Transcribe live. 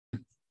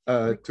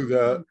to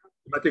the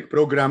thematic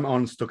program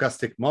on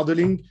stochastic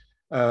modeling.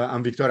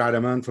 I'm Victor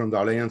Araman from the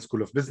Allouah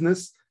School of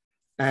Business.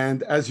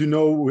 And as you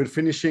know, we're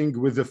finishing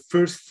with the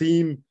first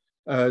theme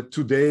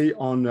today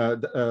on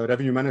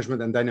revenue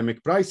management and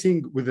dynamic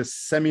pricing with a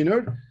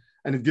seminar.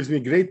 And it gives me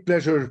great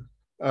pleasure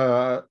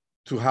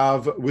to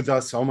have with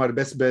us Omar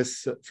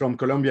Besbes from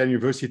Columbia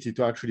University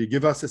to actually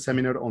give us a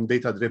seminar on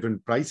data-driven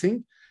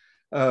pricing.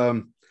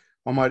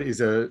 Omar is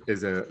a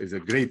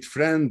great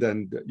friend,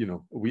 and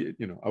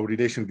our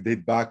relation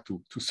dates back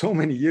to so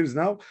many years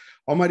now.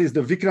 Omar is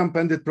the Vikram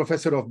Pandit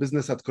Professor of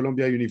Business at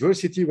Columbia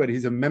University, where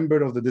he's a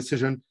member of the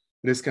Decision,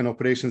 Risk and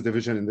Operations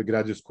Division in the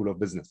Graduate School of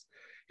Business.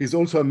 He's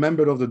also a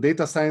member of the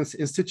Data Science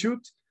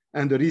Institute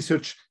and the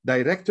Research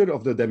Director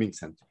of the Deming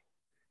Center.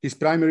 His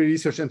primary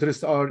research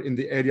interests are in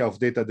the area of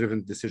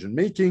data-driven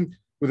decision-making,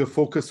 with a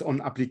focus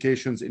on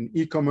applications in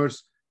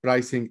e-commerce,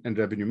 pricing and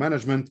revenue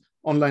management,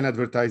 online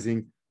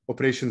advertising,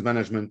 operations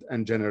management,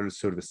 and general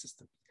service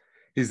systems.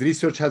 His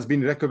research has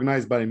been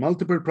recognized by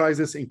multiple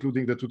prizes,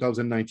 including the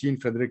 2019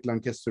 Frederick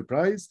Lancaster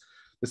Prize,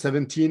 the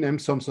 2017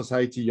 EMSOM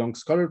Society Young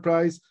Scholar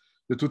Prize,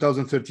 the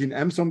 2013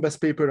 EMSOM Best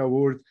Paper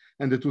Award,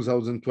 and the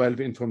 2012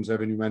 Informs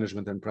Revenue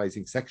Management and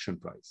Pricing Section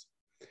Prize.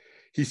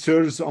 He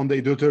serves on the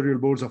editorial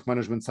boards of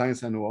Management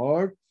Science and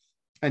OR,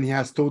 and he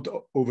has taught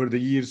over the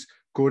years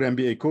core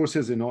MBA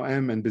courses in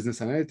OM and Business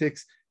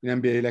Analytics,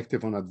 an MBA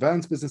elective on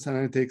Advanced Business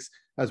Analytics,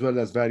 as well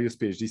as various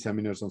PhD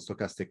seminars on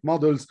stochastic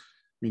models.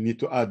 We need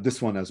to add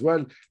this one as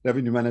well,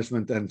 revenue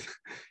management and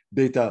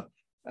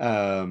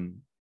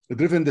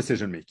data-driven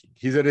decision-making.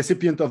 He's a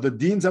recipient of the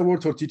Dean's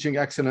Award for Teaching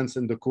Excellence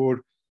in the Core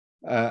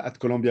at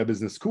Columbia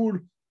Business School.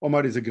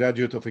 Omar is a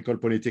graduate of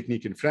École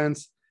Polytechnique in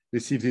France,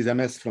 received his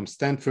MS from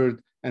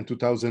Stanford, and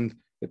 2000,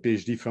 a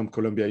PhD from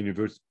Columbia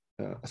University,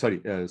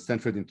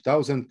 Stanford in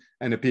 2000,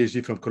 and a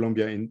PhD from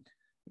Columbia in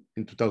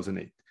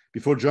 2008.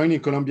 Before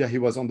joining Columbia, he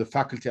was on the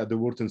faculty at the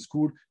Wharton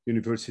School,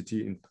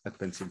 University at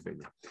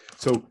Pennsylvania.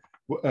 So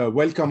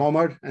welcome,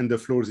 Omar, and the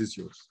floor is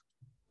yours.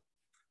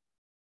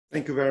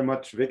 Thank you very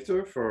much,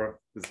 Victor, for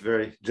this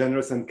very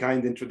generous and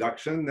kind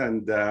introduction.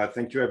 And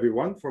thank you,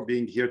 everyone, for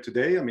being here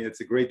today. I mean,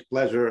 it's a great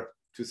pleasure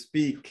to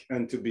speak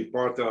and to be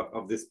part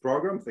of this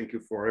program. Thank you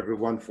for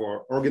everyone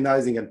for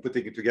organizing and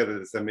putting together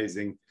this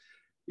amazing,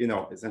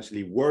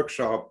 essentially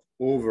workshop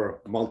over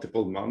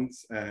multiple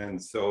months.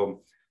 And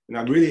so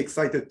I'm really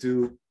excited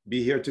to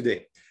be here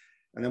today.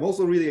 And I'm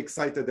also really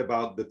excited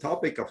about the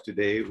topic of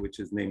today, which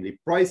is namely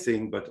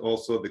pricing, but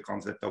also the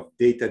concept of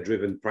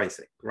data-driven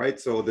pricing, right?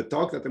 So the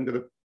talk that I'm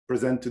going to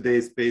present today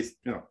is based,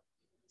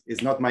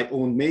 is not my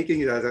own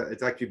making.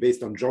 It's actually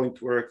based on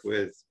joint work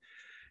with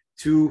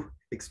two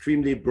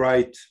extremely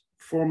bright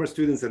former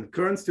students and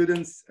current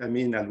students,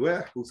 Amine and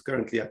Allouah, who's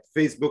currently at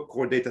Facebook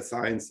Core Data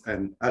Science,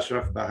 and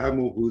Achraf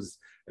Bahamou, who's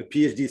a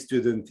PhD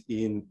student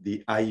in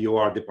the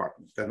IEOR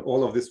department. And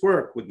all of this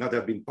work would not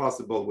have been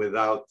possible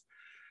without,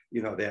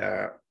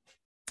 their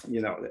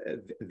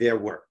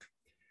work,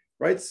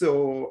 right?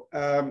 So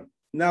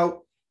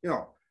now,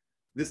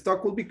 this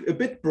talk will be a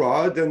bit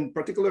broad, and in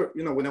particular,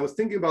 when I was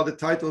thinking about the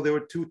title, there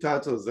were two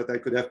titles that I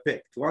could have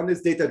picked. One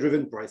is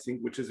data-driven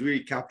pricing, which is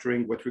really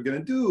capturing what we're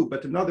going to do,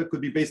 but another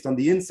could be based on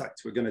the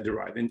insights we're going to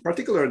derive. In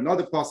particular,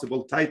 another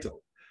possible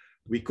title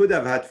we could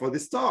have had for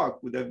this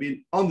talk would have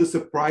been on the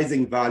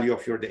surprising value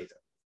of your data,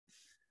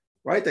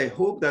 right? I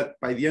hope that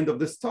by the end of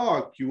this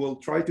talk, you will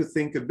try to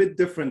think a bit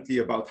differently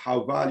about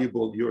how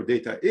valuable your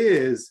data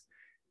is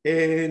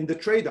and the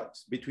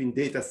trade-offs between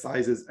data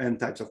sizes and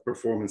types of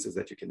performances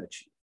that you can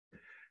achieve.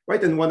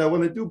 Right, and what I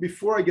want to do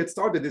before I get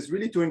started is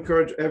really to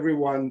encourage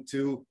everyone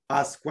to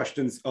ask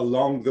questions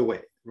along the way,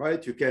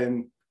 right? You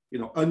can,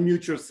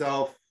 unmute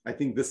yourself. I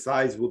think the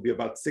size will be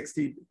about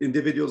 60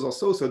 individuals or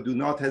so, so do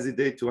not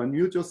hesitate to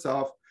unmute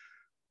yourself,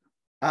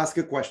 ask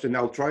a question.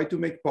 I'll try to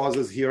make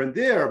pauses here and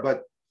there,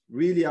 but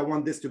really I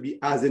want this to be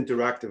as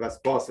interactive as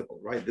possible,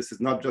 right? This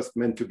is not just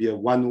meant to be a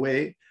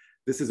one-way.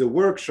 This is a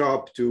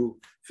workshop to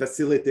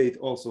facilitate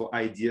also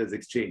ideas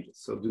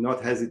exchanges. So do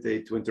not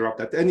hesitate to interrupt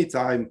at any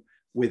time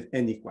with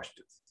any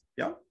questions,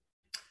 yeah?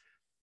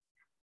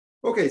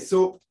 Okay,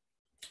 so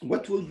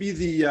what will be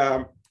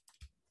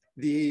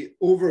the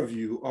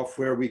overview of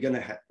where we're gonna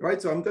head, right?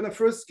 So I'm gonna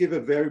first give a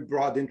very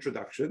broad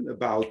introduction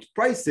about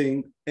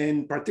pricing,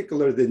 in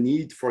particular the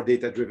need for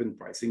data-driven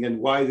pricing and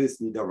why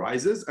this need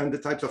arises and the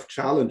types of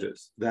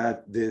challenges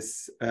that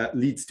this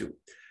leads to.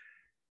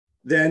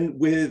 Then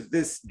with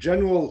this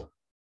general,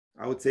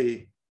 I would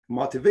say,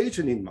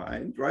 motivation in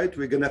mind, right?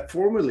 We're gonna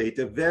formulate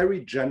a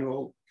very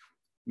general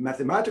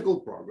mathematical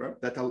program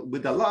that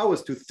would allow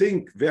us to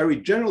think very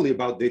generally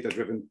about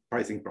data-driven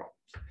pricing problems.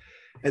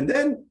 And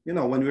then,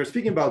 when we're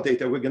speaking about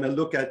data, we're going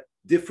to look at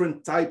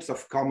different types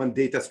of common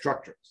data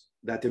structures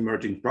that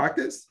emerge in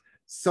practice.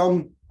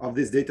 Some of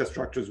these data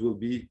structures will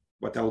be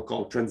what I will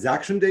call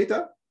transaction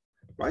data,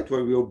 right?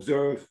 Where we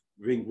observe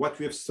what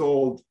we have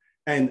sold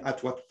and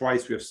at what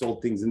price we have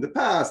sold things in the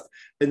past.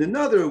 And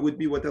another would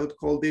be what I would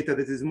call data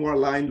that is more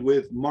aligned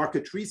with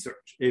market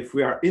research. If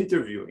we are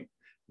interviewing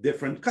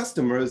different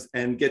customers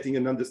and getting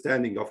an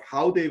understanding of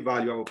how they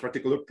value our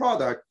particular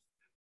product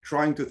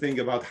trying to think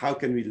about how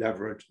can we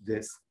leverage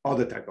this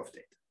other type of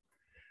data,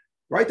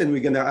 right? And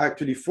we're going to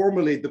actually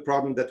formulate the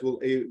problem that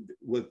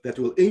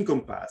will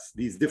encompass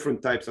these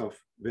different types of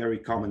very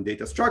common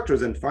data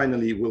structures. And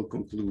finally, we'll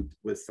conclude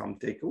with some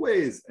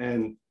takeaways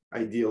and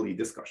ideally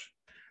discussion.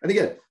 And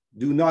again,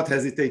 do not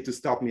hesitate to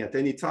stop me at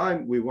any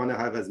time. We want to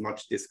have as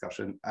much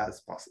discussion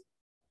as possible.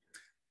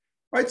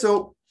 Right,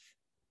 so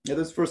let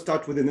us first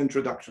start with an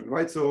introduction,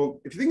 right?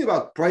 So if you think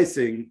about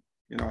pricing,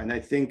 and I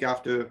think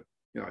after,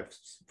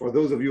 for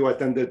those of you who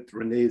attended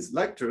René's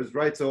lectures,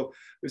 right? So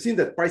we've seen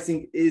that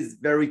pricing is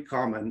very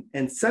common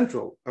and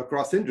central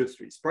across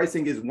industries.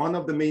 Pricing is one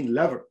of the main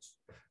levers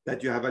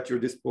that you have at your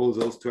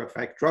disposals to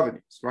affect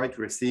revenues, right?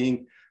 We're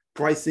seeing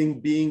pricing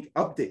being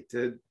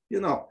updated,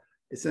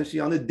 essentially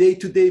on a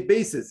day-to-day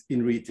basis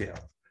in retail,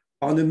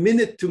 on a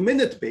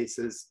minute-to-minute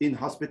basis in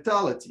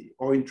hospitality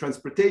or in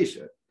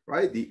transportation,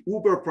 right? The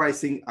Uber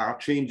pricing are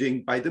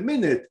changing by the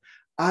minute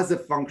as a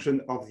function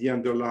of the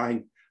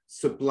underlying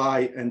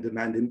supply and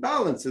demand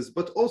imbalances,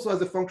 but also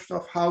as a function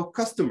of how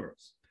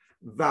customers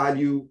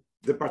value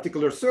the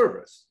particular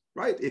service,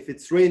 right? If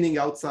it's raining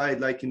outside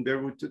like in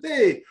Beirut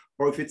today,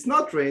 or if it's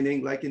not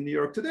raining like in New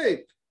York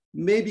today,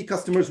 maybe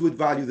customers would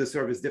value the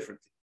service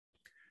differently.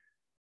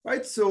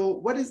 Right, so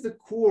what is the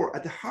core,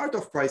 at the heart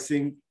of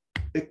pricing,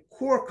 a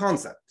core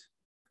concept,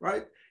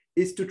 right,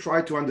 is to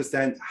try to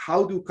understand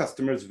how do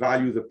customers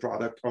value the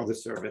product or the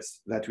service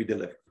that we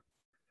deliver,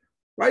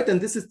 right? And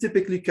this is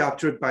typically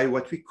captured by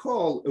what we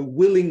call a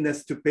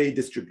willingness to pay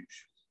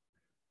distribution,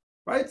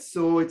 right?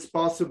 So it's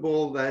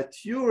possible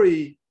that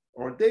Yuri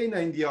or Dana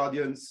in the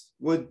audience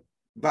would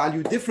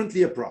value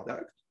differently a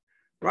product,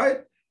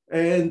 right?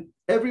 And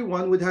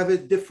everyone would have a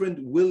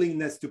different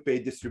willingness to pay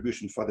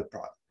distribution for the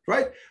product.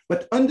 Right?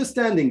 But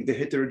understanding the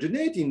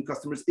heterogeneity in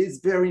customers is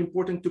very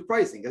important to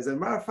pricing. As a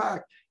matter of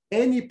fact,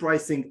 any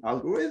pricing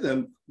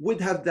algorithm would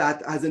have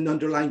that as an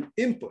underlying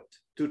input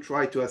to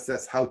try to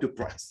assess how to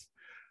price.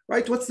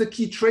 Right? What's the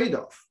key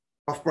trade-off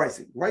of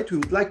pricing? Right? We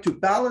would like to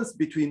balance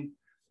between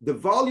the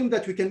volume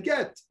that we can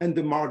get and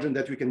the margin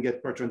that we can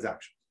get per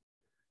transaction.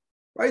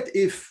 Right?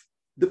 If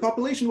the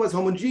population was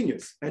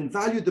homogeneous and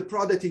valued the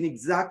product in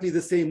exactly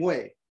the same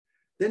way,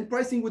 then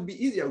pricing would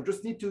be easier. I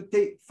just need to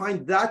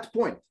find that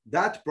point,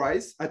 that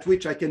price at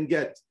which I can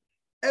get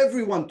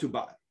everyone to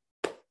buy,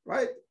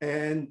 right?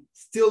 And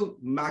still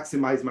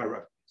maximize my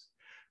revenues,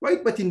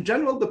 right? But in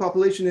general, the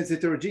population is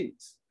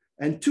heterogeneous.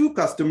 And 2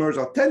 customers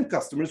or 10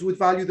 customers would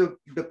value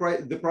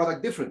the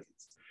product differently.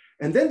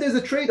 And then there's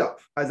a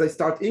trade-off. As I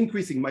start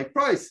increasing my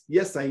price,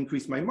 yes, I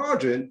increase my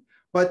margin,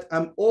 but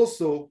I'm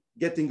also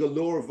getting a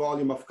lower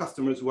volume of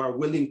customers who are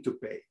willing to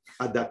pay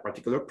at that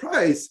particular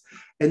price.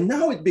 And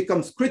now it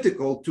becomes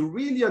critical to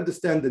really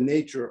understand the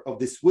nature of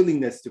this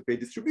willingness to pay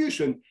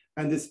distribution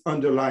and this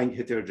underlying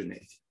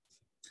heterogeneity.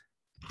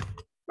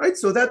 Right,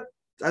 so that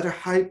at a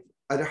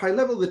high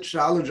level, the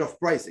challenge of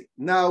pricing.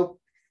 Now,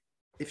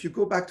 if you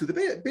go back to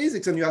the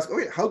basics and you ask,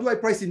 okay, how do I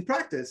price in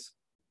practice?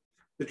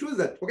 The truth is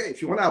that, okay,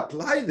 if you want to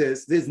apply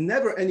this, there's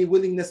never any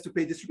willingness to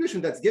pay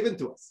distribution that's given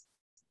to us.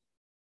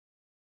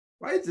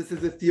 Right? This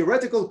is a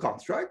theoretical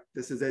construct.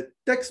 This is a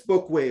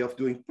textbook way of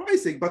doing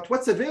pricing, but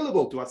what's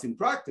available to us in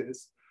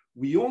practice,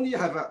 we only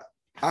have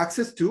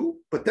access to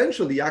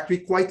potentially actually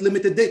quite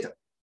limited data.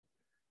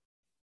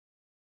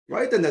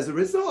 Right? And as a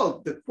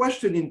result, the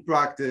question in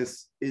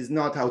practice is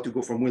not how to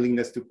go from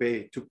willingness to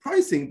pay to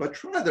pricing,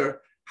 but rather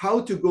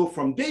how to go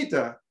from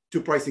data to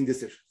pricing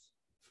decisions.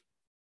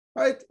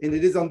 Right? And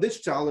it is on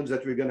this challenge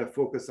that we're going to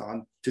focus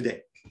on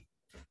today.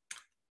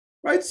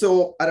 Right?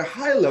 So at a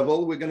high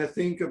level, we're going to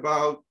think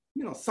about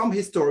some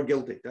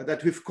historical data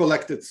that we've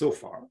collected so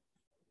far,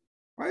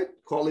 right?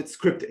 Call it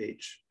script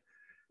age.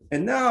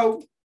 And now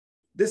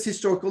this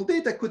historical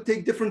data could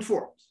take different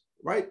forms,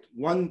 right?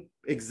 One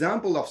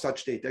example of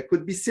such data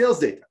could be sales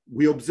data.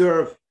 We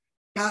observe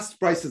past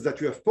prices that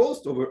we have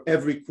posted over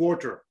every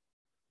quarter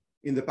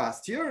in the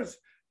past years.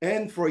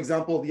 And for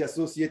example, the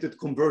associated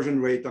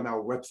conversion rate on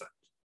our website,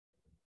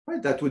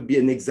 right? That would be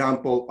an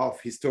example of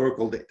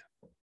historical data.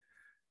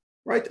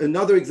 Right?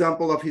 Another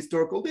example of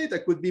historical data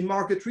could be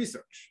market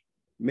research.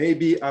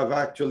 Maybe I've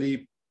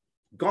actually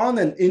gone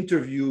and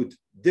interviewed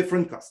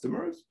different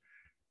customers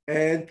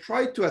and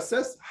tried to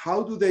assess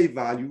how do they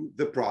value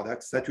the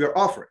products that we're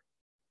offering,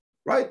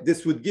 right?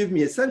 This would give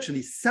me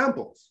essentially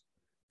samples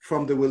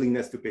from the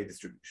willingness to pay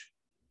distribution,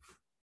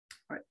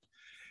 right?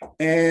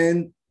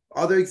 And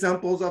other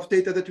examples of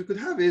data that we could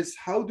have is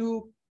how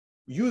do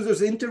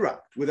users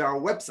interact with our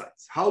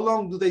websites? How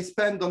long do they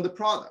spend on the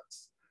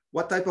products?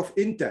 What type of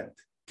intent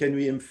can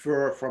we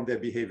infer from their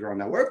behavior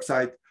on our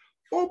website?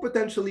 Or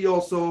potentially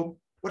also,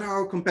 what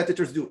are our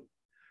competitors doing?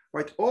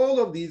 Right? All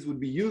of these would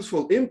be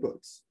useful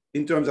inputs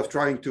in terms of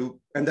trying to,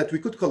 and that we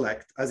could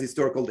collect as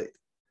historical data.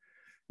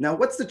 Now,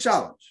 what's the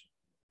challenge?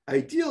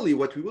 Ideally,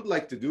 what we would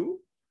like to do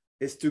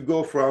is to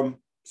go from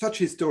such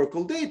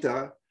historical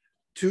data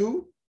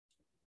to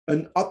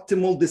an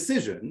optimal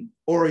decision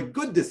or a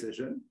good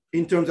decision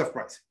in terms of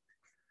pricing,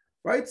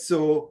 right?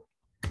 So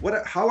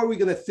how are we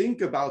going to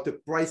think about a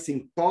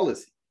pricing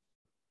policy?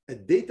 a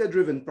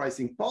data-driven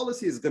pricing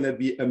policy is going to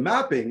be a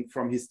mapping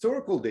from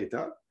historical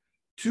data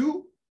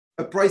to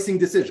a pricing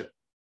decision,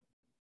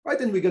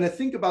 right? And we're going to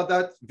think about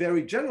that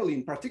very generally.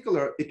 In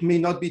particular, it may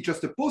not be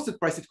just a posted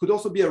price. It could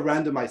also be a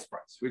randomized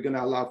price. We're going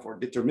to allow for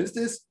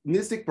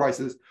deterministic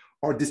prices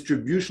or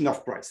distribution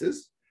of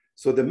prices.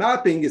 So the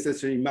mapping is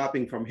essentially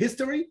mapping from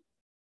history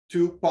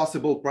to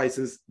possible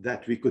prices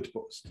that we could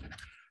post,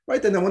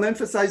 right? And I want to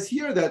emphasize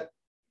here that,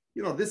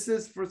 this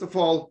is, first of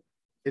all,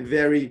 a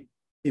very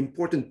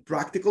important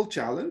practical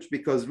challenge,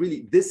 because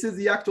really this is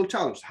the actual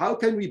challenge. How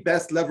can we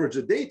best leverage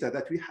the data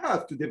that we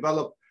have to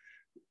develop,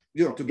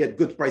 to get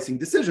good pricing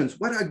decisions?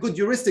 What are good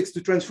heuristics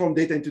to transform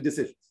data into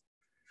decisions?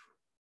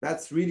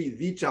 That's really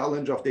the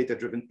challenge of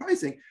data-driven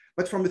pricing.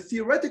 But from a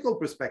theoretical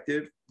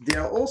perspective,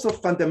 there are also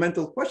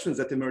fundamental questions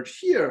that emerge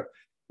here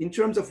in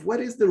terms of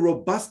what is the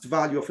robust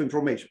value of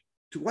information?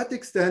 To what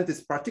extent is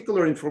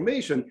particular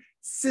information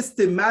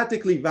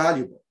systematically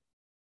valuable,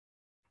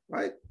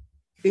 right?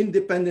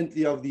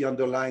 Independently of the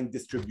underlying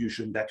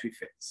distribution that we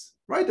face,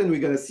 right? And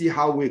we're going to see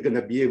how we're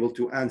going to be able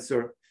to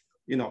answer,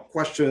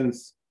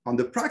 questions on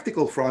the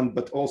practical front,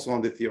 but also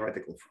on the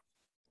theoretical front,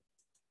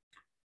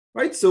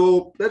 right?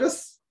 So let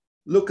us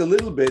look a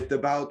little bit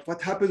about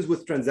what happens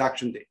with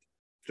transaction data,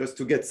 just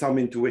to get some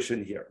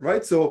intuition here,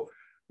 right? So,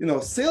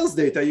 sales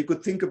data, you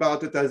could think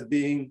about it as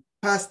being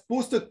past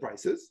posted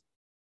prices,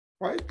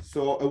 right?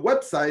 So a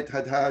website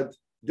had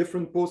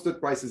different posted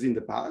prices in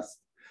the past,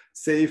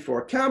 say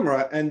for a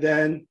camera, and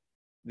then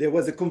there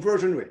was a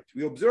conversion rate.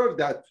 We observed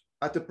that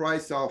at the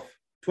price of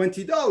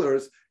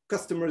 $20,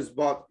 customers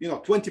bought,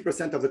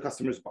 20% of the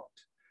customers bought.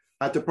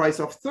 At the price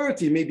of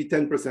 30, maybe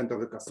 10% of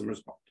the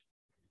customers bought.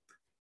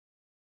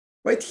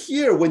 Right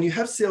here, when you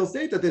have sales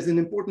data, there's an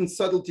important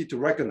subtlety to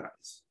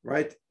recognize,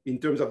 right? In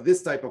terms of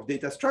this type of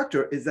data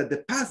structure, is that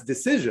the past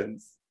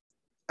decisions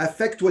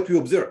affect what we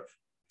observe,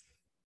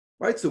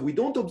 right? So we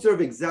don't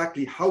observe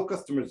exactly how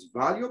customers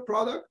value a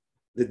product.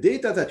 The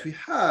data that we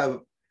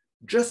have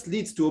just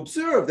leads to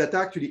observe that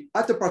actually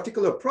at a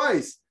particular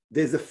price,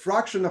 there's a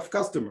fraction of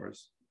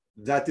customers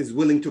that is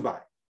willing to buy,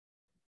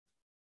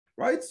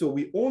 right? So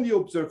we only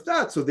observe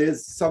that. So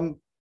there's some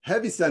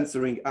heavy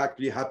censoring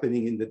actually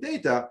happening in the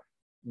data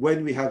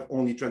when we have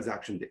only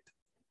transaction data,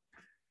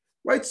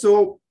 right?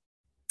 So,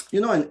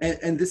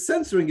 and this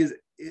censoring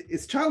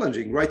is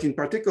challenging, right? In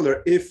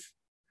particular, if,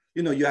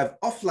 you have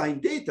offline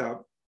data,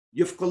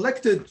 you've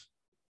collected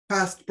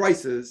past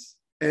prices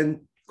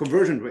and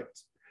conversion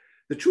rates.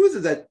 The truth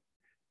is that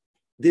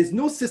there's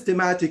no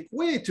systematic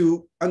way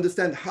to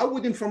understand how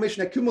would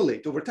information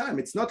accumulate over time.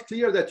 It's not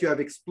clear that you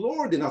have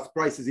explored enough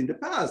prices in the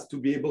past to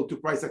be able to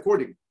price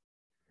accordingly,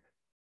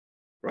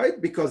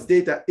 right? Because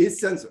data is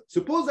censored.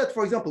 Suppose that,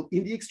 for example,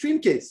 in the extreme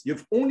case,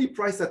 you've only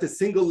priced at a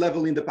single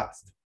level in the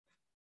past.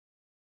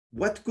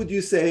 What could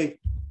you say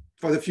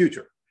for the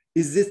future?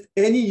 Is this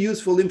any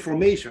useful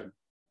information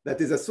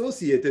that is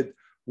associated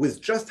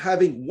with just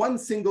having one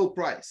single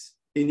price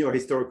in your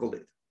historical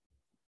data?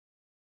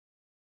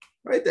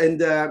 Right,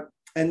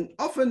 and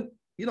often,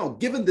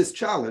 given this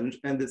challenge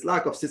and this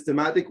lack of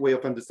systematic way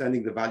of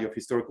understanding the value of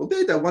historical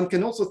data, one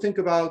can also think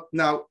about,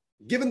 now,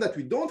 given that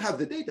we don't have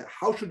the data,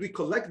 how should we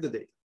collect the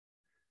data,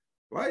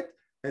 right?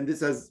 And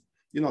this has,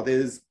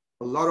 there's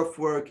a lot of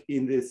work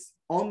in this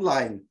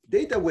online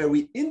data where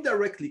we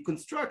indirectly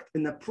construct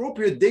an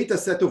appropriate data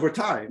set over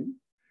time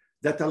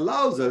that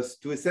allows us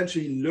to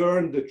essentially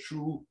learn the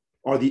true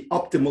or the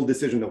optimal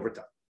decision over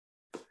time.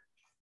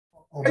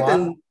 Omar, right,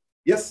 and,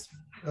 yes?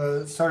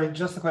 Sorry,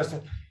 just a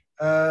question.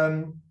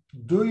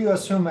 Do you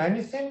assume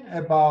anything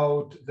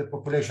about the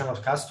population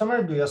of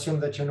customer? Do you assume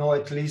that you know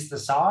at least the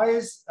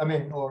size? I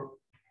mean, or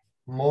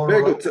more?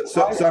 Very good.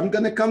 So I'm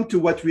going to come to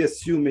what we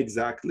assume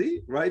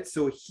exactly, right?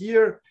 So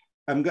here,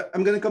 I'm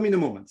going to come in a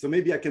moment. So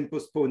maybe I can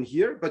postpone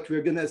here, but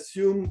we're going to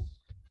assume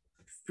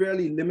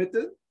fairly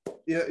limited.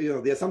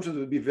 The assumptions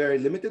will be very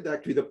limited.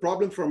 Actually, the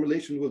problem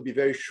formulation will be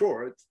very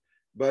short,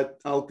 but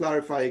I'll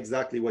clarify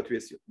exactly what we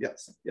assume.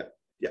 Yes, yeah.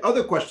 Yeah,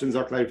 other questions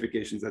or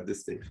clarifications at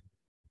this stage?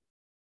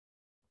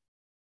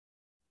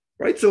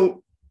 Right,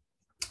 so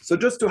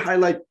just to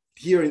highlight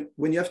here,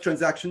 when you have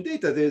transaction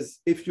data,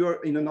 if you're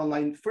in an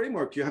online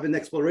framework, you have an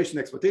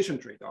exploration-exploitation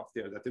trade-off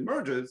there that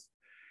emerges.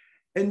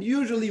 And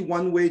usually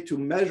one way to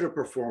measure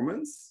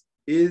performance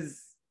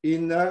is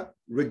in a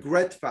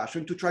regret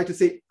fashion to try to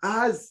say,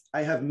 as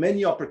I have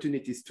many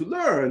opportunities to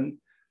learn,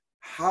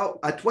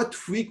 at what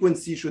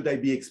frequency should I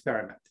be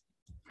experimenting?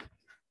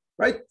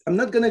 Right? I'm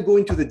not going to go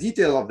into the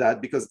detail of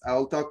that because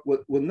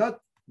we'll not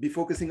be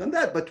focusing on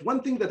that. But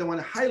one thing that I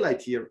want to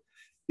highlight here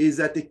is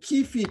that the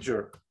key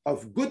feature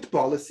of good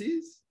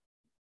policies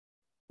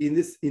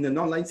in an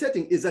online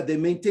setting is that they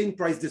maintain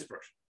price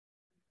dispersion.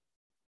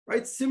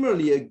 Right?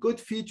 Similarly, a good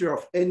feature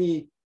of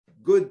any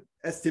good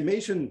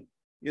estimation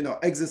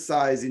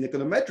exercise in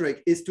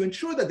econometric is to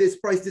ensure that there's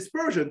price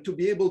dispersion to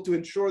be able to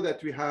ensure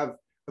that we have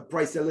a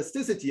price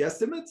elasticity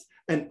estimates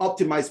and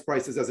optimize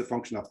prices as a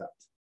function of that.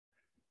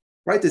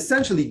 Right?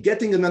 Essentially,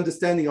 getting an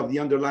understanding of the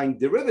underlying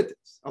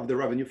derivatives of the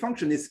revenue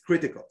function is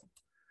critical.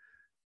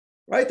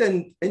 right?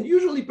 And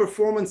usually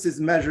performance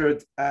is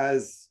measured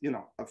as,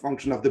 a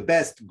function of the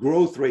best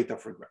growth rate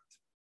of regret,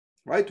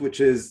 right? Which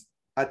is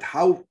at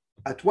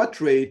what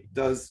rate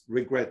does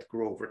regret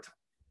grow over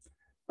time,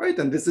 right?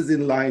 And this is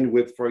in line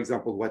with, for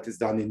example, what is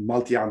done in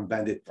multi-arm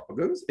bandit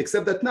problems,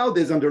 except that now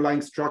there's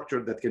underlying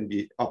structure that can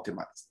be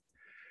optimized.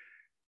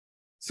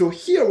 So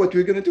here, what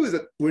we're going to do is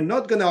that we're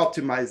not going to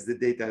optimize the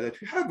data that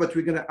we have, but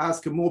we're going to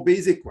ask a more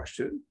basic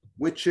question,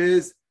 which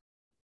is,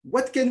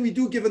 what can we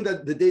do given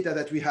that the data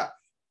that we have?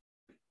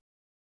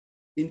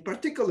 In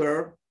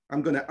particular,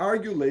 I'm going to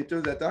argue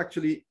later that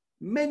actually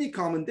many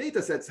common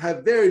data sets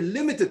have very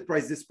limited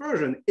price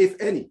dispersion, if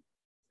any.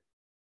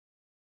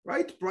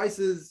 Right?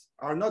 Prices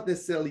are not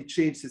necessarily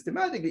changed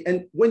systematically.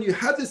 And when you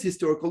have this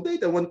historical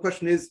data, one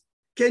question is,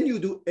 can you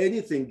do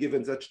anything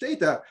given such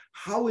data?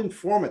 How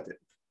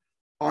informative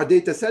are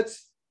data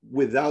sets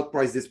without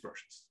price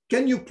dispersions?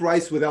 Can you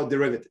price without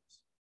derivatives?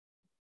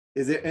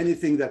 Is there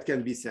anything that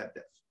can be said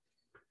there?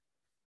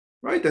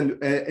 Right,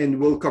 and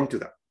we'll come to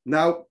that.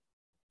 Now,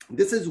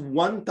 this is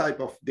one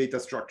type of data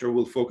structure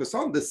we'll focus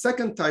on. The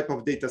second type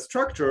of data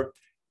structure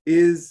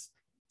is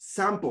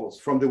samples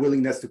from the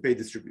willingness to pay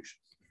distributions,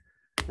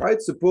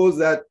 right? Suppose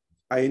that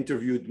I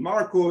interviewed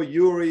Marco,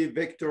 Yuri,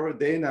 Victor,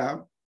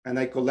 Dana, and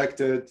I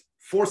collected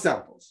 4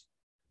 samples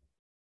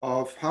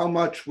of how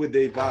much would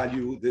they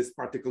value this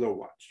particular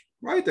watch,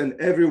 right? And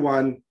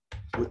everyone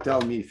would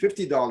tell me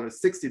 $50,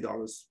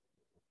 $60,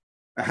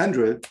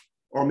 $100,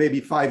 or maybe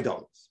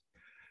 $5,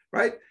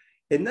 right?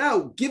 And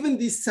now, given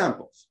these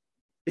samples,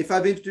 if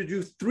I've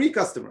introduced 3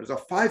 customers or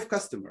 5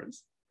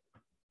 customers,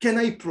 can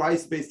I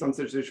price based on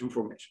such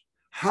information?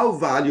 How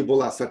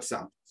valuable are such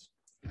samples,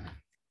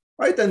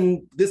 right?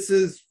 And this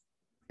is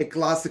a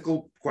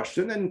classical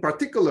question, and in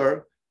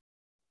particular,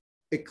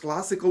 a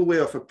classical way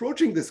of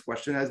approaching this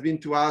question has been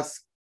to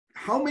ask,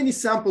 how many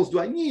samples do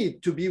I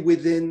need to be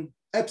within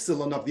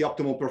epsilon of the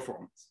optimal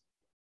performance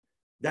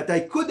that I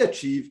could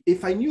achieve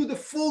if I knew the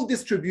full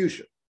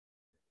distribution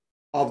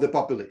of the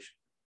population,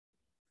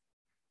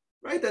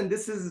 right? And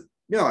this is,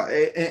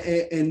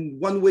 and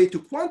one way to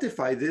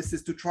quantify this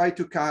is to try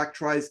to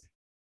characterize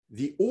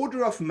the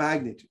order of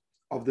magnitude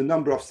of the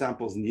number of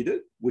samples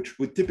needed, which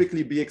would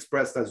typically be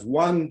expressed as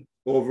 1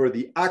 over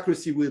the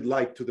accuracy we'd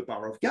like to the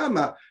power of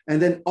gamma, and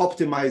then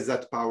optimize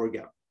that power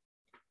gamma.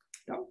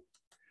 Yeah?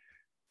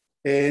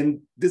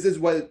 And this is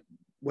what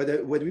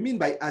we mean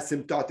by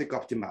asymptotic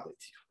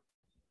optimality.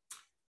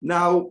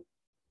 Now,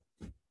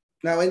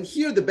 and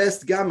here the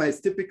best gamma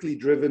is typically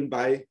driven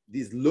by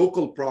these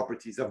local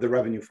properties of the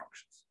revenue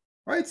functions,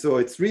 right? So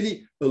it's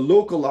really a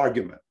local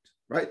argument,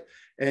 right?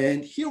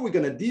 And here we're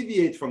going to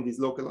deviate from these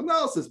local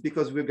analysis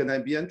because we're going to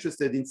be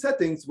interested in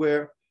settings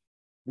where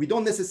we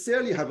don't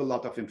necessarily have a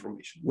lot of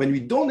information. When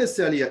we don't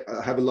necessarily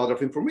have a lot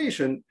of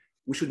information,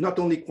 we should not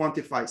only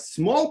quantify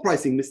small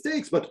pricing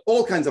mistakes, but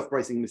all kinds of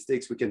pricing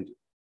mistakes we can do,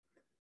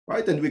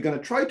 right? And we're going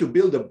to try to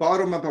build a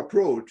bottom-up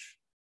approach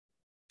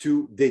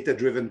to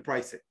data-driven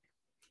pricing,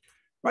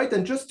 right?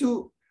 And just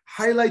to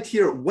highlight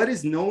here what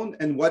is known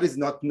and what is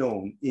not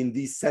known in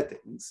these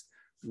settings,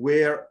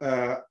 where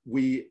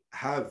we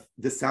have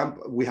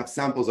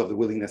samples of the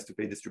willingness to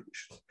pay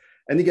distributions.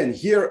 And again,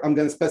 here I'm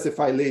going to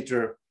specify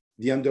later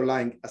the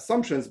underlying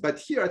assumptions, but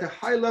here at a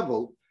high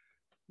level,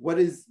 what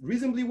is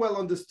reasonably well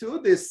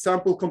understood is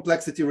sample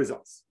complexity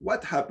results.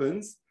 What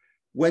happens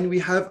when we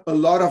have a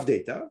lot of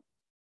data,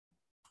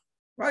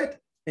 right?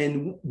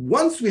 And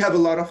once we have a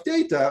lot of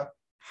data,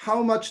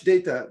 how much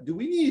data do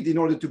we need in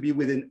order to be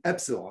within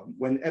epsilon?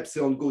 When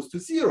epsilon goes to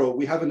 0,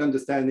 we have an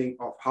understanding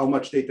of how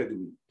much data do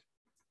we need,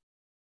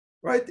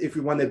 right? If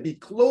we want to be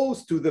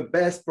close to the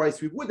best price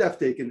we would have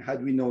taken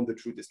had we known the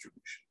true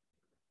distribution.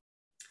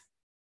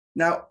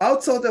 Now,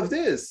 outside of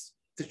this,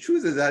 the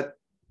truth is that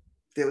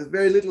there was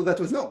very little that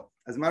was known.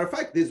 As a matter of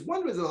fact, there's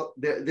one result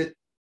that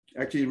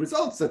actually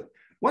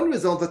one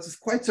result that is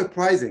quite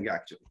surprising,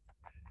 actually,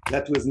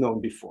 that was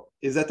known before,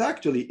 is that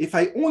actually, if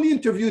I only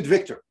interviewed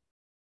Victor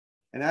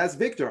and asked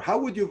Victor, how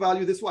would you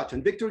value this watch?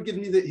 And Victor gave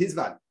me his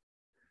value.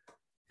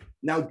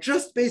 Now,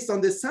 just based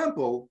on this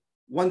sample,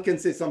 one can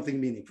say something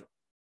meaningful,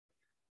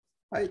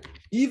 right?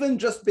 Even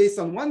just based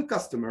on one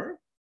customer,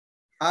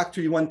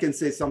 actually, one can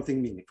say something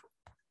meaningful.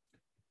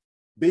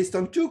 Based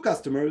on 2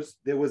 customers,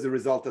 there was a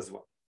result as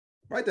well,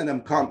 right? And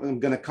I'm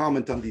going to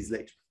comment on these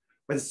later.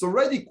 But it's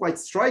already quite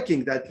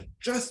striking that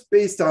just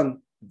based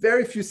on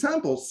very few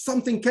samples,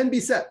 something can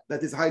be said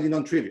that is highly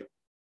non-trivial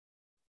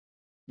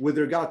with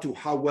regard to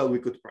how well we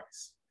could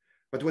price.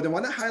 But what I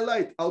want to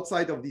highlight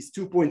outside of these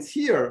 2 points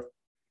here,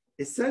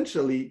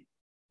 essentially,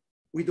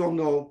 we don't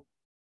know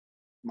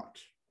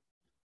much,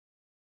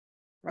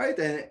 right?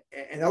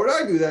 And I would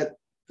argue that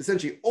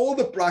essentially all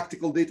the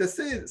practical data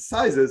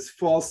sizes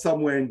fall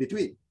somewhere in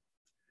between,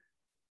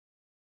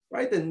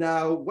 right? And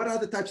now, what are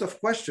the types of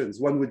questions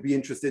one would be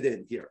interested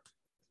in here?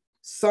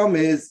 Some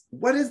is,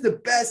 what is the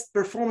best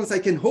performance I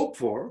can hope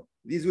for?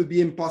 These would be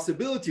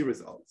impossibility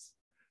results.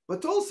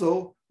 But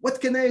also,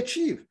 what can I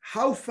achieve?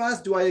 How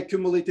fast do I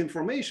accumulate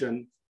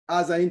information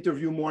as I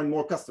interview more and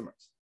more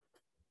customers?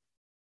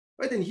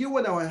 right? And here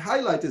what I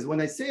highlight is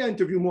when I say I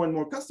interview more and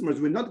more customers,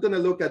 we're not going to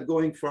look at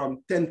going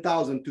from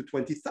 10,000 to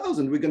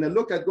 20,000. We're going to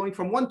look at going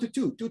from 1 to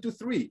 2, 2 to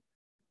 3,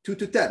 2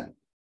 to 10,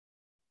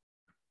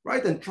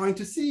 right? And trying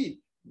to see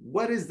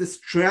what is this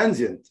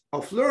transient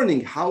of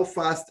learning? How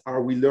fast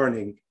are we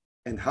learning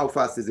and how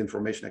fast is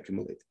information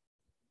accumulating?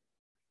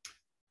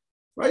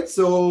 Right,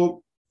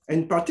 so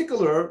in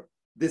particular,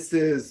 this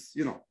is,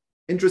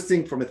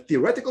 interesting from a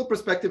theoretical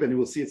perspective, and you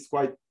will see it's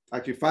quite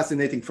actually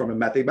fascinating from a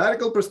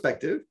mathematical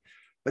perspective,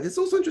 but it's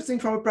also interesting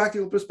from a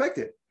practical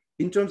perspective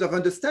in terms of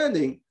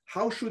understanding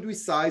how should we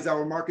size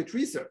our market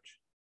research?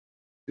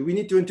 Do we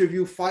need to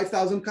interview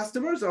 5,000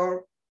 customers,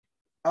 or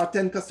are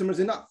 10 customers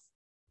enough?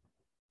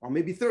 Or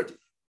maybe 30,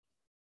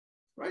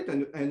 right?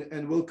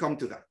 And we'll come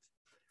to that,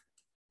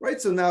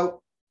 right? So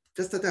now,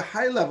 just at a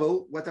high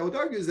level, what I would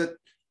argue is that.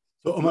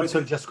 So Omar,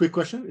 sorry, just a quick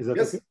question. Is that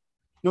yes. okay?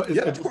 No,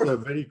 yeah, just a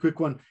very quick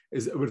one.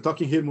 Is we're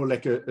talking here more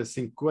like a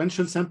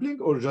sequential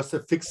sampling or just a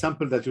fixed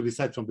sample that you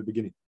decide from the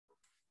beginning?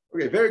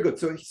 Okay, very good.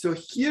 So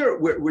here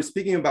we're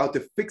speaking about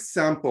a fixed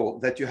sample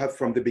that you have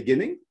from the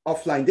beginning,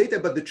 offline data.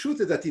 But the truth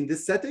is that in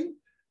this setting,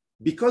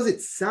 because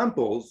it's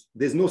samples,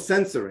 there's no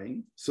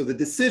censoring. So the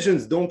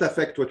decisions don't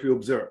affect what we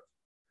observe.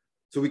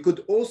 So we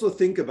could also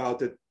think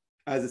about it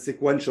as a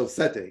sequential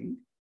setting,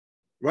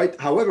 right?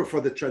 However, for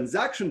the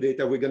transaction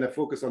data, we're going to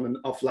focus on an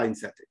offline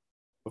setting.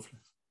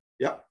 Offline.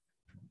 Yeah.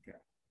 Okay.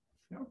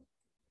 Yeah.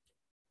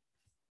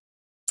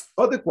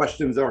 Other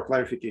questions or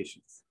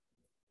clarifications?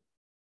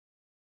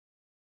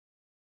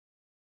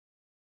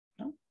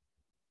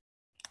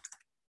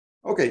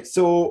 Okay,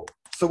 so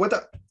what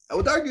I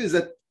would argue is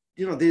that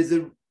there's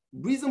a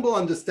reasonable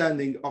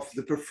understanding of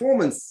the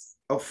performance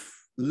of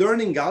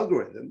learning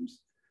algorithms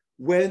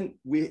when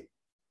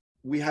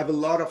we have a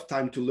lot of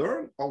time to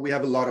learn or we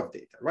have a lot of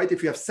data, right?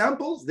 If you have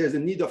samples, there's a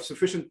need of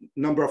sufficient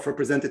number of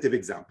representative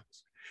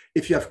examples.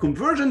 If you have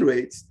conversion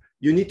rates,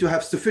 you need to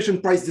have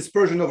sufficient price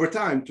dispersion over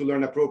time to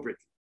learn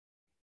appropriately,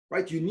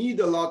 right? You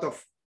need a lot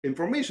of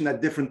information at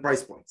different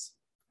price points,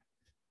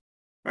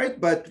 right?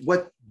 But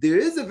what there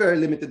is a very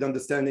limited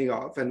understanding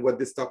of, and what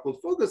this talk will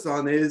focus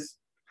on, is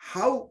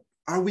how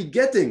are we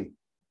getting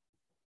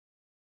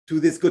to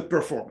this good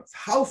performance?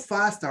 How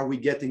fast are we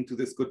getting to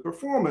this good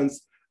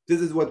performance?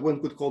 This is what one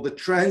could call the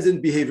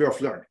transient behavior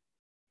of learning,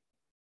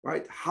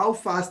 right? How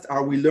fast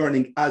are we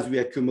learning as we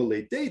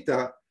accumulate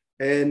data?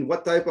 And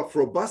what type of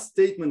robust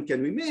statement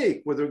can we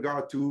make with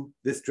regard to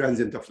this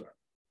transient of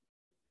learning,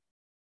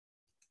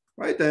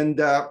 right?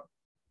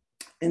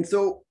 And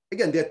so,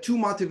 again, there are two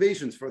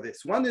motivations for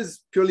this. One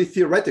is purely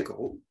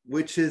theoretical,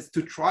 which is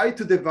to try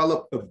to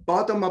develop a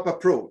bottom-up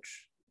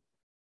approach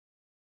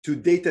to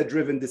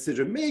data-driven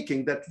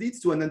decision-making that leads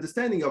to an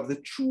understanding of the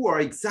true or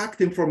exact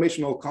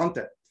informational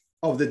content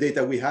of the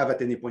data we have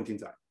at any point in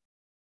time,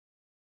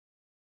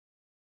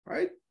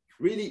 right?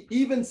 Really,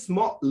 even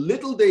small,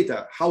 little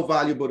data, how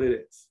valuable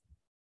it is,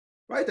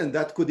 right? And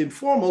that could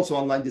inform also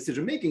online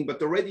decision-making,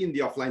 but already in the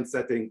offline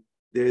setting,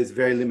 there is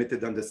very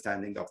limited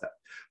understanding of that.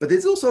 But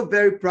there's also a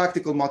very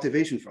practical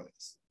motivation for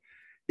this.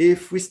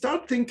 If we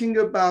start thinking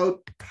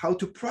about how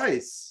to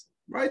price,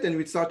 right? And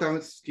we start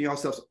asking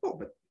ourselves, oh,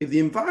 but if the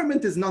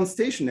environment is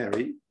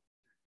non-stationary,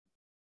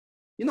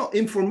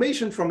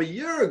 information from a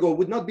year ago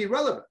would not be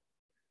relevant.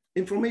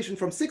 Information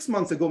from 6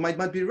 months ago might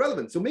not be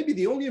relevant. So maybe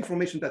the only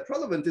information that's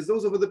relevant is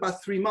those over the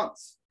past 3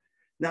 months.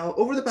 Now,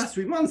 over the past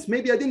 3 months,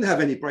 maybe I didn't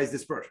have any price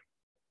dispersion,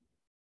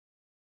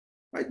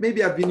 right?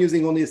 Maybe I've been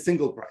using only a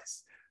single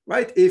price.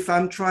 Right? If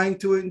I'm trying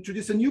to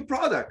introduce a new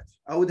product,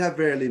 I would have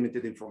very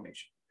limited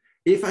information.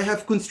 If I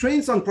have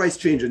constraints on price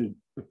changing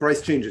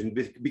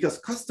because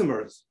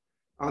customers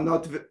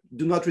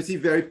do not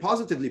receive very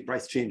positively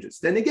price changes,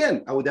 then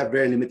again, I would have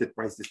very limited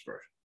price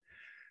dispersion.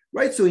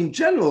 Right? So in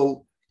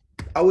general,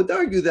 I would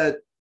argue that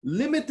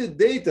limited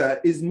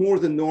data is more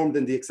the norm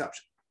than the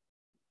exception.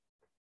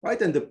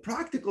 Right? And the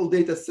practical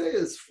data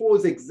sales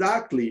falls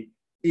exactly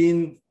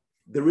in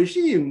the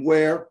regime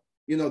where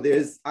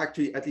there's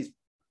actually at least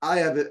I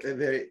have a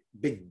very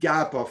big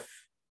gap of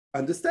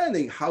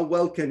understanding how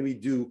well can we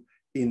do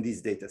in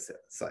these data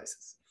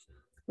sizes,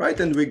 right?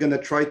 And we're going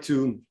to try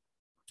to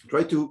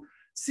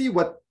see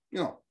what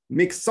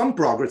make some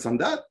progress on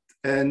that,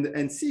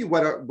 and see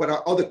what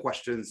are other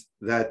questions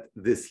that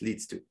this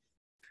leads to,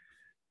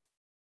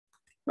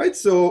 right?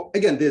 So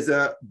again, there's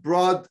a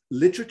broad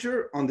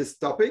literature on this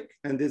topic,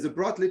 and there's a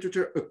broad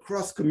literature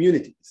across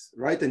communities,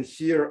 right? And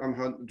here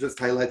I'm just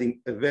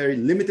highlighting a very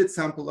limited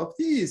sample of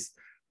these.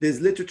 There's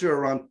literature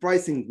around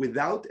pricing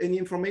without any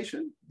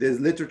information. There's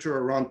literature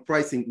around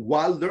pricing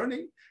while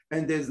learning.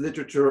 And there's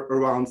literature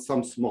around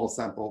some small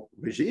sample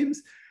regimes.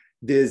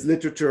 There's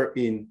literature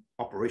in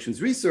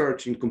operations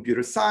research, in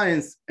computer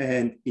science,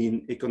 and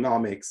in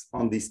economics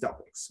on these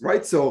topics,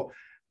 right? So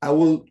I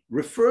will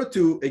refer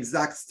to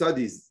exact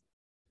studies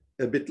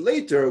a bit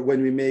later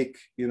when we make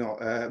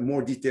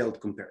more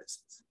detailed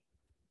comparisons.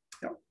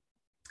 Yeah.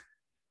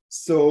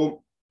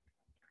 So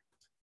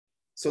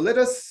let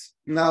us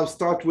now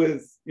start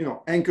with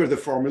anchor the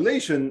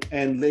formulation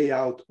and lay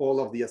out all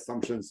of the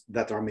assumptions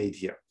that are made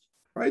here,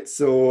 right?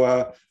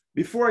 So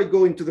before I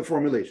go into the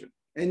formulation,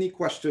 any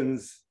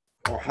questions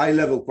or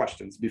high-level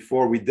questions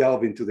before we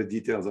delve into the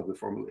details of the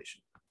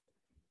formulation?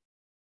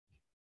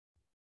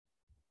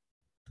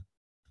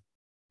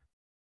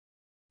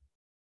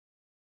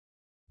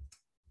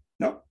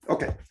 No?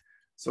 Okay.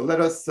 So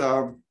let us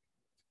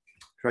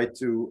try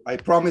to, I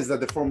promised that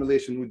the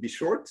formulation would be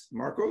short,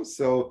 Marco.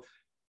 So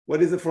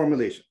what is the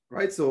formulation,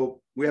 right?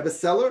 So we have a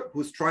seller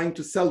who's trying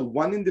to sell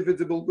one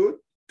indivisible good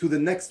to the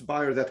next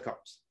buyer that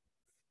comes,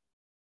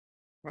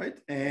 right?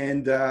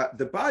 And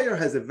the buyer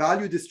has a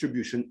value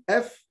distribution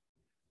F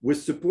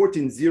with support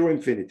in 0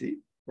 infinity,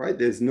 right?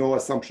 There's no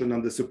assumption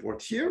on the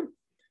support here.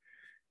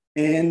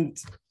 And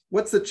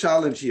what's the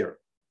challenge here?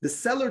 The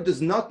seller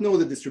does not know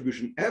the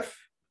distribution F,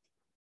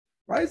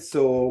 right?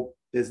 So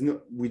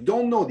we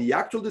don't know the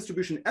actual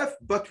distribution F,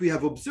 but we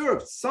have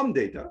observed some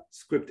data,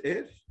 script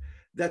F,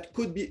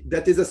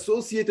 that is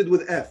associated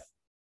with F,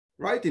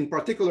 right? In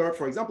particular,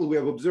 for example, we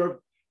have observed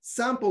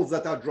samples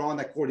that are drawn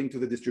according to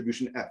the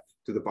distribution F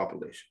to the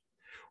population.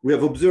 We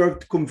have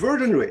observed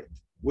conversion rate,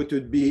 which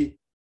would be,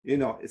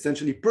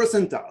 essentially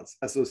percentiles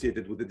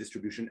associated with the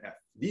distribution F.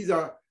 These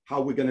are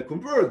how we're going to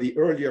convert the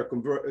earlier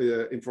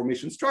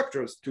information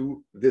structures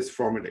to this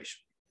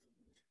formulation,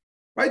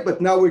 right? But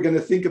now we're going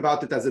to think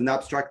about it as an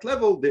abstract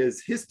level.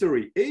 There's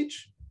history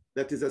H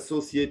that is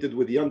associated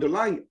with the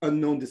underlying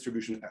unknown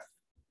distribution F.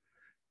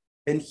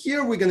 And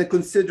here we're going to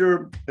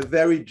consider a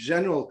very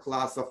general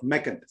class of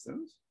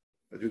mechanisms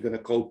that we're going to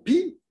call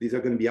P. These are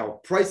going to be our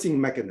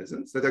pricing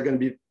mechanisms that are going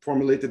to be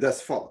formulated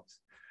as follows,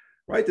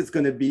 right? It's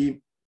going to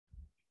be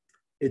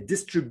a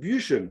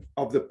distribution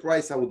of the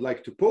price I would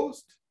like to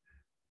post,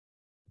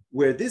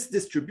 where this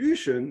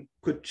distribution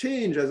could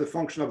change as a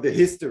function of the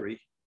history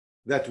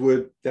that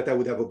I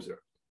would have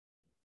observed,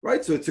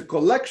 right? So it's a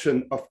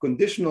collection of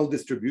conditional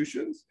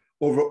distributions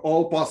over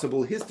all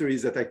possible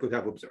histories that I could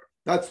have observed.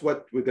 That's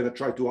what we're going to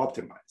try to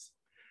optimize.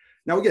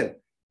 Now, again,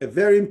 a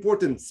very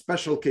important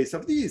special case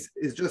of these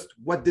is just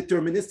what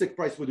deterministic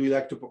price would we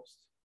like to post.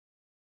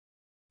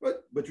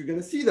 But you're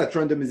going to see that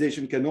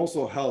randomization can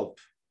also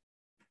help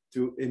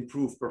to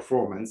improve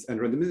performance, and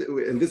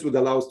this would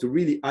allow us to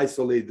really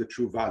isolate the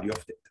true value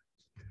of data,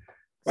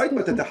 right?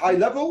 But at a high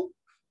level,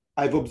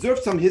 I've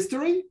observed some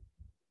history,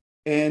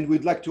 and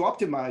we'd like to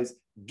optimize,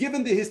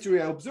 given the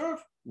history I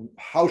observe,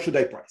 how should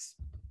I price?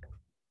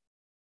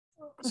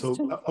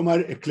 So,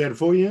 Omar, a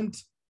clairvoyant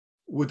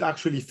would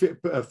actually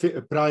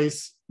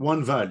price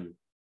one value.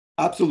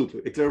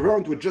 Absolutely. A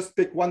clairvoyant would just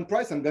pick one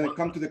price. I'm going to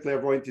come to the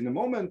clairvoyant in a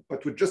moment,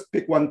 but would just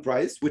pick one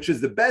price, which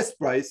is the best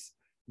price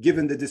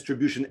given the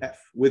distribution F,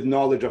 with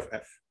knowledge of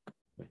F.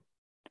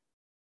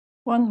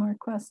 One more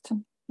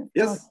question.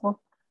 Yes.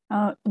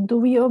 Do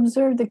we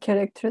observe the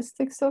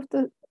characteristics of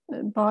the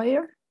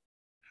buyer?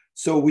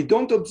 So we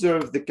don't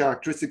observe the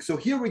characteristics. So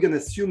here we're going to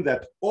assume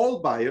that all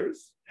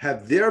buyers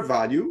have their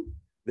value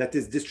that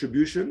is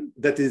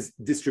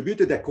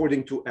distributed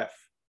according to F.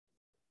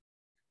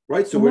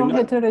 Right? So no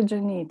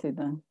heterogeneity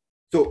then.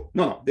 So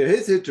no, there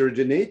is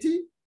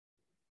heterogeneity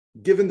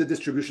given the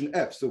distribution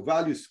F. So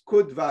values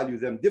could value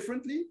them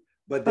differently,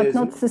 but there's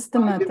not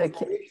systematic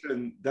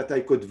information that I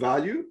could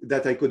value,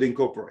 that I could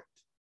incorporate.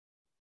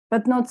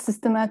 But not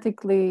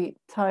systematically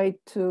tied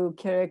to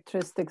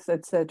characteristics,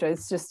 etc.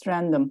 It's just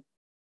random.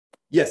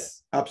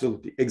 Yes,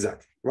 absolutely,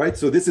 exactly. Right.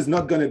 So this is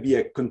not going to be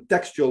a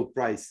contextual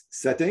price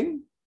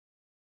setting,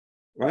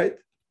 right?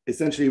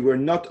 Essentially, we're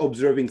not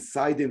observing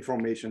side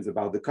informations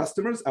about the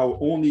customers. Our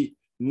only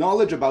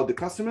knowledge about the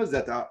customers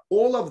that are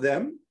all of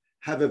them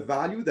have a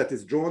value that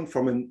is drawn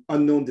from an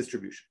unknown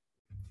distribution,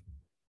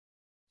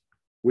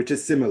 which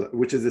is similar,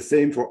 which is the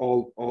same for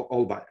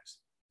all buyers.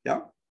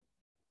 Yeah.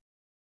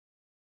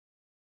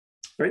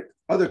 Right.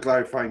 Other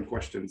clarifying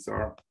questions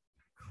are.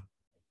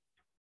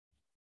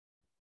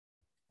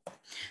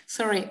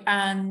 Sorry,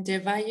 and the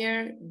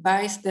buyer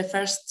buys the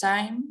first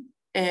time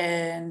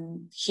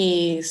and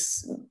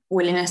his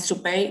willingness to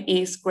pay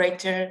is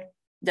greater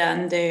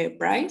than the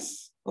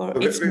price, or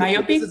Okay, it's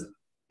myopic?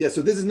 Yeah,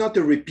 so this is not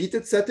a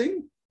repeated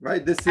setting,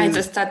 right? This is it's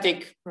a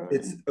static problem.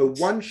 It's a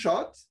one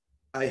shot.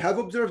 I have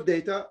observed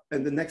data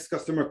and the next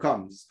customer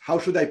comes. How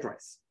should I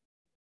price?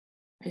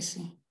 I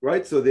see.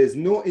 Right, so there's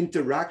no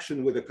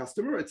interaction with the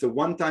customer. It's a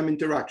one-time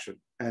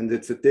interaction and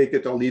it's a take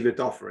it or leave it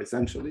offer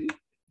essentially,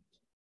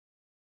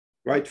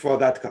 right, for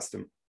that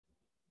customer.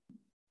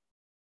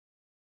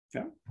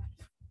 Yeah.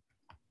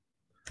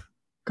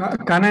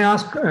 Can I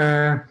ask,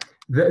 the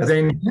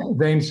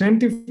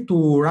incentive to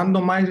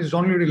randomize is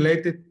only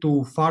related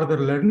to further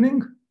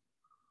learning?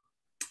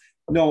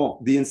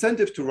 No, the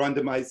incentive to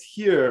randomize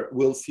here,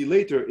 we'll see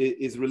later,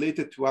 is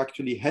related to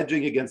actually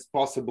hedging against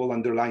possible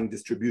underlying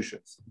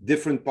distributions,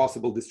 different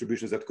possible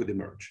distributions that could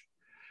emerge,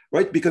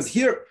 right? Because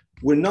here,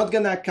 we're not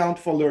going to account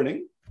for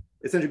learning,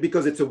 essentially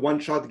because it's a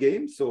one-shot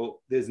game, so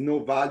there's no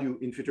value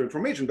in future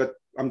information, but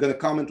I'm going to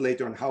comment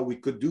later on how we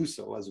could do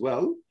so as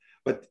well.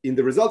 But in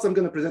the results I'm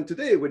going to present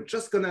today, we're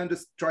just going to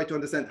try to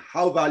understand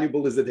how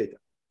valuable is the data,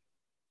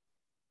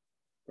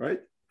 right,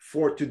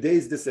 for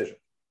today's decision.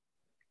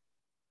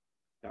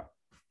 Yeah.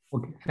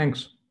 Okay,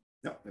 thanks.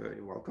 No,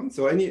 you're welcome.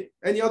 So any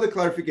other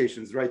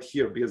clarifications right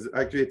here? Because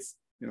actually it's,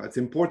 it's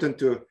important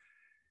to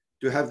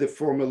have the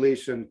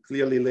formulation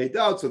clearly laid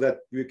out so that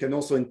you can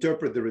also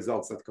interpret the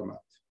results that come out.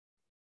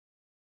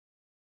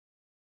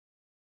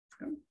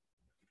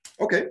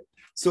 Okay,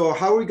 so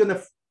how are we going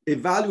to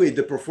evaluate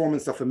the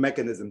performance of a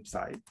mechanism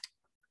psi,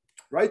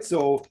 right?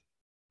 So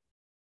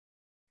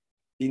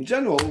in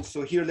general,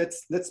 so here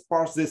let's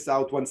parse this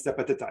out one step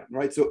at a time,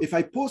 right? So if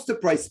I post a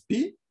price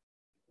P,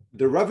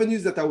 the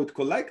revenues that I would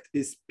collect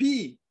is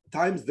P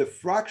times the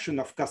fraction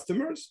of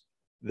customers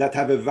that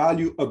have a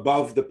value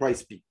above the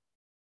price P,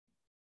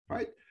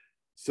 right?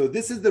 So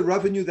this is the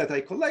revenue that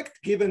I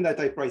collect given that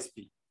I price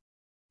P.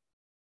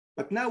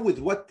 But now with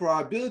what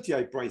probability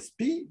I price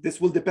P, this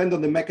will depend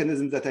on the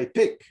mechanism that I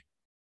pick,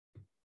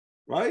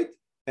 right?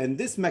 And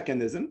this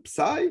mechanism,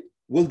 psi,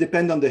 will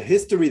depend on the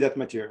history that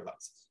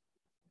materializes,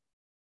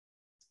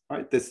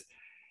 right?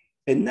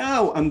 And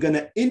now I'm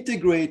gonna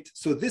integrate,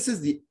 so this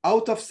is the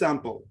out of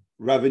sample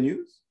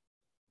revenues,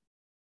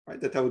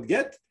 right, that I would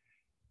get.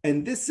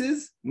 And this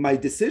is my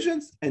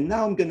decisions. And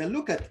now I'm gonna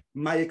look at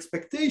my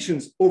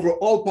expectations over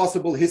all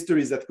possible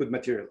histories that could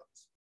materialize.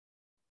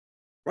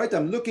 Right,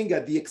 I'm looking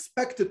at the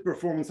expected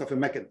performance of a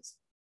mechanism,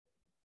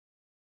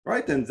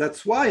 right? And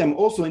that's why I'm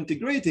also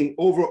integrating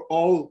over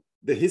all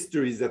the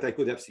histories that I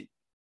could have seen.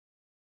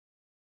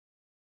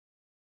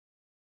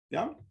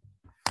 Yeah.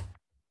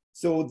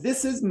 So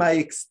this is my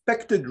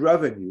expected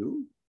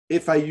revenue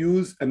if I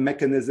use a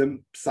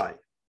mechanism psi.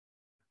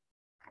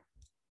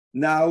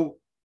 Now,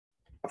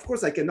 of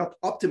course, I cannot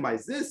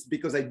optimize this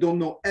because I don't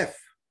know F,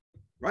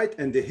 right?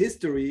 And the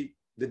history,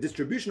 the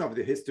distribution of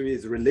the history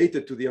is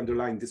related to the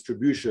underlying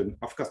distribution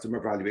of customer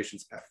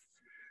valuations F.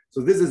 So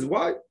this is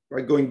why,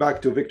 right, going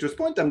back to Victor's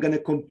point, I'm going to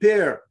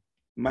compare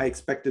my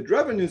expected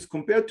revenues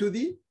compared to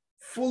the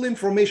full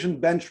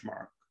information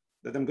benchmark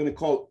that I'm going to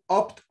call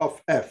opt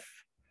of F,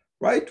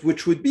 right?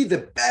 Which would be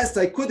the best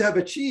I could have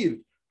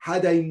achieved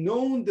had I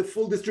known the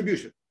full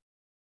distribution,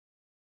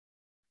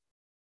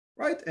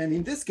 right? And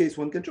in this case,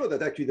 one can show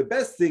that actually the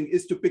best thing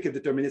is to pick a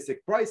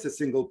deterministic price, a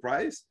single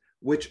price,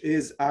 which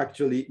is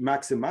actually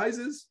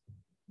maximizes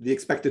the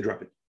expected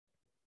revenue,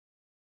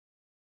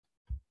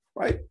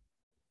 right?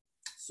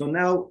 So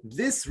now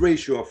this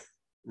ratio of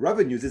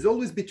revenues is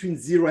always between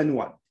 0 and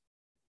 1,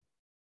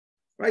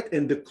 right?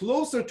 And the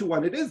closer to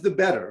 1 it is, the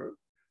better.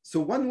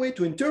 So one way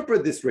to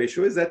interpret this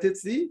ratio is that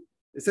it's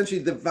essentially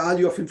the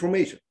value of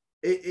information.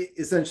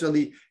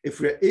 Essentially,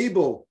 if we're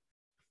able,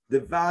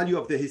 the value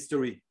of the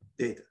history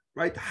data,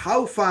 right?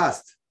 How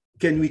fast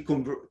can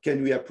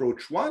we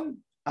approach 1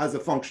 as a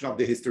function of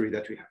the history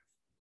that we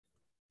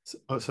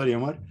have? Sorry,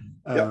 Omar.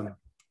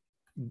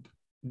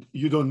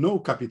 You don't know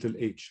capital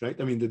H, right?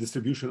 I mean, the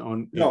distribution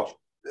on no,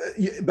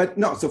 H. But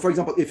no. So for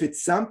example, if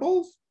it's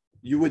samples,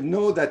 you would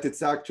know that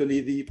it's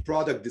actually the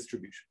product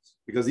distributions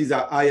because these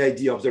are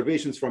IID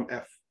observations from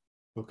F.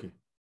 Okay.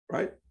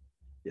 Right?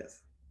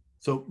 Yes.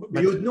 So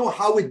you would know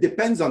how it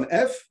depends on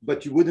F,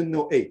 but you wouldn't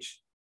know H.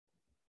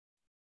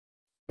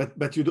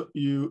 But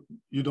you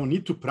don't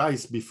need to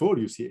price before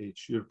you see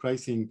H. You're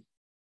pricing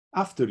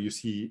after you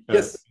see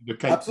yes, the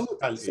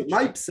absolutely. So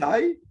my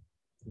psi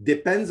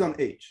depends on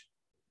H.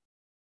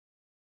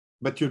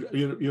 But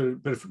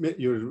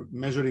you're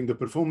measuring the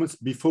performance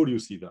before you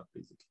see that,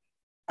 basically.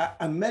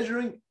 I'm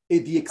measuring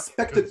the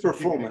expected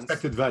performance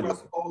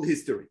across all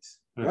histories,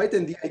 right?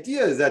 And the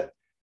idea is that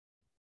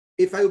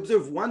if I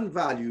observe one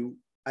value,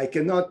 I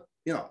cannot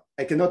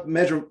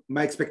measure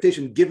my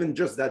expectation given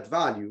just that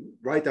value,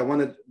 right? I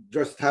want to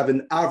just have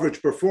an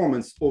average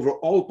performance over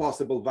all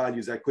possible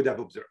values I could have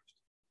observed.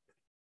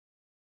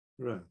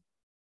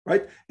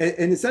 Right.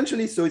 And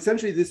essentially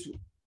this,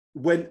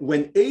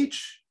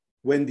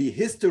 when the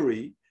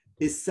history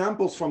is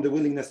samples from the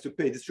willingness to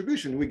pay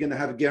distribution, we're going to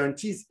have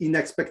guarantees in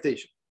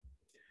expectation.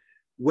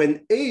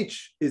 When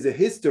H is a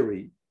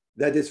history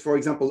that is, for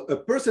example, a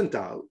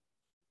percentile,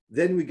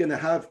 then we're going to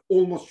have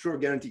almost sure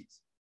guarantees,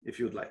 if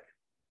you'd like.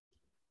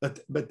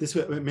 But this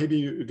way, maybe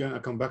you're going to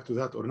come back to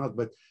that or not.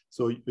 But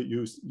so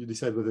you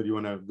decide whether you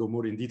want to go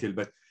more in detail.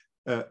 But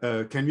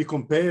can we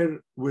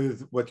compare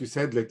with what you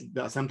said, like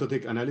the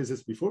asymptotic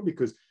analysis before?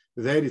 Because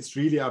there it's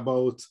really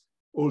about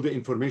all the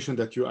information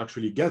that you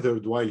actually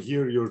gathered, while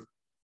here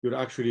you're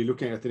actually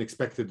looking at an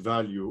expected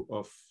value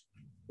of.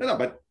 No,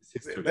 but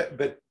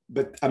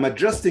I'm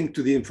adjusting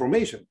to the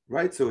information,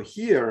 right? So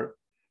here,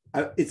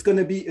 it's going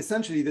to be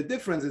essentially the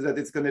difference is that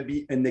it's going to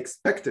be an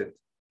expected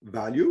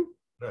value,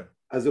 right,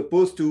 as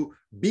opposed to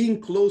being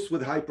close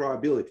with high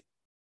probability.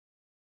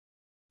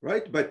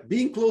 Right? But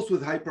being close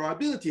with high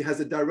probability has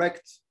a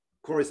direct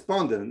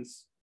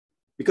correspondence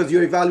because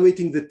you're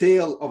evaluating the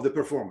tail of the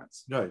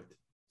performance. Right.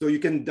 So you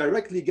can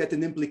directly get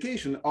an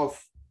implication of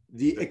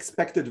the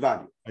expected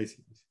value. I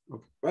see.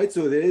 Okay. Right?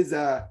 So there is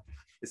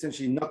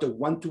essentially not a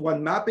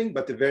one-to-one mapping,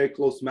 but a very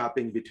close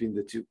mapping between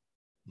the two.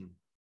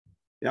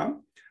 Yeah.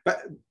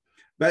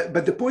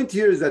 But the point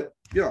here is that,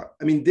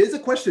 I mean, there's a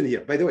question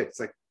here, by the way. It's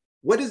like,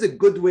 what is a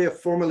good way of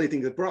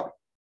formulating the problem?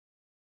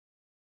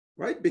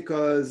 Right?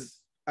 Because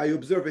I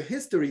observe a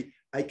history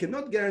I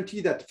cannot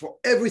guarantee that for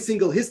every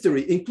single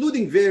history,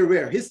 including very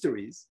rare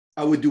histories,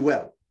 I would do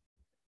well.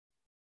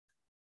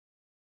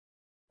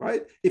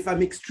 Right? If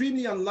I'm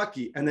extremely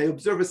unlucky and I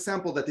observe a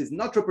sample that is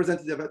not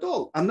representative at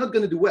all, I'm not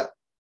going to do well.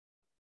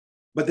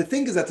 But the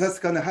thing is that that's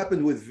going to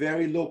happen with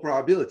very low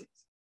probabilities.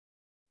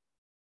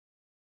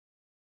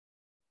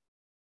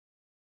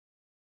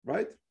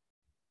 Right?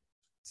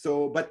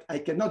 So, but I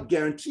cannot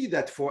guarantee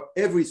that for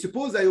every,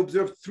 suppose I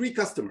observe 3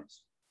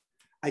 customers.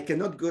 I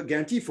cannot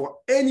guarantee for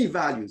any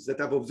values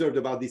that I've observed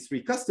about these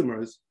 3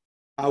 customers,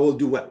 I will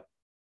do well.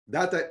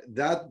 That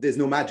there's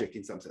no magic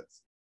in some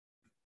sense.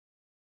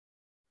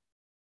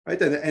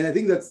 Right? And I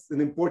think that's an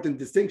important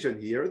distinction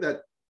here,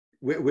 that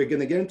we're going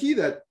to guarantee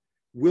that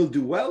we'll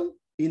do well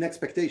in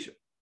expectation.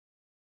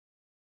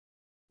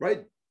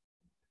 Right?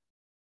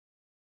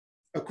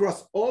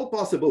 Across all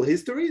possible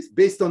histories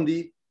based on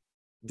the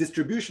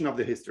distribution of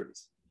the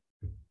histories.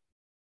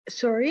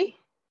 Sorry,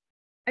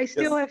 I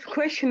still have a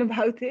question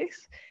about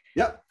this.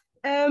 Yeah.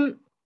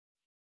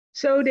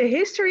 So the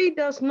history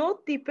does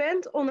not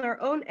depend on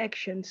our own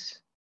actions.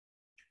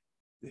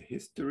 The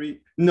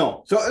history,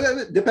 no. So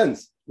it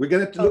depends. We're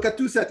going to look at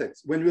 2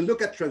 settings. When we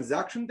look at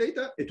transaction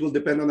data, it will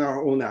depend on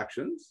our own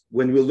actions.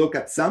 When we look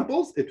at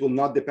samples, it will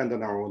not depend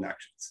on our own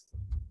actions.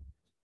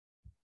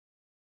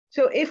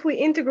 So if we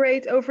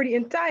integrate over the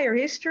entire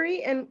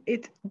history and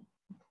it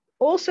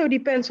also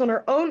depends on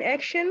our own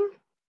action,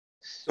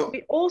 so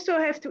we also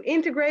have to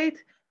integrate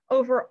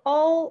over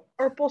all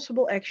our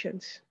possible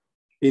actions.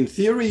 In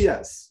theory,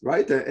 yes,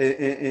 right?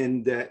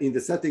 And in the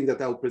setting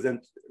that I'll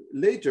present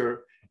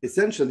later,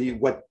 essentially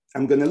what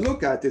I'm going to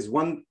look at is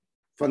one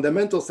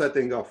fundamental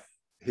setting of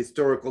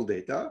historical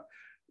data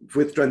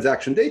with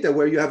transaction data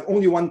where you have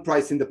only one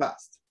price in the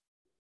past.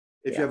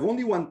 If you have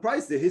only one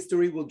price, the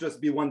history will just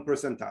be 1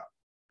 percentile.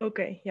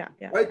 Okay, yeah.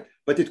 Right?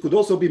 But it could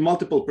also be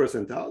multiple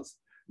percentiles.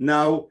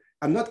 Now,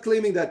 I'm not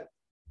claiming that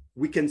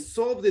we can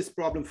solve this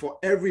problem for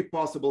every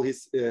possible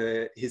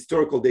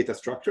historical data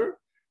structure,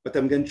 but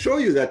I'm going to show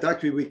you that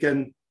actually we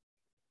can,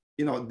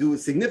 do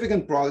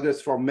significant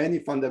progress for many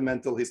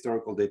fundamental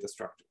historical data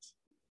structures.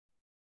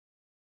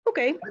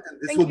 Okay.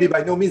 This will be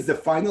by no means the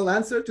final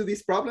answer to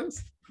these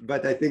problems,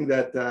 but I think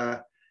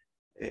that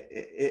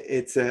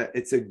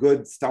it's a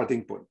good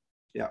starting point.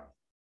 Yeah.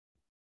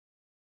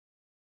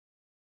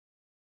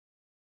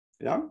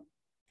 Yeah.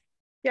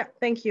 Yeah.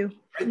 Thank you.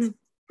 Great.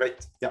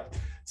 Great. Yeah.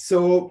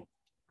 So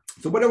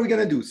what are we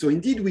going to do? So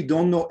indeed, we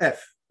don't know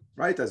F,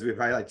 right? As we've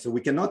highlighted. So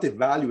we cannot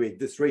evaluate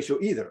this ratio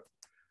either.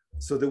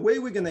 So the way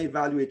we're going to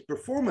evaluate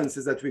performance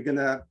is that we're going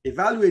to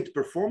evaluate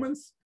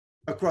performance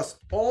across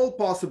all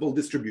possible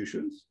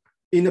distributions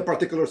in a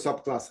particular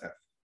subclass F,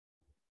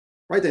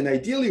 right? And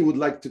ideally, we would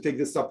like to take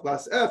this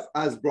subclass F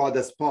as broad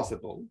as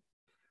possible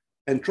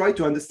and try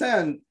to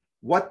understand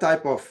what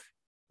type of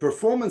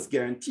performance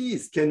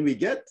guarantees can we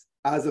get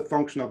as a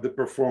function of the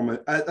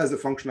performance, as a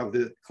function of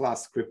the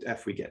class script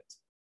F we get.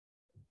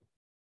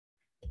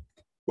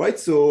 Right,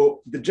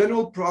 so the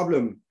general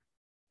problem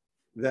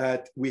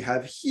that we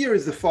have here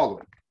is the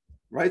following,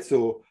 right?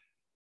 So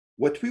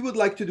what we would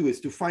like to do is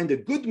to find a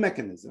good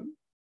mechanism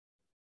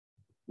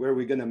where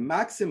we're going to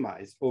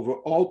maximize over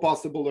all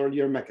possible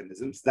earlier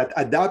mechanisms that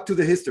adapt to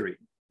the history,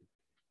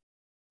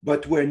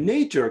 but where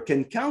nature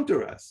can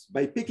counter us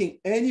by picking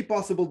any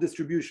possible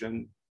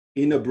distribution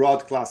in a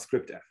broad class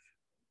script F.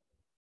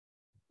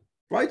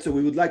 Right, so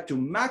we would like to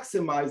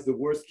maximize the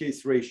worst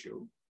case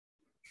ratio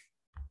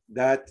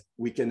that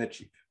we can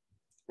achieve,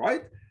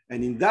 right?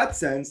 And in that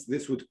sense,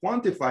 this would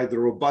quantify the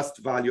robust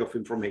value of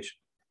information.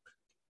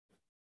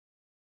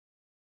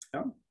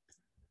 Yeah.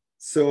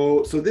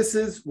 So this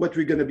is what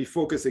we're going to be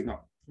focusing on,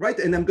 right?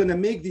 And I'm going to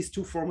make these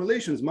 2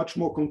 formulations much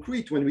more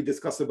concrete when we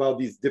discuss about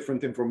these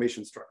different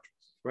information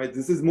structures, right?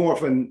 This is more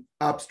of an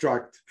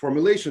abstract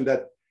formulation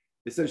that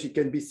essentially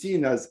can be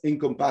seen as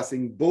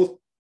encompassing both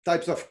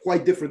types of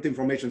quite different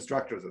information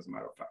structures, as a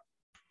matter of fact.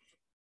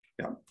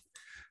 Yeah.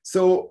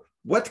 So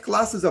what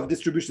classes of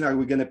distribution are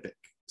we going to pick?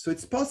 So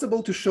it's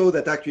possible to show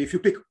that actually if you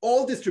pick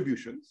all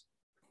distributions,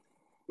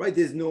 right,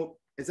 there's no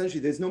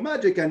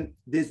magic, and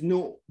there's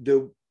no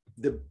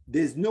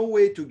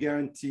way to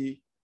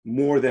guarantee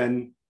more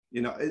than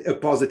a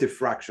positive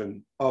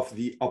fraction of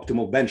the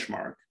optimal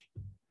benchmark,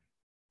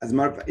 as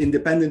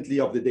independently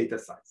of the data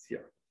size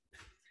here.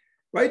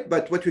 Right,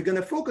 but what we're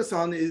going to focus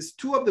on is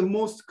 2 of the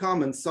most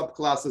common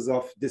subclasses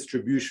of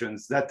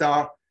distributions that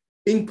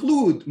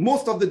include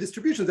most of the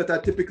distributions that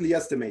are typically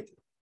estimated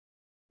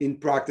in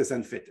practice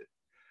and fitted.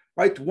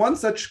 Right, one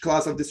such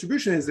class of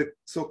distribution is the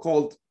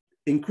so-called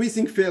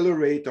increasing failure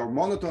rate or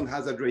monotone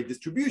hazard rate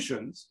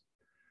distributions.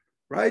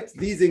 Right,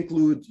 these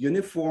include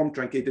uniform,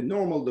 truncated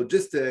normal,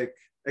 logistic,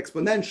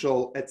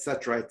 exponential,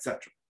 etc.,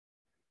 etc.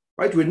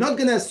 Right, we're not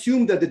going to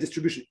assume that the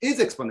distribution is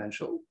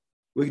exponential.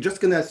 We're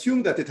just going to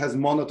assume that it has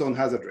monotone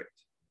hazard rate.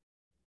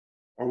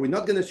 Or we're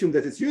not going to assume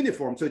that it's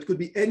uniform, so it could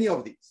be any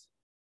of these.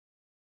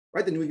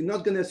 Right? And we're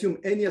not going to assume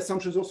any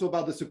assumptions also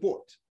about the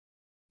support.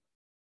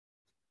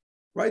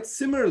 Right?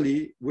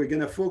 Similarly, we're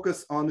going to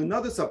focus on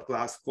another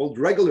subclass called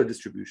regular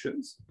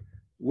distributions,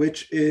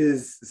 which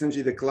is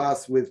essentially the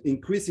class with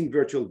increasing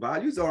virtual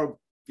values, or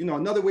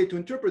another way to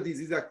interpret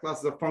these are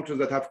classes of functions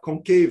that have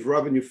concave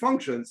revenue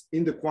functions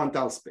in the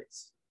quantile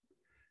space.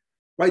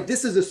 Right?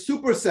 This is a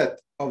superset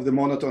of the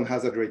monotone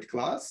hazard rate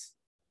class,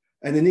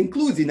 and it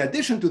includes, in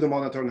addition to the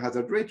monotone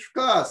hazard rate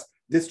class,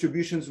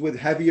 distributions with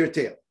heavier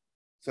tail,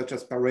 such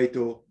as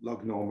Pareto,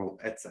 log normal,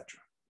 etc.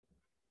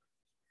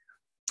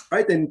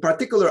 Right? In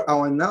particular,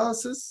 our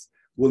analysis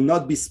will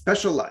not be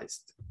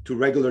specialized to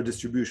regular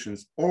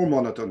distributions or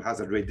monotone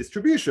hazard rate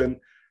distribution.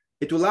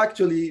 It will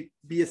actually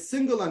be a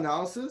single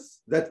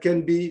analysis that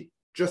can be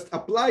just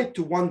applied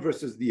to one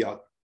versus the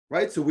other,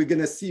 right? So we're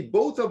going to see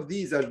both of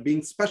these as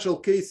being special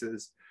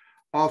cases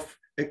of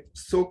a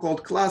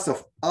so-called class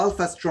of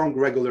alpha strong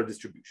regular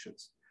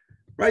distributions,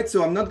 right?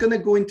 So I'm not going to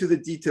go into the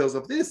details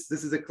of this.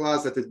 This is a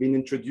class that has been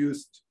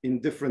introduced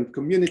in different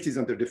communities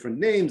under different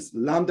names: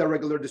 lambda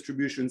regular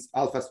distributions,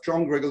 alpha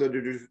strong regular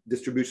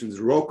distributions,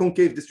 rho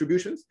concave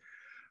distributions.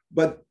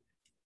 But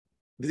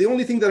the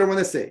only thing that I want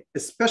to say, a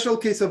special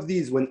case of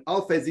these when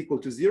alpha is equal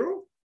to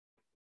 0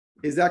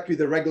 is actually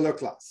the regular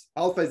class.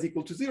 Alpha is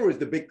equal to 0 is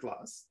the big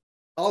class.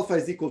 Alpha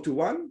is equal to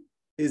 1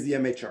 is the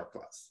MHR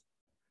class.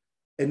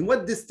 And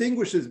what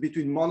distinguishes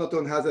between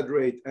monotone hazard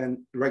rate and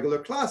regular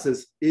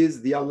classes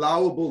is the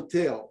allowable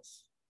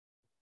tails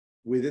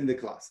within the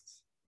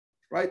classes,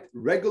 right?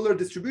 Regular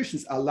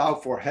distributions allow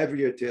for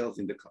heavier tails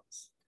in the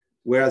class,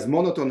 whereas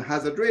monotone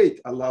hazard rate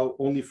allow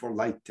only for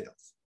light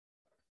tails.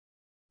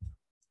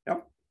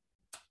 Yeah.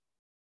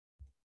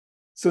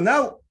 So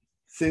now,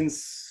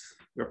 since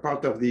we're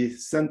part of the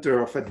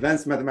Center of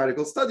Advanced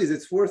Mathematical Studies,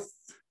 it's worth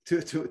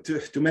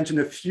to mention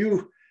a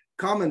few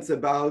comments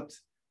about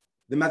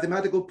the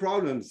mathematical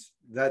problems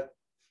that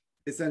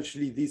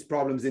essentially these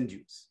problems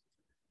induce,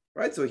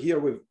 right? So here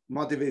we've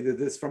motivated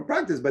this from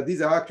practice, but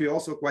these are actually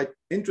also quite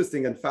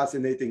interesting and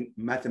fascinating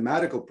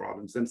mathematical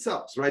problems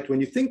themselves, right?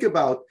 When you think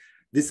about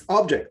this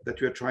object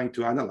that we're trying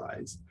to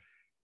analyze,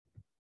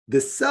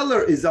 the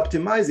seller is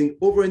optimizing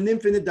over an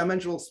infinite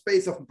dimensional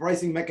space of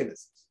pricing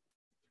mechanisms.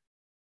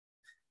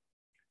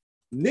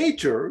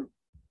 Nature,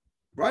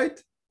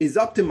 right, is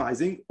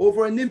optimizing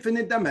over an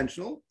infinite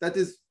dimensional, that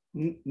is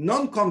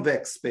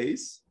non-convex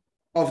space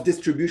of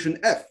distribution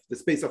F, the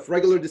space of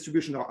regular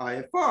distribution or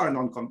IFR,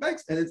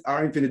 non-convex, and it's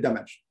R infinite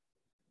dimension.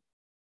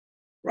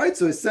 Right,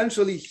 so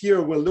essentially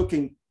here we're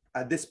looking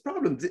at this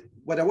problem.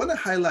 What I want to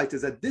highlight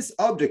is that this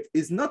object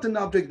is not an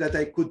object that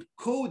I could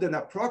code and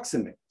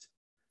approximate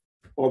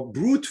or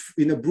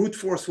in a brute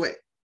force way,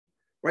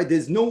 right?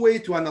 There's no way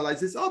to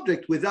analyze this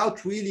object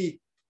without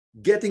really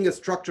getting a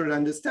structured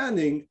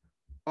understanding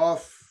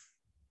of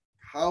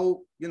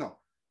how,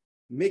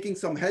 making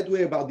some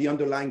headway about the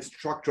underlying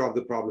structure of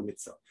the problem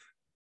itself,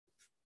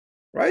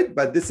 right?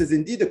 But this is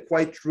indeed a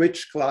quite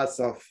rich class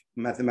of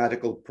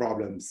mathematical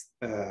problems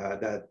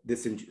that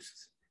this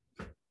induces.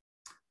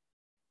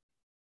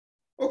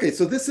 Okay,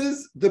 so this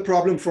is the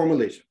problem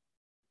formulation.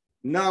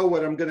 Now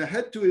what I'm gonna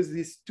head to is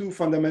these two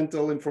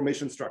fundamental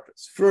information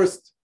structures.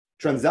 First,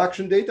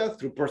 transaction data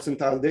through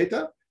percentile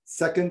data.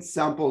 Second,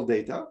 sample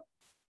data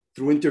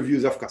through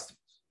interviews of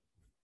customers.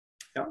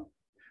 Yeah.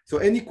 So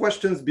any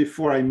questions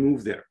before I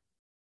move there?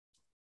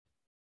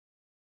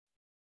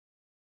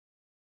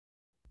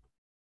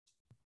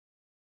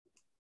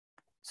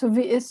 So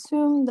we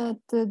assume that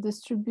the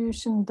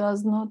distribution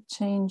does not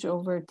change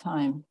over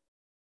time,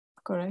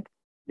 correct?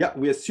 Yeah,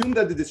 we assume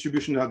that the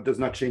distribution does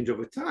not change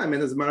over time.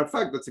 And as a matter of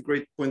fact, that's a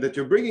great point that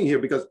you're bringing here,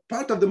 because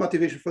part of the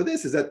motivation for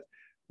this is that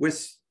we're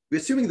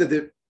assuming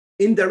that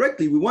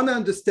indirectly, we want to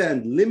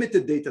understand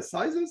limited data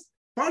sizes,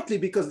 partly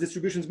because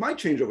distributions might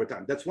change over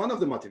time. That's one of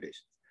the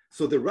motivations.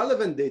 So the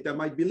relevant data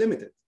might be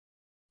limited.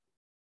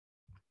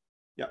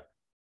 Yeah.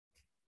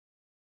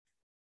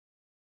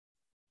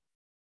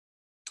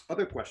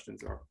 Other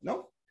questions or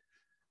no?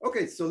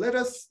 Okay, so let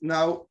us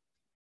now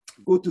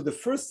go to the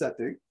first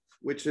setting,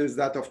 which is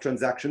that of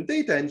transaction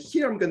data. And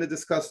here I'm going to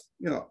discuss,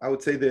 I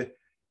would say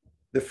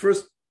the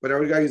first, what I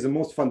would argue is the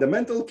most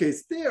fundamental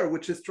case there,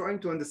 which is trying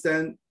to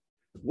understand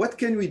what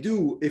can we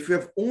do if we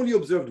have only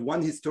observed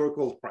one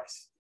historical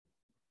price,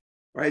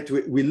 right?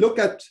 We look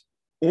at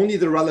only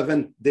the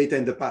relevant data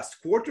in the past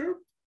quarter.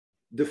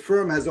 The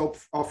firm has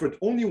offered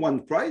only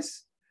one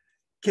price.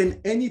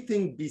 Can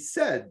anything be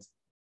said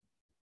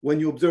when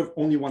you observe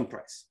only one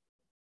price,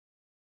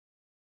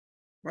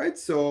 right?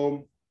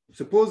 So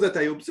suppose that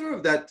I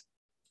observe that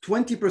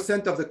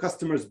 20% of the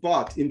customers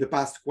bought in the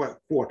past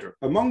quarter.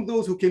 Among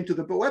those who came to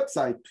the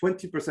website,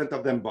 20%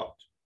 of them bought.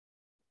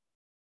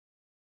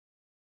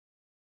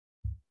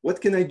 What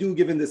can I do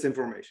given this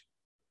information?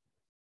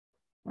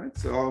 Right,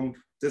 so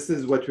this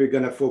is what we're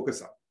gonna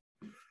focus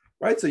on.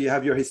 Right, so you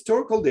have your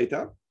historical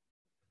data,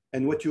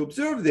 and what you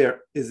observe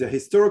there is a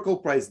historical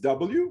price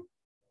W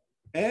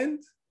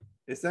and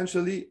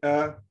essentially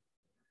an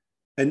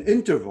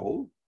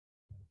interval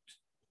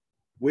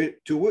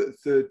to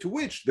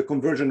which the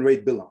conversion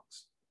rate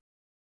belongs,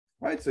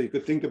 right? So you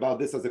could think about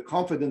this as a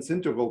confidence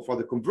interval for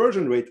the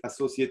conversion rate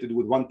associated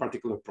with one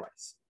particular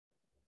price,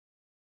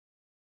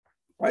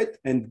 right?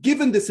 And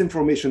given this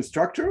information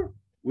structure,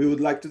 we would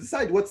like to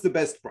decide what's the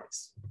best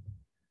price.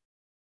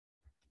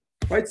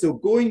 Right, so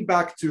going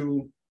back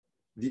to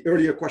the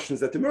earlier questions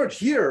that emerged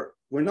here,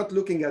 we're not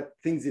looking at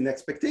things in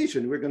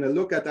expectation. We're going to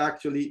look at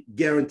actually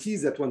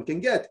guarantees that one can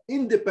get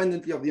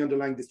independently of the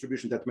underlying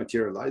distribution that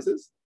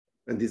materializes.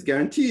 And these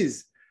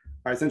guarantees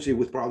are essentially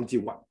with probability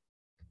 1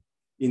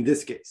 in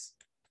this case.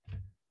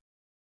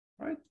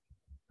 Right?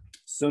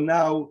 So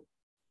now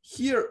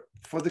here,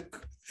 for the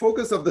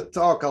focus of the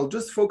talk, I'll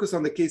just focus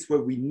on the case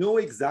where we know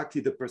exactly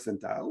the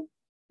percentile,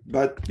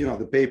 but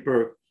the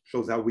paper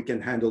shows how we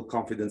can handle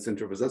confidence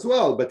intervals as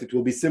well, but it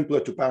will be simpler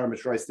to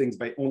parameterize things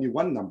by only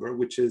one number,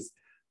 which is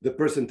the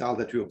percentile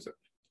that we observe.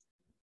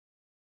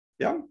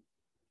 Yeah.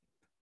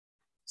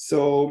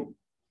 So,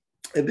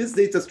 and this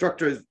data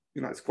structure is,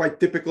 it's quite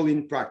typical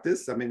in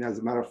practice. I mean, as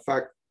a matter of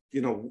fact,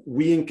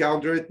 we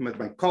encountered it with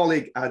my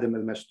colleague Adam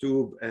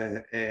El-Mashtoub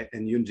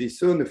and Yunji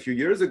Sun a few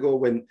years ago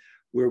when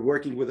we were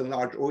working with a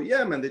large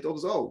OEM, and they told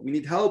us, oh, we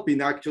need help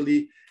in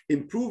actually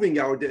improving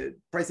our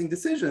pricing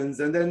decisions.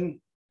 And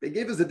then they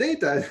gave us the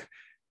data,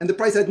 and the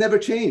price had never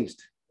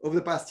changed over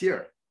the past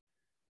year,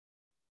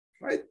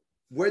 right?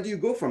 Where do you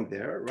go from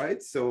there,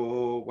 right?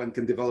 So one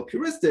can develop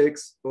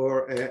heuristics,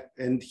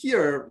 and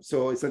here,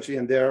 so essentially,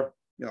 and there,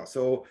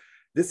 so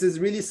this is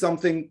really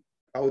something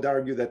I would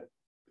argue that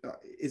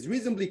is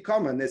reasonably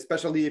common,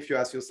 especially if you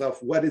ask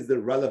yourself, what is the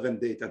relevant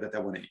data that I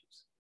want to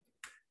use,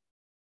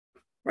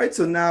 right?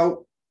 So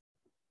now,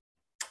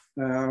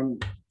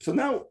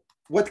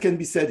 what can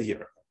be said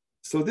here?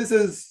 So this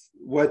is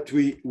what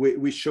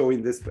we show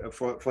in this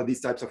for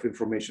these types of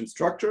information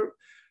structure.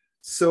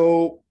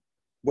 So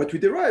what we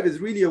derive is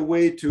really a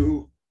way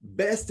to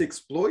best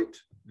exploit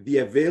the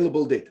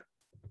available data,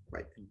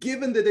 right?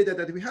 Given the data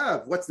that we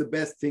have, what's the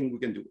best thing we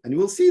can do? And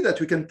we'll see that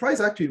we can price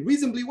actually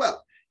reasonably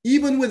well,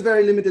 even with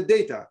very limited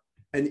data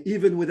and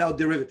even without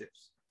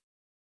derivatives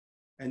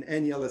and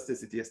any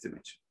elasticity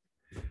estimation,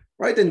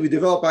 right? And we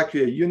develop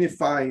actually a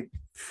unified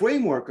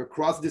framework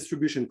across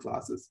distribution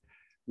classes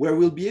where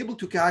we'll be able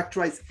to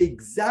characterize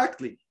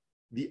exactly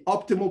the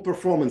optimal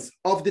performance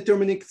of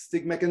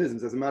deterministic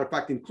mechanisms, as a matter of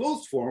fact, in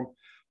closed form,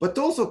 but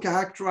also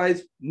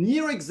characterize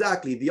near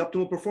exactly the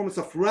optimal performance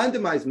of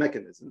randomized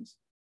mechanisms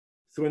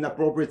through an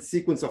appropriate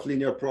sequence of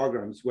linear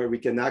programs where we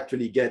can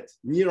actually get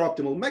near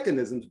optimal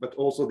mechanisms, but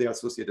also their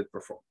associated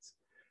performance.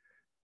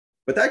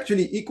 But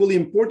actually, equally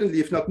importantly,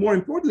 if not more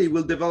importantly,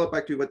 we'll develop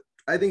actually what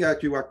I think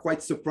actually are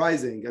quite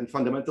surprising and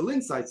fundamental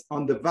insights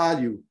on the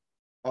value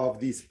of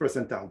these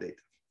percentile data.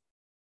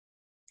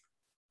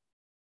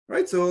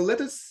 Right, so let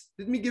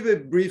me give a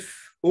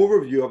brief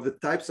overview of the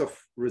types of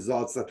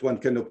results that one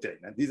can obtain.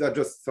 And these are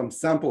just some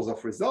samples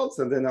of results,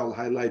 and then I'll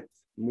highlight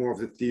more of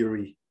the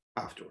theory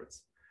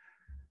afterwards.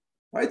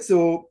 Right,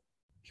 so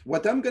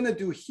what I'm going to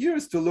do here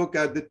is to look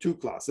at the two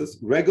classes,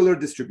 regular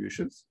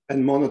distributions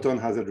and monotone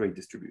hazard rate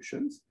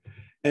distributions.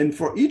 And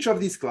for each of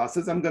these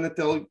classes, I'm going to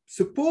tell,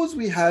 suppose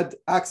we had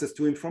access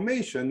to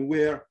information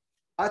where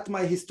at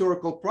my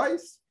historical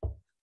price,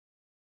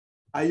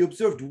 I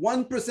observed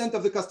 1%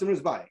 of the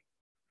customers buying.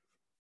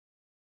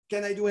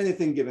 Can I do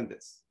anything given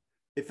this?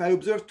 If I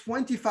observe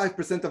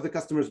 25% of the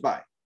customers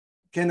buy,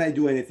 can I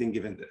do anything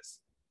given this?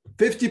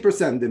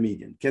 50% the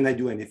median, can I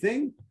do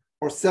anything?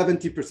 Or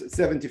 70%,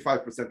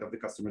 75% of the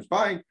customers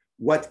buying,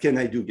 what can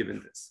I do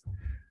given this?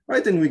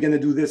 Right, and we're going to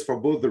do this for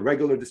both the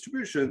regular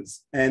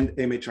distributions and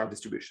MHR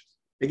distributions.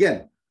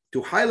 Again,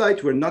 to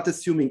highlight, we're not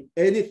assuming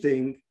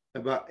anything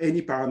about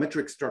any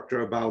parametric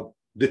structure about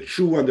the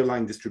true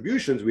underlying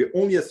distributions. We're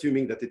only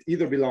assuming that it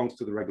either belongs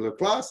to the regular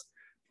class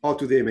or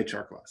to the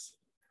MHR class.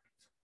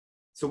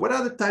 So what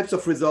are the types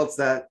of results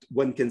that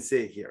one can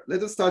say here?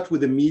 Let us start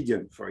with the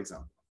median, for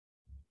example.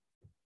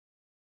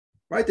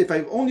 Right, if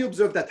I've only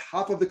observed that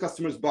half of the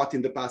customers bought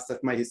in the past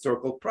at my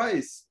historical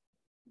price,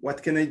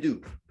 what can I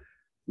do?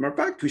 Matter of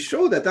fact, we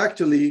show that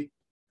actually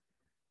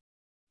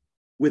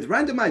with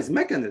randomized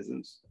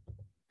mechanisms,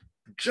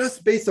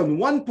 just based on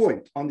 1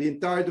 point on the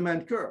entire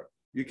demand curve,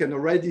 you can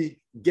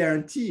already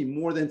guarantee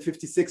more than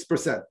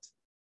 56%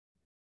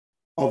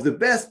 of the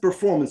best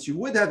performance you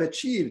would have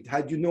achieved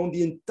had you known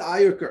the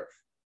entire curve.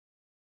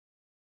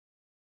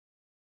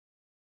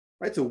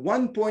 Right, so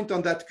 1 point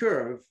on that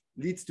curve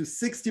leads to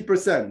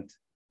 60%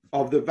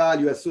 of the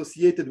value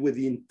associated with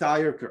the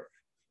entire curve.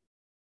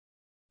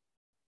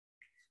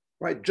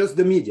 Right, just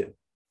the median.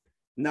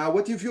 Now,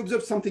 what if you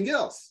observe something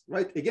else,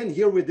 right? Again,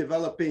 here we're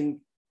developing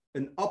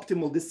an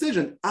optimal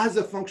decision as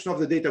a function of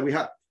the data we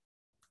have,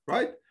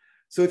 right?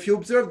 So if you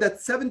observe that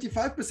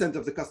 75%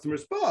 of the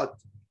customers bought,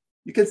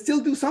 you can still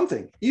do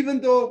something.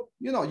 Even though,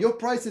 your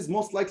price is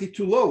most likely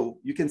too low,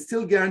 you can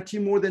still guarantee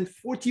more than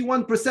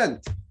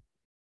 41%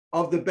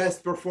 of the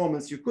best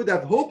performance you could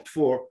have hoped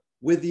for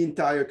with the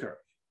entire curve.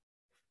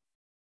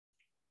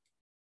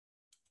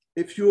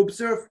 If you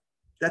observe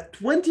that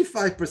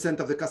 25%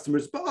 of the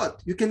customers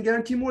bought, you can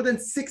guarantee more than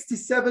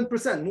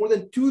 67%, more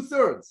than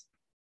 2/3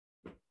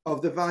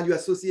 of the value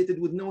associated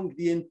with knowing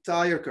the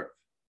entire curve.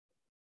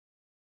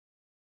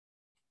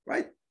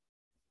 Right?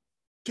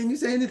 Can you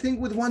say anything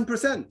with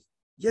 1%?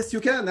 Yes,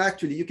 you can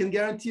actually. You can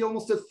guarantee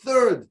almost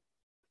 1/3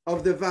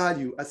 of the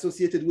value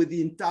associated with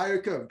the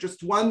entire curve,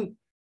 just 1%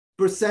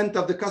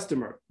 of the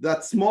customer,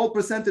 that small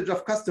percentage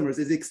of customers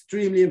is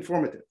extremely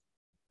informative.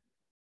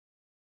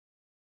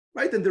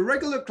 Right, and the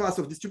regular class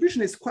of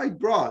distribution is quite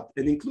broad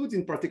and includes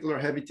in particular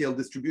heavy tail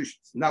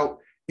distributions. Now,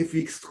 if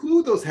we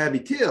exclude those heavy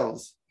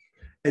tails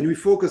and we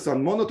focus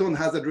on monotone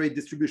hazard rate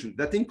distribution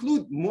that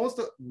include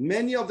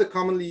many of the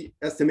commonly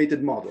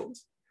estimated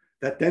models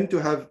that tend to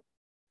have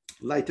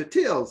lighter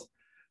tails,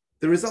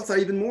 the results are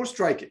even more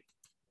striking.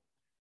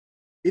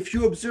 If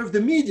you observe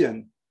the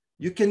median,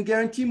 you can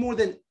guarantee more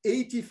than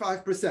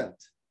 85%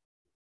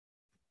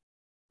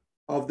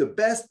 of the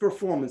best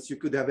performance you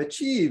could have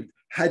achieved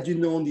had you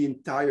known the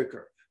entire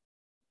curve.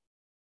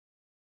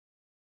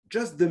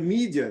 Just the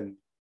median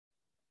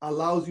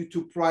allows you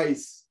to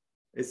price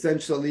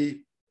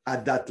essentially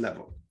at that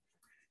level.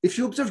 If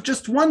you observe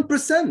just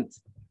 1%,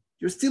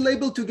 you're still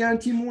able to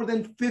guarantee more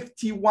than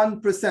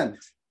 51%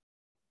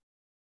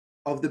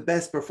 of the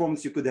best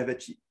performance you could have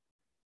achieved.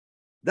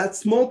 That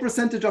small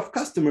percentage of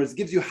customers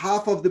gives you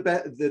half of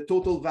the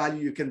total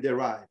value you can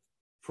derive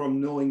from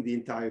knowing the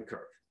entire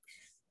curve.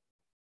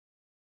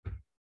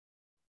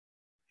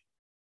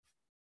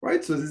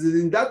 Right, so this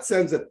is in that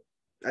sense that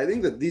I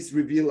think that these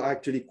reveal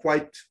actually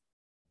quite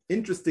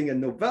interesting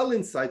and novel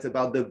insights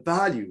about the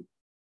value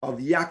of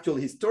the actual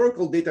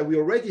historical data we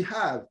already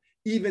have,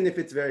 even if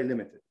it's very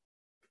limited.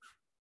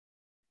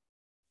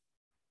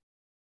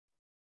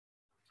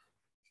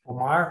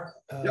 Omar,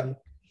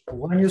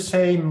 when you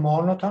say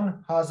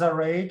monotone hazard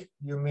rate,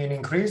 you mean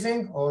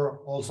increasing or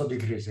also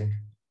decreasing?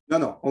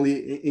 No,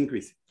 only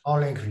increasing.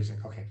 Only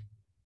increasing, okay.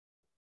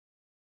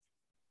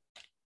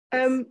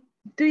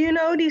 Do you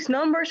know these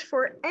numbers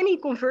for any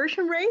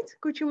conversion rate?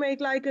 Could you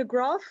make like a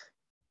graph?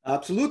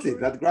 Absolutely,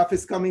 that graph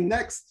is coming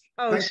next.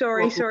 Oh, Thanks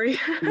sorry.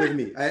 With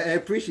me, I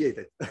appreciate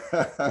it.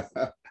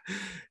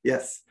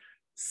 Yes,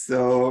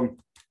 so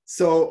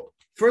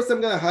first I'm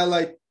going to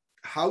highlight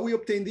how we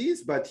obtain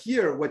these, but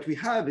here what we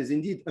have is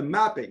indeed a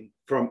mapping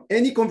from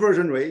any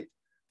conversion rate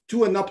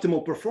to an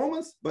optimal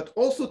performance, but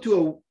also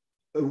to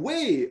a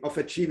way of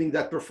achieving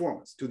that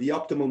performance, to the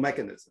optimal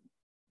mechanism.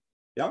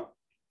 Yeah.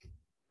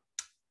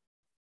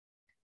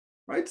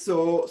 Right.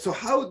 So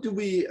how do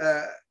we,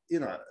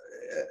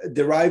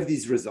 derive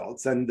these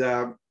results? And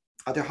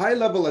at a high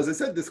level, as I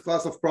said, this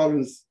class of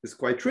problems is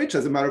quite rich.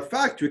 As a matter of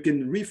fact, we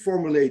can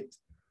reformulate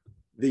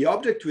the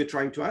object we're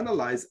trying to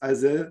analyze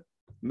as a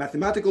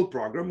mathematical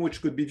program,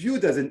 which could be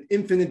viewed as an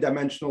infinite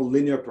dimensional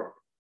linear program.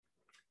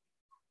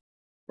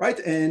 Right.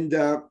 And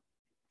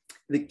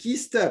the key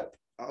step,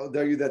 I'll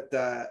tell you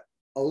that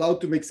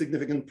allowed to make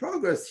significant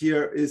progress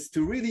here is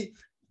to really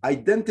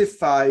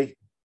identify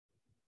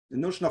the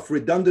notion of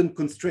redundant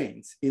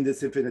constraints in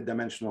this infinite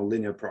dimensional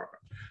linear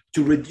program,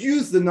 to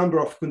reduce the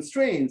number of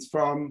constraints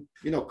from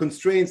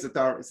constraints that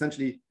are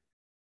essentially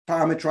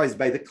parameterized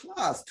by the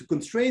class to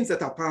constraints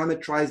that are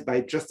parameterized by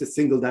just a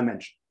single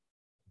dimension,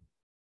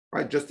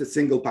 right? Just a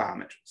single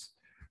parameters,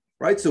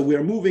 right? So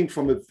we're moving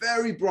from a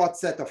very broad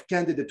set of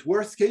candidate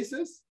worst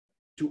cases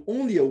to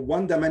only a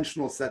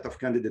one-dimensional set of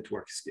candidate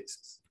worst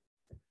cases.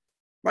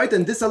 Right,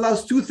 and this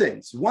allows two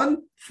things.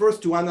 One,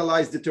 first, to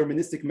analyze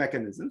deterministic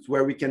mechanisms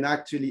where we can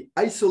actually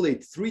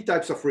isolate three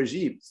types of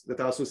regimes that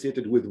are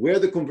associated with where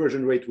the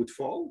conversion rate would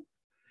fall.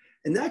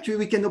 And actually,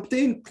 we can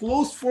obtain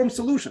closed form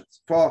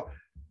solutions for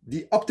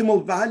the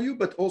optimal value,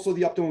 but also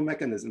the optimal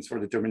mechanisms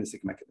for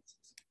deterministic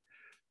mechanisms.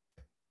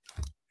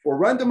 For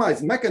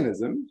randomized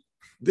mechanism,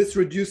 this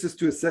reduces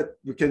to a set,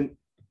 we can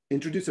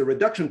introduce a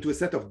reduction to a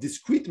set of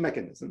discrete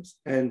mechanisms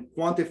and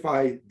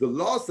quantify the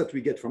loss that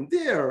we get from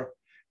there.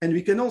 And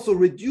we can also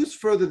reduce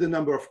further the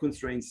number of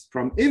constraints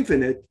from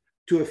infinite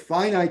to a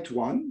finite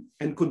one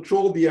and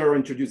control the error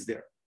introduced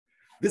there.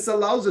 This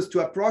allows us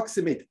to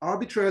approximate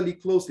arbitrarily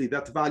closely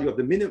that value of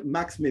the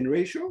max-min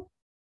ratio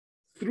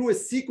through a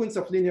sequence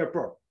of linear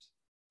programs.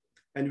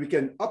 And we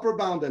can upper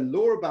bound and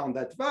lower bound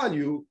that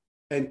value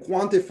and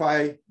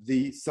quantify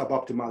the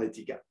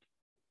suboptimality gap,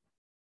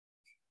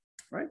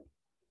 right?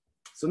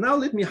 So now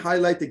let me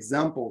highlight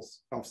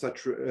examples of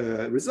such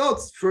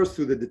results, first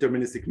through the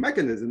deterministic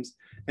mechanisms,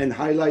 and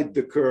highlight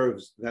the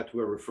curves that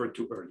were referred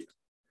to earlier.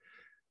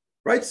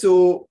 Right,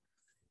 so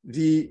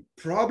the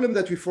problem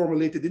that we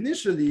formulated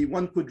initially,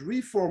 one could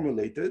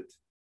reformulate it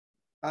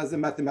as a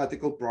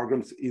mathematical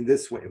program in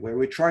this way, where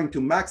we're trying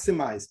to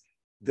maximize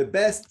the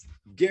best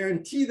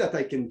guarantee that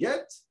I can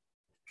get,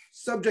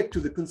 subject to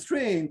the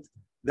constraint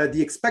that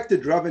the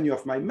expected revenue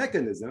of my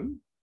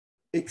mechanism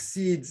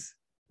exceeds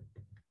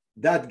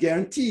that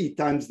guarantee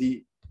times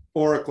the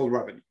oracle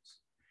revenues.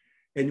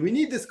 And we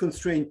need this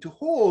constraint to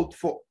hold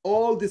for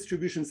all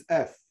distributions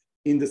F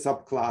in the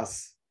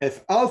subclass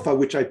F alpha,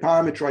 which I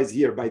parameterize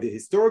here by the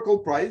historical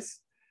price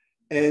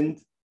and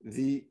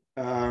the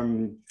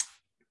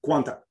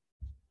quanta,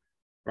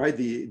 right?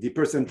 The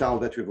percentile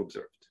that we've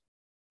observed.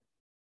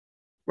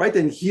 Right,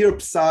 and here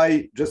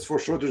psi, just for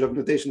shortage of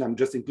notation, I'm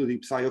just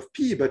including psi of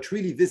P, but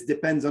really this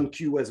depends on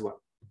Q as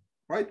well,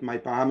 right? My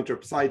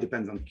parameter psi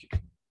depends on Q.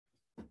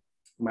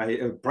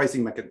 My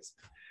pricing mechanism.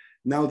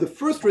 Now, the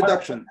first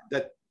reduction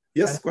that,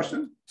 yes,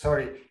 question?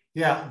 Sorry,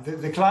 Yeah,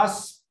 the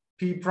class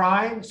P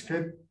prime,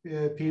 script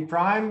P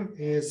prime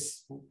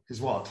is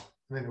what?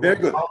 I mean, very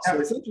good. So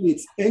essentially,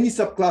 it's any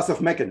subclass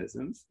of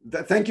mechanisms.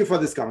 Thank you for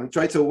this comment,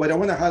 right? So what I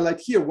want to highlight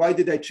here, why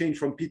did I change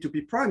from P to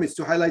P prime, is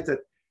to highlight that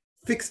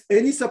fix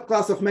any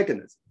subclass of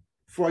mechanism.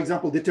 For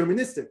example,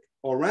 deterministic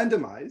or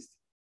randomized,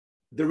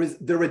 there is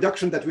the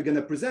reduction that we're going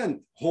to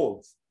present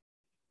holds.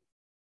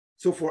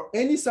 So for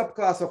any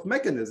subclass of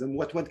mechanism,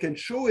 what one can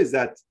show is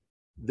that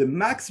the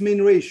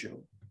max-min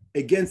ratio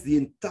against the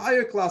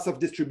entire class of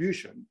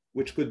distribution,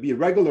 which could be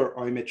regular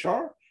or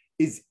MHR,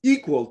 is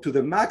equal to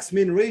the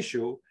max-min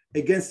ratio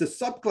against a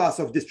subclass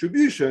of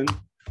distribution,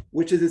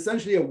 which is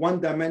essentially a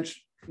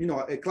one-dimension,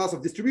 a class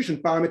of distribution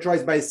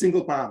parameterized by a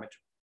single parameter.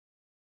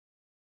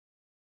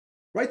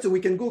 Right, so we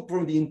can go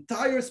from the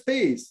entire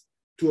space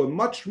to a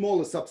much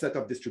smaller subset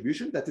of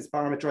distribution that is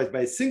parameterized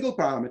by a single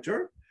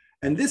parameter.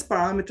 And this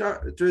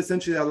parameter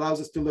essentially allows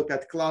us to look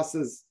at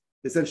classes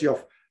essentially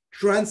of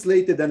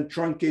translated and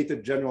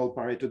truncated general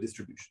Pareto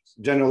distributions,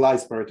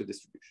 generalized Pareto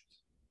distributions.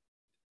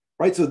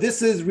 Right, so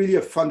this is really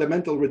a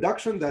fundamental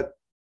reduction that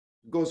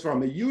goes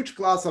from a huge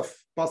class of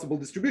possible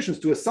distributions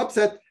to a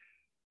subset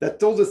that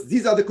tells us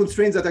these are the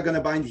constraints that are going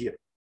to bind here.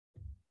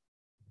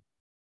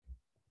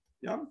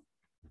 Yeah.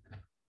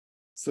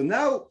 So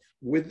now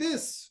with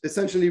this,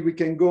 essentially we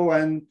can go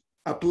and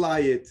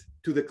apply it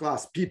to the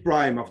class P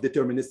prime of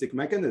deterministic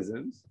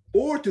mechanisms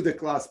or to the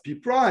class P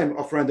prime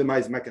of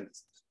randomized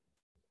mechanisms.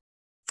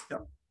 Yeah.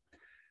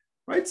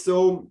 Right.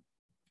 So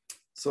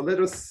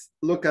let us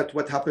look at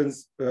what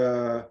happens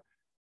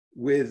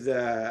with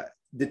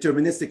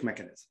deterministic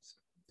mechanisms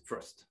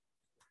first.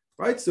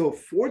 Right. So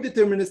for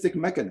deterministic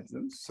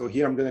mechanisms, so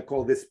here I'm going to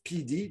call this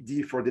PD,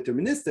 D for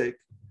deterministic.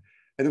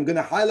 And I'm going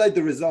to highlight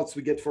the results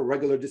we get for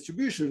regular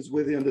distributions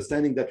with the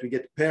understanding that we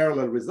get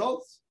parallel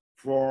results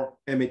for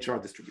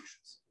MHR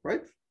distributions,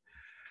 right?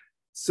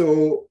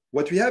 So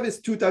what we have is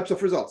two types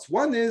of results.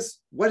 One is,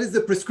 what is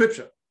the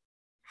prescription?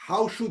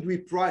 How should we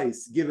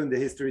price given the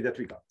history that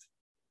we got?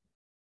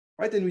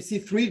 Right, and we see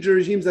three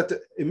regimes that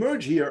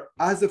emerge here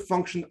as a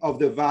function of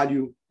the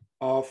value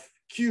of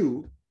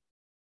Q,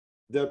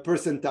 the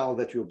percentile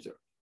that we observed.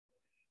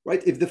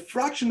 Right, if the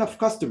fraction of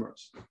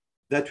customers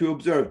that we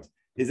observed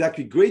is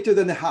actually greater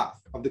than a half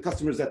of the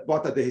customers that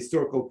bought at the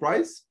historical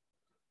price,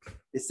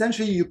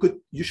 essentially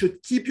you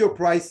should keep your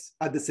price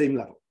at the same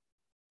level.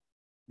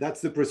 That's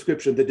the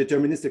prescription, the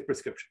deterministic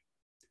prescription.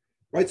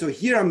 Right, so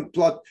here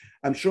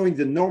I'm showing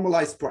the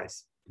normalized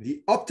price,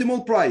 the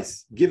optimal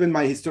price given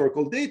my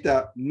historical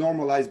data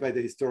normalized by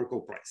the historical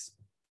price.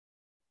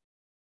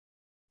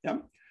 Yeah.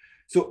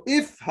 So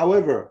if,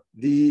 however,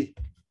 the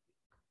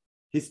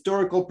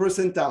historical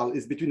percentile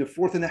is between a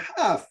fourth and a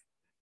half,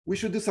 we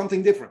should do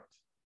something different.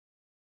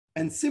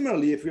 And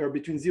similarly, if we are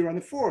between 0 and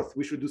a fourth,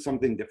 we should do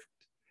something different.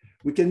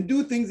 We can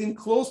do things in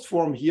closed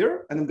form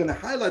here, and I'm going to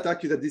highlight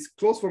actually that these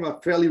closed form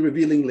are fairly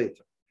revealing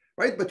later,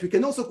 right? But we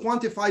can also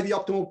quantify the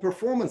optimal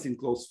performance in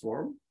closed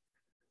form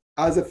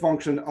as a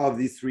function of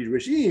these three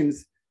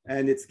regimes,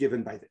 and it's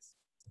given by this,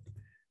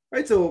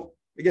 right? So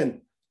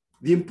again,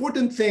 the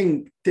important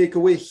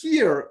takeaway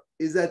here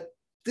is that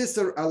this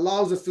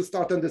allows us to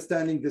start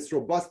understanding this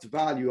robust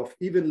value of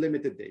even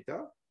limited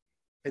data,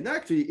 and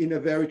actually in a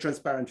very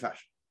transparent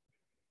fashion.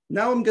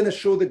 Now I'm going to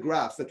show the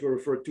graphs that were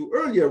referred to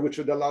earlier, which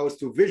would allow us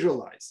to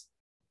visualize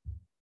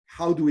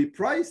how do we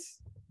price,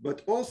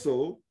 but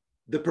also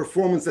the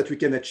performance that we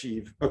can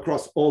achieve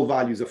across all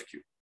values of Q,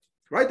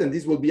 right? And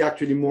these will be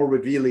actually more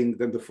revealing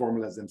than the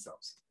formulas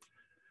themselves,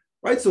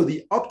 right? So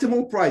the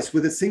optimal price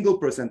with a single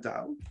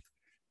percentile,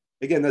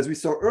 again, as we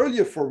saw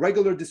earlier for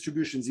regular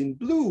distributions in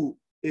blue,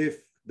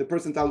 if the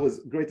percentile was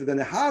greater than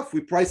a half, we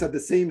price at the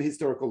same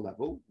historical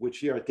level, which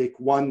here I take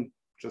 1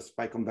 just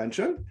by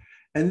convention.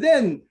 And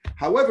then,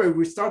 however,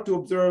 we start to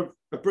observe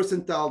a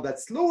percentile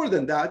that's lower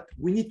than that,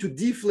 we need to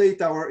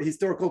deflate our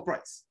historical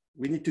price.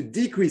 We need to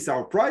decrease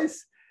our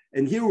price.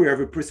 And here we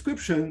have a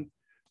prescription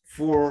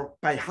for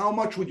by how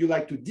much would you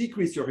like to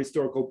decrease your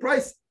historical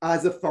price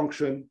as a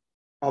function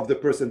of the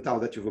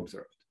percentile that you've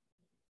observed.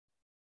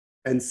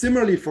 And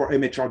similarly for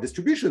MHR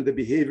distribution, the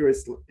behavior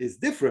is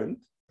different,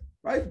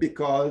 right?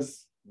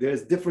 Because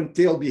there's different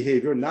tail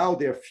behavior. Now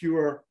there are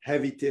fewer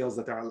heavy tails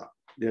that are allowed.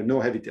 There are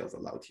no heavy tails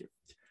allowed here.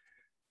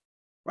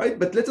 Right,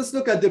 but let us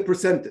look at the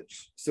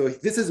percentage. So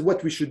this is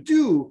what we should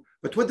do,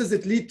 but what does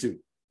it lead to?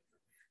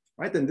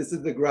 Right, and this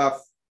is the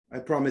graph I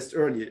promised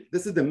earlier.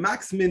 This is the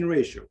max-min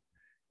ratio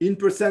in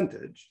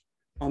percentage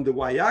on the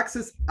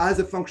y-axis as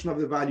a function of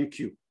the value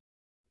Q.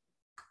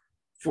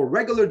 For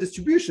regular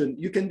distribution,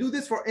 you can do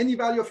this for any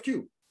value of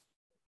Q.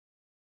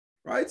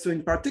 Right, so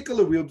in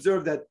particular, we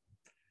observe that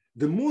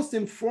the most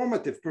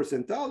informative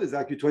percentile is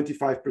actually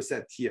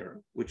 25% here,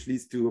 which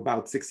leads to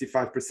about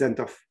 65%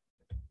 of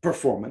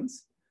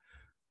performance.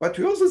 But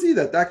we also see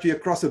that actually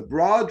across a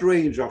broad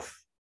range of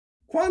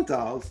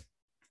quantiles,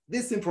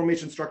 this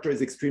information structure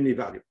is extremely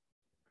valuable.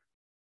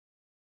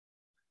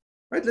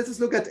 Right, let us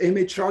look at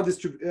MHR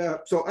distribution.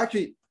 So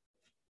actually,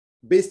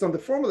 based on the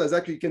formulas,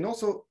 actually you can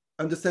also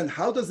understand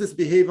how does this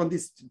behave on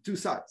these two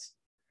sides.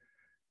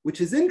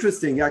 which is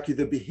interesting, actually,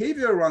 the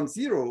behavior around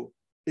zero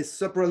is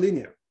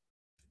supralinear,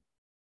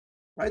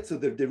 right? So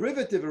the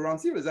derivative around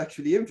zero is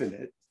actually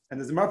infinite. And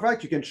as a matter of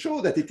fact, you can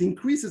show that it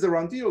increases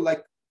around zero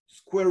like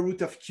square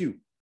root of q.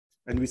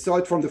 And we saw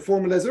it from the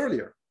formulas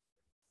earlier,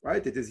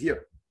 right? It is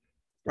here,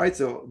 right?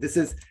 So this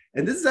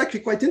is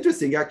actually quite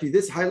interesting. Actually,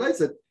 this highlights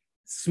that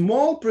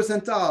small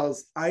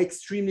percentiles are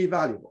extremely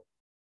valuable,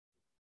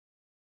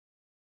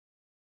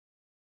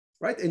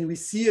 right? And we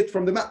see it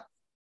from the map,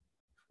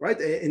 right?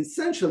 And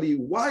essentially,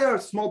 why are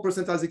small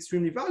percentiles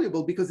extremely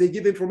valuable? Because they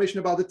give information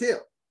about the tail.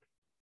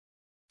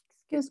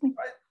 Excuse me.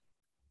 Right?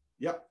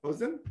 Yeah,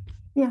 Ozan?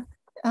 Yeah.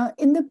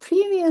 In the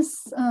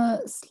previous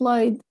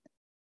slide,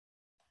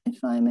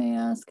 if I may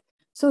ask,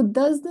 so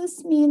does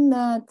this mean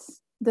that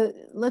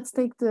let's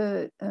take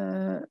the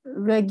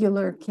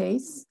regular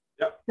case.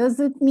 Yep. Does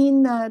it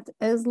mean that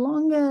as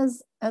long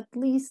as at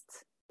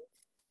least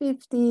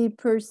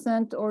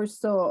 50% or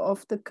so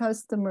of the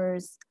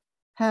customers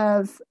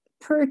have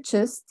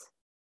purchased,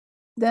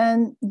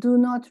 then do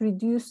not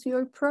reduce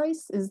your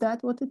price? Is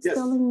that what it's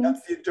telling me?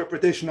 That's the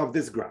interpretation of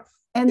this graph.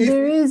 And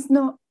there is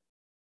no...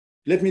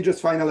 Let me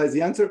just finalize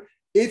the answer.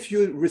 If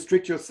you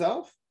restrict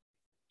yourself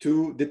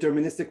to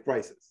deterministic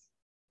prices,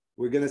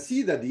 we're going to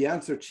see that the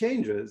answer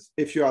changes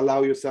if you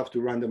allow yourself to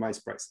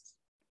randomize prices.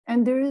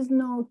 And there is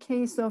no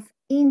case of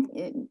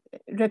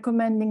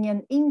recommending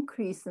an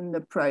increase in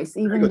the price,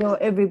 even though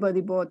everybody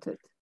bought it.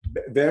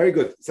 Very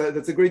good. So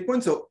that's a great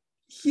point. So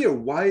here,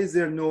 why is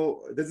there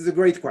no, this is a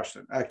great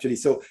question, actually.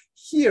 So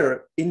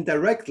here,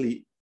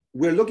 indirectly,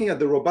 we're looking at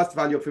the robust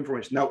value of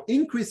information. Now,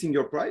 increasing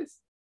your price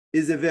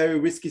is a very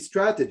risky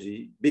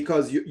strategy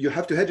because you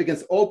have to hedge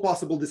against all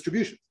possible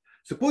distributions.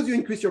 Suppose you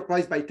increase your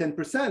price by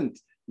 10%,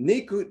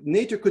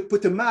 nature could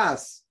put a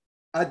mass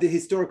at the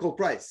historical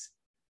price,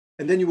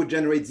 and then you would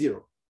generate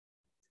zero,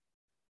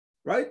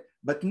 right?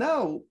 But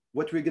now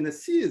what we're gonna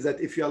see is that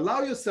if you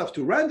allow yourself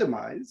to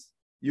randomize,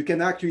 you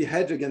can actually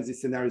hedge against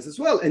these scenarios as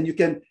well, and you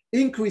can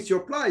increase your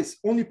price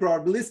only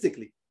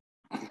probabilistically,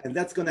 and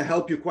that's gonna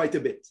help you quite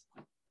a bit.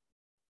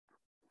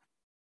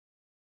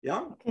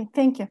 Yeah? Okay,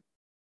 thank you.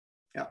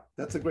 Yeah,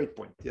 that's a great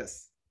point.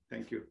 Yes,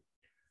 thank you.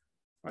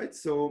 Right,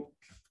 so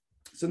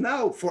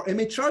now for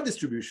MHR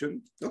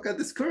distribution, look at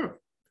this curve.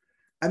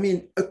 I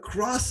mean,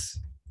 across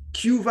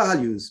Q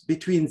values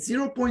between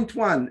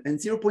 0.1 and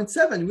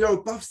 0.7, we are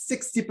above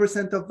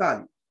 60% of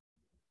value.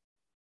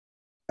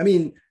 I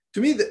mean,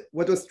 to me,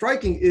 what was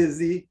striking is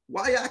the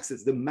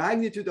y-axis, the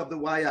magnitude of the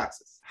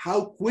y-axis.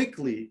 How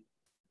quickly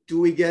do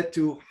we get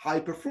to high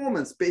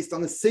performance based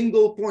on a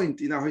single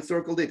point in our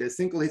historical data, a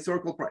single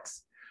historical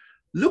price?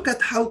 Look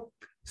at how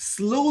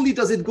slowly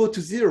does it go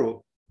to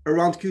zero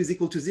around Q is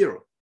equal to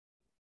zero.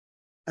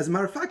 As a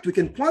matter of fact, we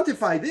can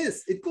quantify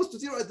this. It goes to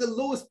zero at the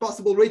lowest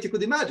possible rate you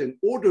could imagine,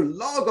 order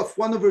log of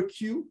 1 over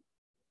Q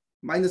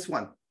minus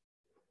 1.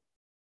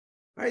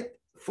 Right?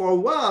 For a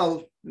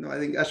while, I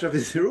think Achraf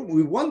is in the room,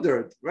 we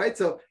wondered, right?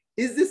 So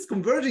is this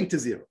converging to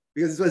zero?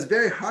 Because it was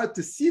very hard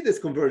to see this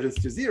convergence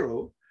to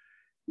zero.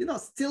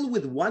 Still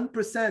with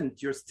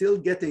 1%, you're still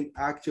getting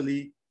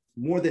actually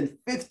more than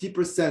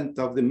 50%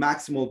 of the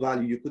maximal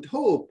value you could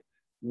hope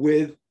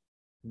with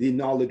the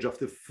knowledge of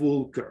the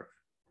full curve.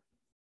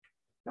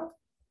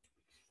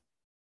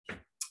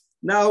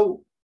 Now,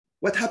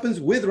 what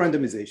happens with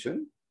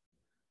randomization,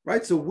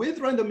 right? So with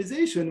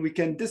randomization, we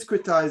can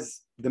discretize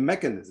the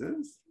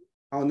mechanisms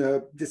on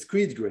a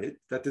discrete grid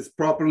that is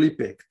properly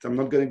picked. I'm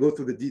not going to go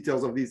through the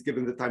details of these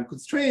given the time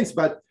constraints,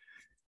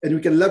 and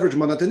we can leverage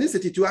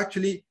monotonicity to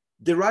actually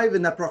derive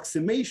an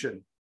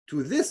approximation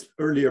to this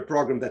earlier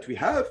program that we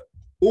have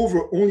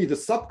over only the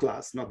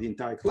subclass, not the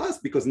entire class,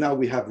 because now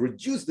we have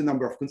reduced the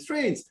number of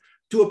constraints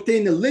to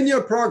obtain a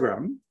linear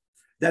program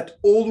that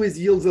always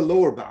yields a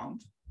lower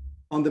bound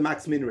on the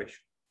max-min ratio,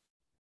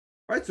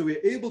 right? So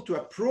we're able to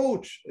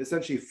approach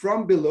essentially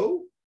from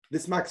below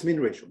this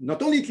max-min ratio.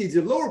 Not only it leads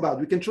a lower bound,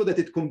 we can show that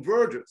it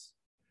converges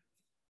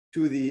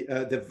to the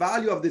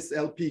value of this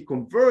LP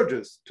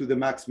converges to the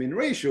max-min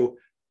ratio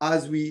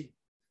as we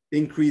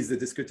increase the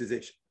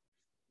discretization,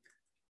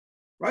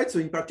 right? So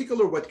in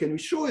particular, what can we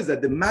show is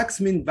that the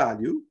max-min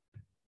value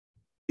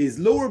is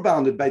lower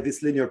bounded by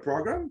this linear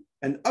program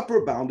and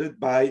upper bounded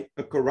by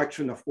a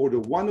correction of order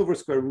 1 over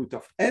square root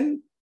of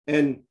n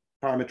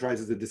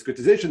parameterizes the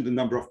discretization, the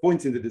number of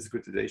points in the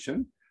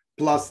discretization,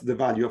 plus the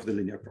value of the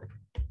linear program.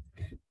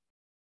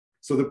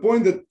 So the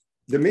point that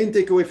the main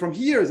takeaway from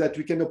here is that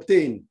we can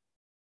obtain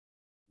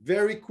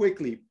very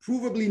quickly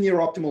provably near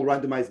optimal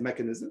randomized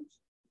mechanisms.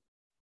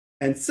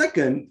 And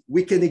second,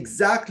 we can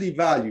exactly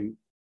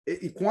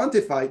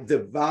quantify the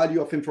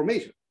value of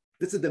information.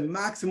 This is the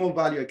maximum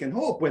value I can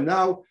hope when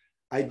now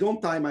I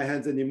don't tie my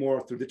hands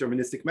anymore through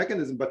deterministic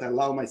mechanism, but I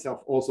allow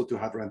myself also to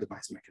have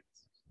randomized mechanisms.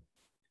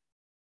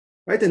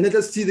 Right, and let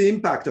us see the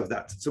impact of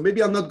that. So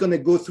maybe I'm not going to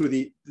go through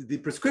the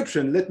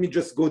prescription. Let me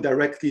just go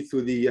directly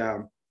through the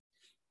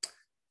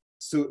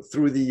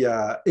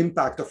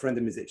impact of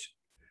randomization.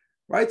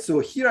 Right, so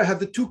here I have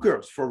the two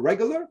curves for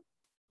regular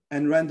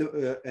and random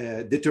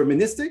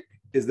deterministic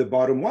is the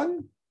bottom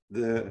one.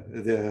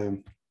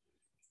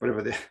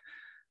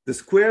 The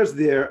squares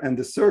there and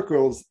the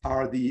circles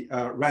are the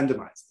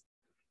randomized.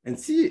 And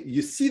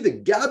you see the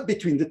gap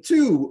between the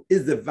two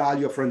is the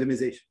value of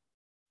randomization,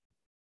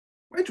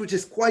 right? Which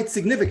is quite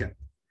significant,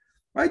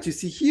 right? You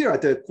see here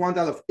at a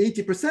quantile of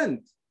 80%,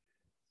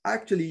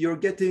 actually you're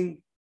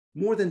getting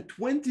more than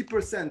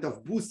 20%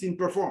 of boost in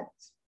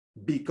performance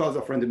because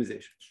of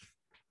randomization,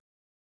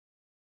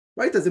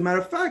 right? As a matter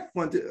of fact,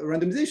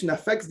 randomization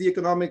affects the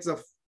economics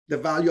of the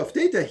value of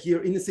data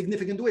here in a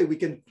significant way. We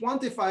can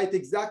quantify it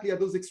exactly at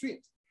those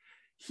extremes.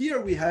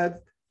 Here we have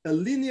a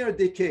linear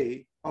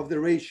decay of the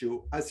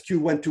ratio as Q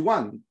went to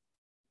 1,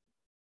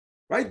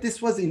 right?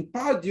 This was in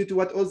part due to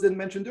what Ozden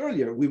mentioned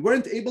earlier. We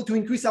weren't able to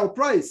increase our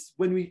price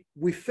when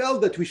we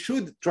felt that we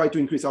should try to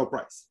increase our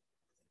price.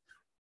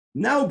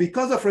 Now,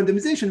 because of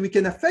randomization, we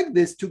can affect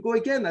this to go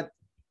again at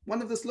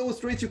one of the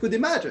slowest rates you could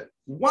imagine,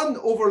 1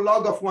 over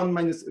log of 1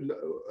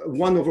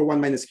 over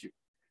 1 minus Q.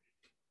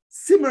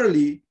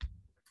 Similarly,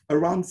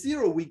 around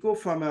 0, we go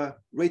from a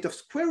rate of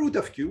square root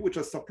of Q, which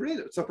was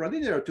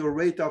supralinear, to a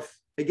rate of,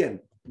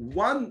 again,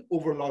 1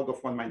 over log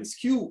of 1 minus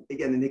Q,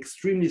 again, an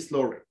extremely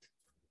slow rate.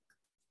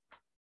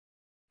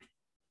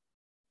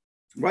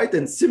 Right,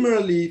 and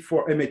similarly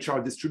for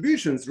MHR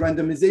distributions,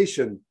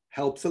 randomization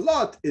helps a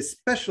lot,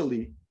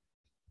 especially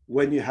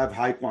when you have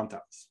high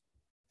quantiles.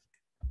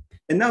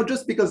 And now,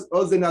 just because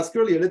Ozden asked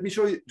earlier, let me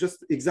show you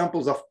just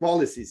examples of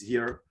policies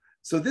here.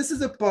 So this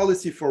is a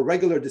policy for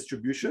regular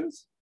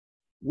distributions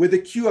with a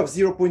Q of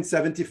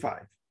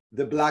 0.75,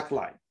 the black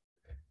line.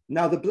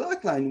 Now the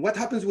black line, what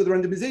happens with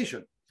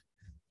randomization?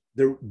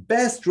 The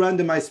best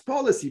randomized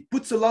policy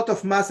puts a lot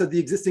of mass at the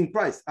existing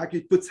price. Actually,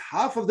 it puts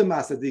half of the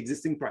mass at the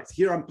existing price.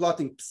 Here I'm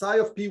plotting psi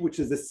of P, which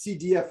is the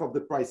CDF of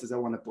the prices I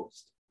want to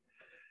post.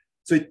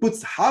 So it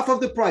puts half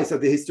of the price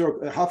at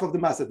the half of the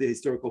mass at the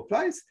historical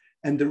price,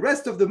 and the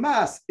rest of the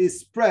mass is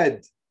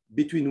spread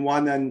between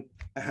 1 and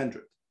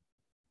 100.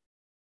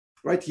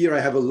 Right here, I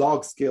have a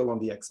log scale on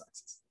the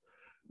x-axis.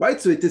 Right,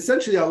 so it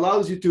essentially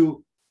allows you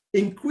to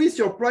increase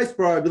your price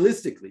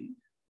probabilistically,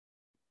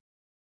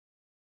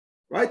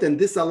 right? And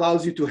this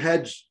allows you to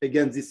hedge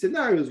against these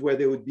scenarios where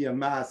there would be a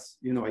mass,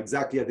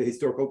 exactly at the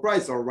historical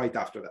price or right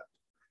after that,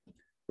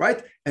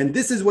 right? And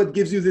this is what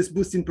gives you this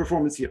boost in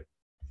performance here.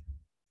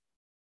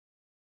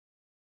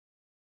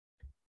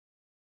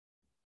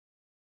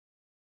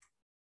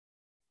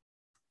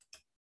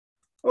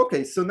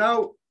 Okay, so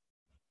now,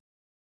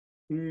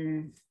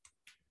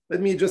 let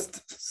me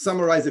just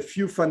summarize a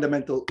few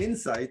fundamental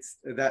insights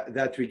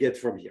that we get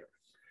from here,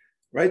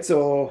 right?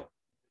 So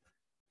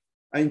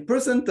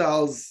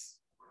percentiles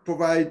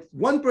provide,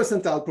 1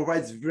 percentile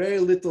provides very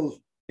little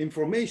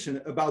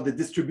information about the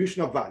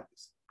distribution of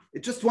values.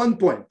 It's just 1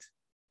 point.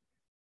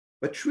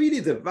 But really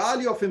the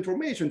value of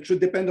information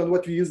should depend on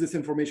what you use this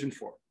information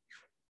for.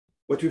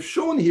 What we've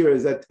shown here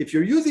is that if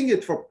you're using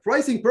it for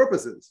pricing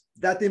purposes,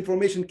 that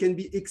information can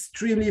be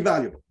extremely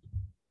valuable.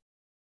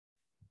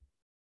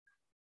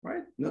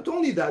 Right? Not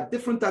only that,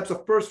 different types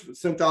of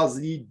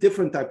percentiles yield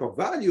different type of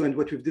value. And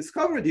what we've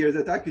discovered here is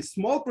that actually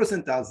small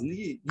percentiles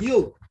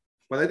yield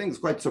what I think is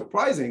quite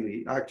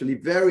surprisingly, actually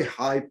very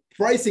high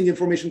pricing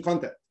information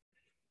content.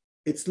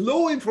 It's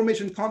low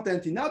information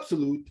content in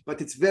absolute, but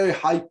it's very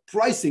high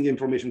pricing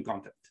information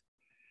content.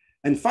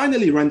 And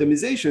finally,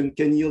 randomization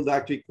can yield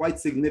actually quite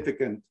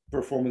significant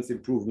performance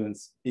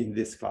improvements in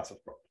this class of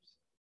problems.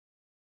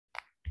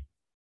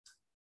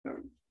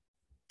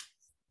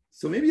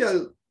 So maybe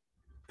I'll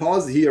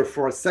pause here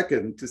for a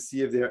second to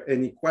see if there are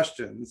any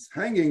questions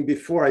hanging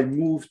before I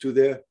move to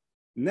the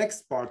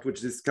next part,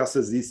 which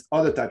discusses these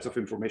other types of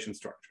information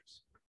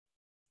structures.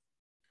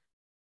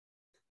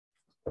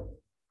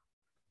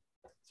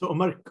 So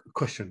Omar,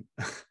 question.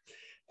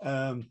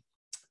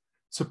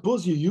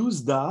 Suppose you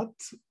use that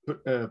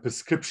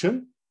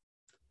prescription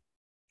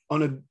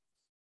on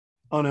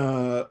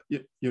a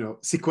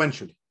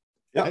sequentially.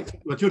 Yeah. Right?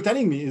 What you're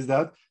telling me is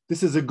that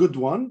this is a good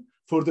one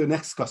for the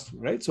next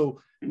customer, right?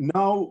 So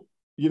now,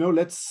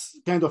 let's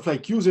kind of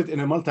like use it in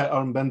a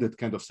multi-arm banded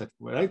kind of setting,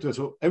 right?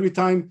 So every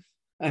time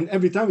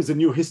is a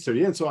new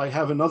history. And so I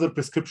have another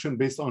prescription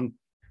based on,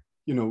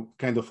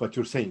 kind of what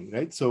you're saying,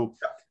 right? So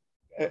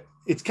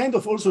it kind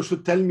of also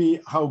should tell me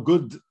how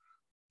good,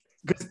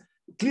 because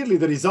clearly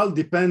the result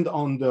depend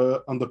on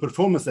the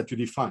performance that you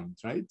defined,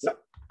 right?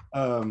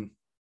 Yeah.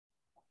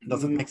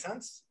 Does it make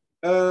sense?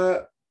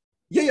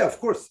 Yeah, of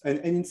course. And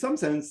in some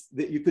sense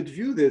that you could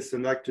view this,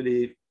 and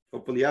actually,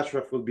 hopefully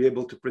Achraf will be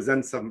able to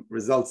present some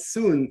results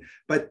soon,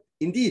 but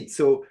indeed,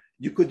 so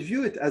you could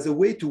view it as a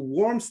way to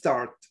warm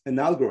start an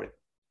algorithm,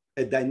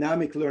 a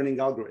dynamic learning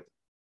algorithm,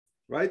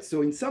 right?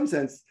 So in some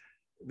sense,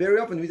 very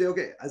often we say,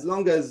 okay, as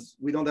long as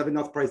we don't have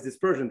enough price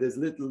dispersion, there's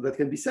little that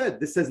can be said.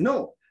 This says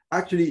no.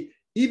 Actually,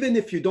 even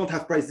if you don't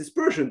have price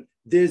dispersion,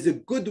 there's a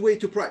good way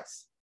to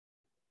price.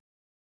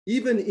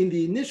 Even in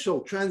the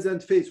initial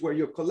transient phase where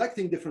you're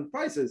collecting different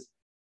prices,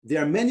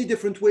 there are many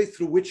different ways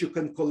through which you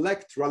can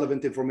collect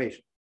relevant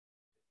information.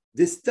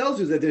 This tells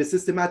you that there's a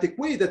systematic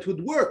way that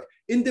would work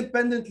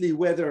independently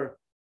whether,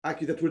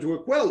 actually that would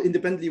work well,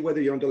 independently whether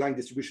your underlying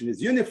distribution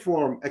is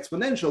uniform,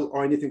 exponential,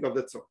 or anything of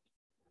that sort.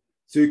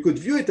 So you could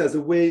view it as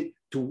a way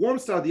to warm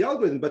start the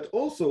algorithm, but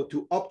also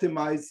to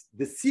optimize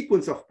the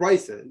sequence of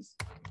prices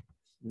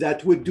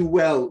that would do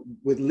well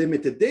with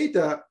limited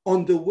data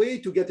on the way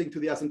to getting to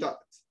the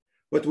asymptotics,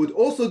 but would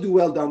also do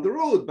well down the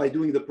road by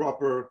doing the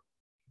proper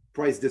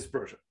price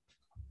dispersion,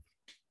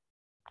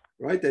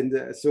 right?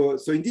 And so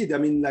indeed, I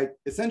mean, like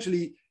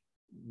essentially,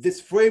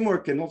 this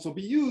framework can also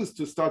be used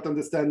to start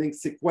understanding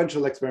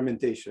sequential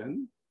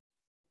experimentation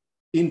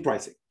in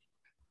pricing,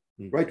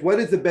 right? What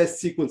is the best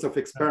sequence of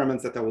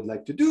experiments that I would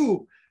like to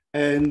do?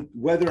 And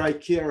whether I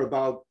care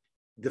about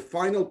the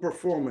final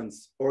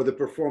performance or the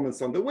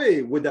performance on the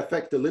way would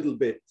affect a little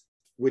bit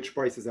which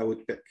prices I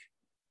would pick.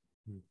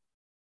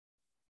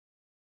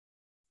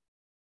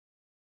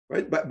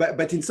 Right?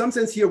 But in some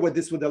sense here, what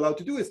this would allow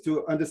to do is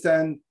to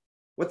understand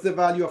what's the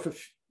value of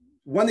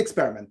one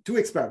experiment, 2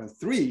 experiments,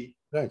 3.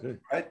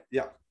 Right?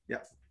 Yeah. Hey,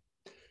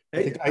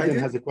 I think Aiden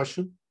has a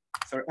question.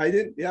 Sorry,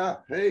 Aiden? Yeah.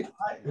 Hey.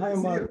 Hi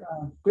Omar.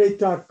 Great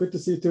talk. Good to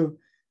see you too.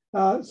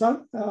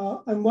 So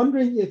I'm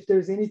wondering if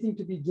there's anything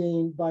to be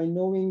gained by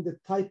knowing the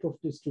type of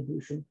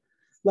distribution.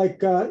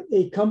 Like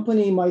a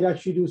company might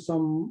actually do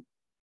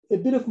a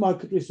bit of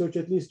market research,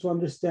 at least to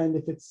understand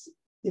if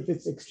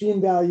it's extreme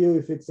value,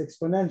 if it's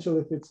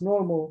exponential, if it's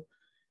normal.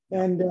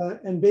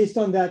 And based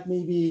on that,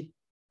 maybe,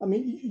 I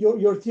mean,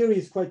 your theory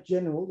is quite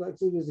general, right?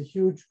 So there's a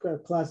huge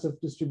class of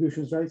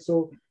distributions, right?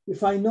 So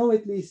if I know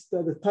at least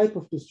the type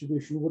of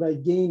distribution, would I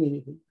gain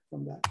anything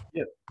from that?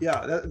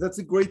 Yeah, that's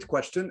a great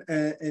question.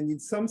 And in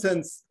some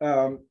sense,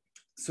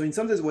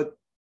 what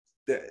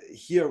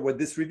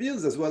this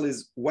reveals as well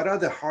is what are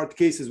the hard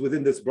cases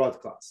within this broad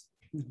class?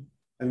 Mm-hmm.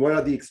 And what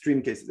are the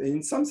extreme cases? And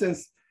in some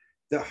sense,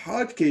 the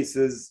hard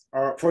cases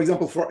are, for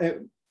example,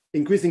 for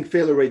increasing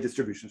failure rate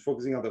distributions,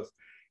 focusing on those.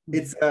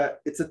 Mm-hmm.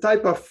 It's a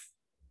type of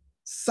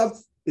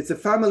it's a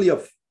family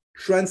of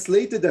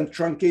translated and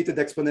truncated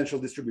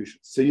exponential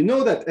distributions. So you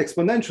know that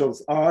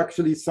exponentials are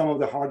actually some of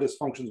the hardest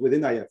functions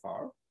within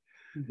IFR.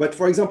 But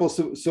for example,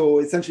 so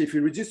essentially, if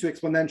we reduce to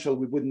exponential,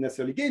 we wouldn't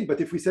necessarily gain.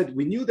 But if we said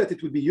we knew that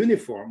it would be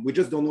uniform, we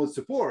just don't know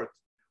support,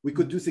 we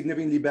could do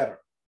significantly better,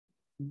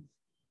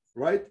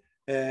 right?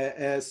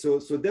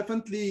 So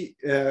definitely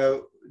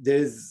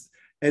there's,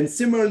 and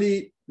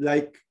similarly,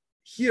 like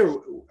here,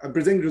 I'm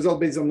presenting the result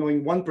based on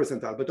knowing 1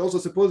 percentile, but also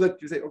suppose that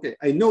you say, okay,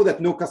 I know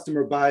that no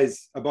customer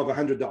buys above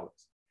 $100.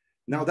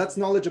 Now that's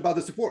knowledge about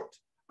the support.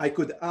 I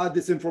could add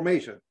this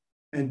information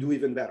and do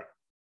even better.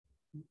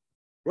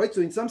 Right,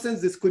 so in some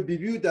sense, this could be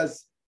viewed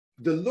as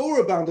the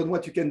lower bound on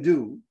what you can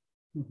do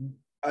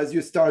as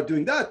you start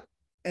doing that.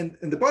 And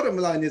the bottom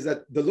line is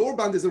that the lower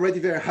bound is already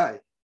very high.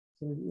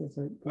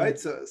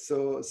 Right,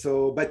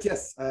 but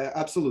yes,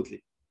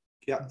 absolutely.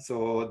 Yeah,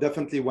 so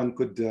definitely one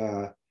could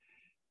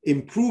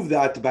improve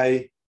that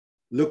by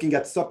looking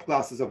at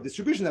subclasses of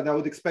distribution. And I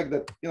would expect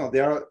that, you know,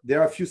 there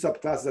are a few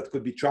subclasses that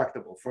could be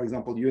tractable. For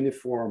example,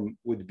 uniform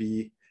would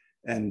be,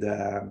 and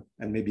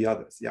maybe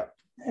others, yeah.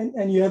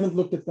 And you haven't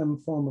looked at them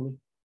formally?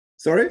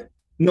 Sorry?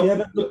 No. You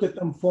haven't looked at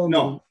them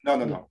formally? No.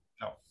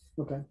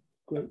 Okay,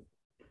 great.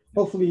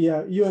 Hopefully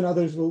you and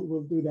others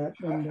will do that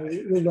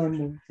and we'll learn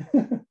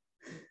more.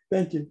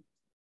 Thank you.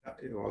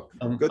 You're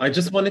welcome. I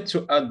just wanted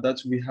to add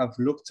that we have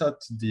looked at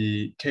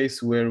the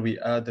case where we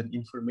added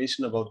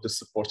information about the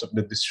support of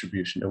the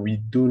distribution, and we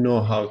do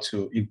know how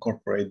to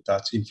incorporate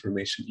that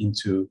information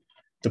into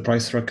the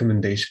price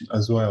recommendation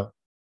as well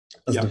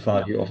as the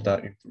value of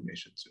that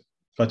information too.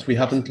 But we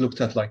haven't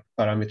looked at like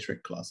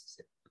parametric classes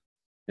yet.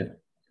 Yeah.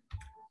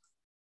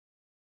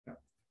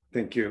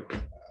 Thank you,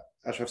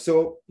 Achraf.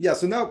 So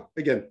now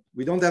again,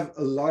 we don't have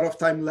a lot of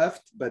time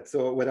left, but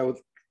so what I would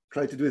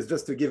try to do is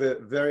just to give a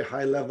very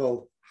high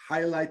level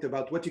highlight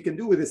about what you can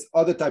do with this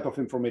other type of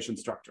information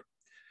structure,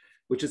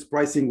 which is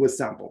pricing with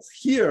samples.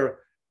 Here,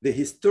 the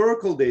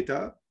historical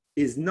data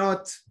is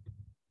not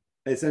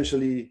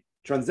essentially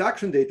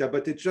transaction data,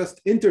 but it's just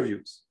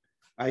interviews.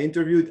 I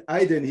interviewed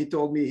Aiden, he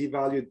told me he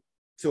valued,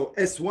 so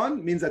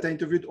S1 means that I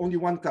interviewed only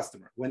 1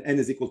 customer when n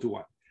is equal to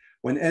 1.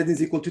 When n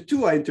is equal to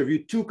 2, I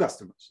interviewed 2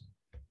 customers,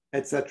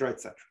 et cetera,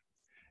 et cetera.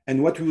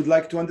 And what we would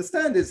like to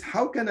understand is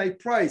how can I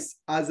price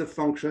as a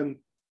function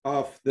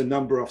of the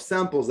number of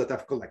samples that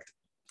I've collected,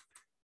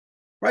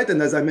 right?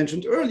 And as I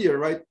mentioned earlier,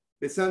 right,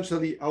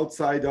 essentially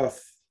outside of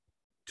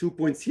 2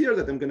 points here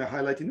that I'm going to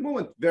highlight in a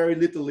moment, very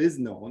little is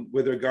known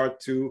with regard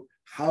to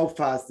how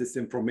fast this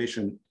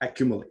information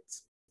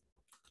accumulates,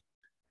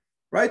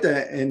 right?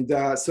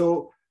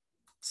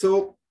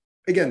 So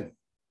again,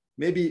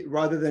 maybe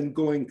rather than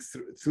going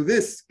through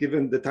this,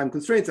 given the time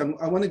constraints, I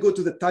want to go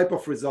to the type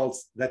of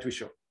results that we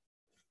show.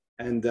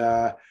 And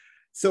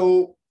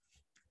so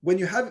when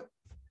you have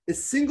a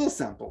single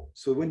sample,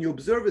 so when you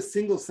observe a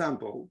single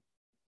sample,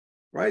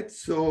 right?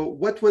 So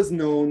what was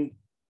known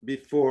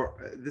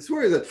before this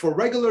were that for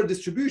regular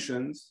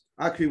distributions,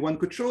 actually one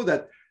could show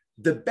that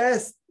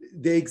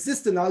there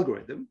exists an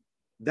algorithm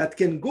that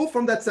can go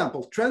from that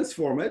sample,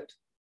 transform it,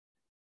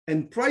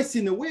 and price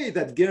in a way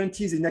that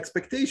guarantees an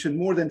expectation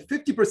more than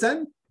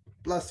 50%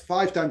 plus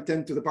 5 times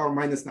 10 to the power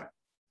minus 9.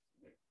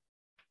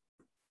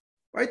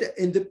 Right?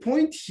 And the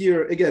point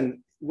here,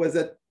 again, was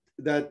that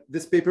that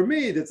this paper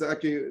made, it's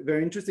actually a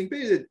very interesting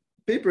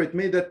paper. It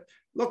made that,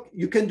 look,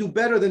 you can do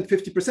better than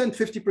 50%.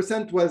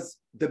 50% was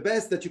the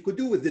best that you could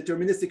do with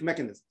deterministic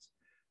mechanisms.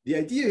 The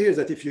idea here is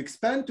that if you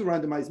expand to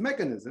randomized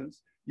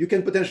mechanisms, you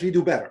can potentially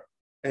do better.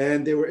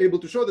 And they were able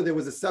to show that there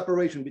was a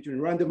separation between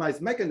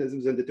randomized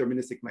mechanisms and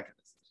deterministic mechanisms.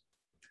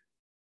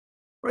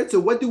 Right,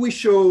 so what do we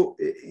show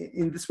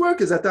in this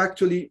work is that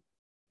actually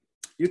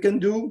you can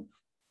do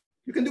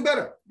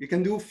better. You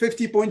can do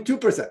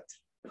 50.2%.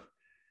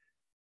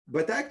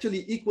 But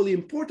actually, equally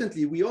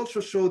importantly, we also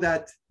show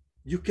that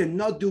you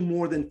cannot do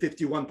more than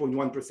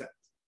 51.1%.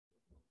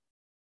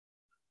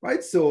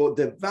 Right, so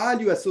the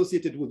value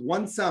associated with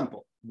one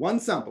sample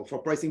for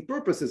pricing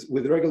purposes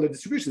with regular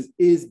distributions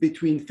is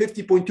between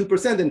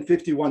 50.2% and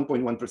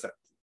 51.1%.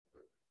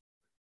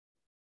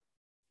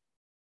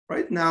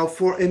 Right now,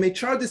 for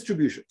MHR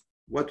distribution,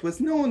 what was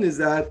known is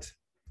that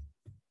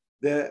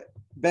the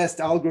best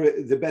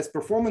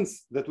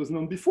performance that was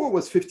known before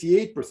was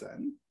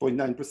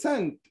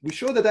 58.9%. We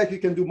show that actually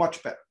you can do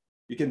much better.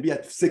 You can be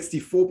at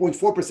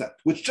 64.4%,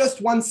 which just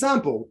one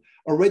sample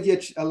already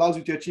allows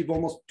you to achieve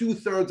almost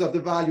 2/3 of the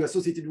value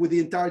associated with the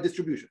entire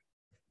distribution.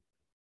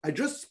 I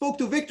just spoke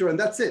to Victor and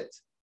that's it.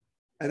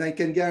 And I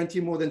can guarantee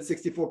more than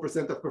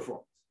 64% of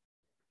performance.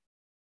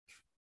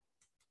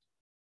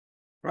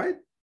 Right?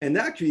 And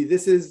actually,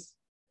 this is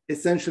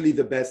essentially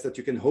the best that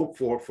you can hope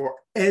for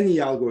any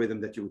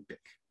algorithm that you would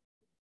pick.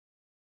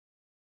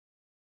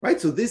 Right?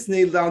 So this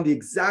nailed down the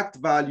exact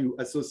value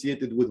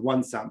associated with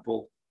one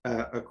sample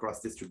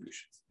across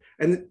distributions.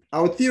 And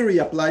our theory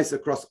applies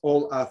across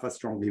all alpha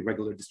strongly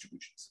regular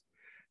distributions.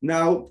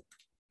 Now,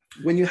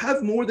 when you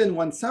have more than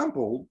one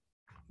sample,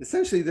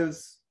 essentially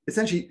there's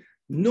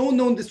no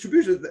known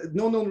distributions,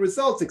 no known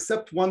results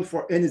except one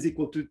for n is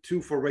equal to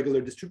 2 for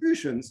regular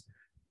distributions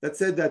that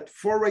said that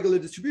for regular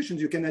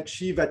distributions, you can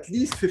achieve at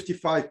least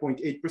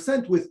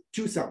 55.8% with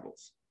 2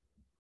 samples.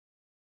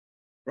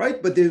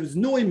 Right? But there's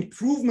no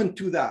improvement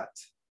to that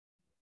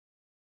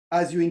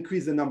as you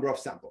increase the number of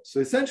samples. So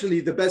essentially,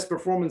 the best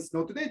performance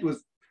known to date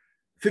was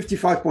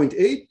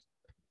 55.8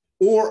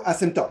 or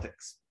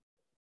asymptotics.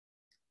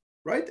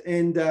 Right?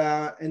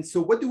 And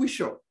so what do we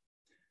show?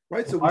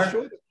 Right? So we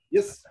showed,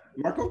 yes,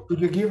 Marco? Could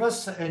you give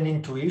us an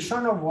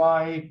intuition of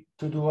why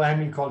to do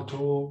n equal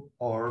to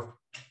or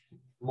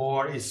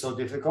more is so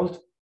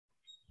difficult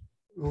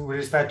with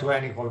respect to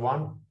n equal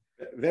 1?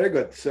 Very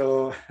good.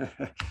 So,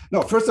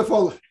 no, first of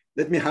all,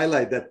 let me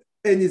highlight that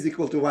n is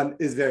equal to 1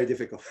 is very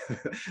difficult,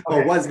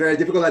 or was very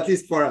difficult, at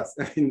least for us.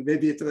 I mean,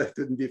 maybe it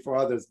wouldn't be for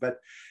others, but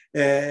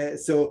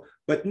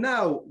but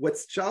now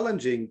what's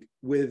challenging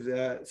with,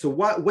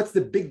 what's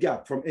the big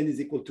gap from n is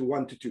equal to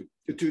 1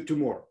 to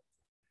more?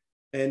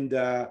 And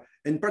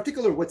in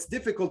particular, what's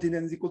difficult in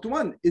n is equal to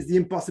 1 is the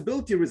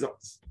impossibility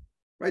results,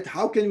 right?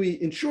 How can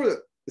we ensure that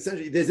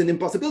essentially there's an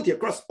impossibility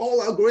across all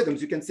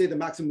algorithms? You can say the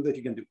maximum that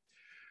you can do.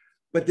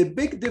 But the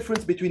big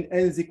difference between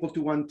n is equal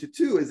to 1 to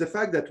 2 is the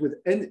fact that with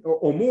n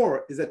or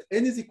more is that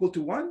n is equal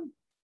to 1,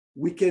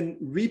 we can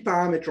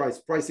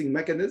reparameterize pricing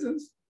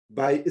mechanisms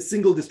by a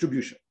single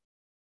distribution.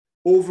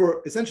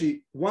 Over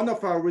essentially, one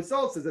of our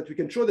results is that we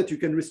can show that you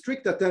can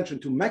restrict attention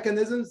to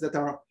mechanisms that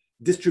are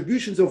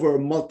distributions over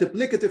a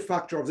multiplicative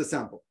factor of the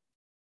sample.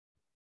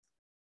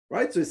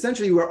 Right? So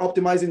essentially, we're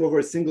optimizing over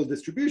a single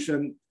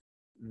distribution.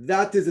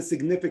 That is a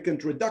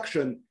significant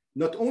reduction,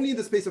 not only in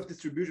the space of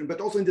distribution,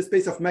 but also in the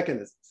space of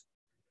mechanisms.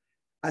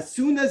 As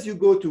soon as you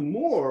go to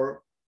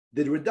more,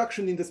 the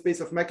reduction in the space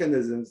of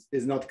mechanisms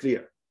is not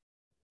clear.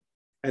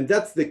 And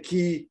that's the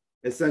key,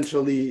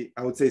 essentially,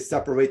 I would say,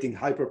 separating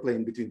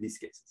hyperplane between these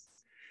cases.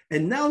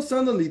 And now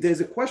suddenly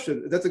there's a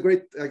question, that's a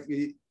great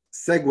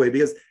segue,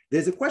 because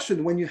there's a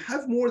question, when you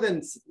have more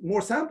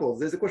samples,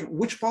 there's a question,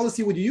 which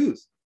policy would you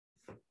use?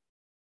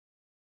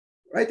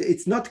 Right?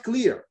 It's not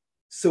clear.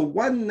 So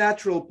one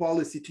natural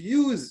policy to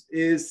use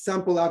is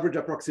sample average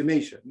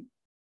approximation,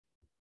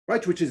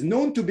 right, which is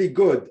known to be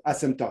good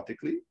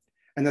asymptotically.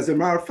 And as a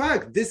matter of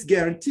fact, this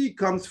guarantee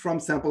comes from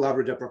sample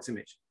average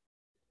approximation,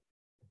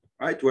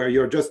 right, where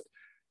you're just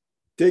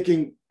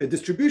taking a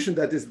distribution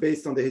that is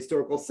based on the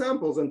historical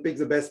samples and pick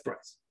the best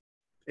price.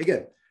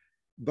 Again,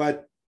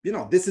 but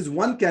this is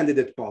one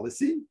candidate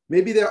policy.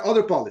 Maybe there are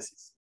other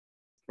policies,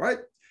 right?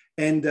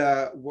 And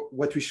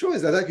what we show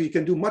is that actually you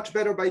can do much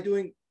better by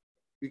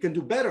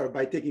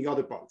taking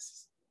other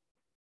policies,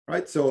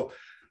 right? So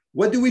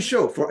what do we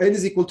show? For n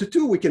is equal to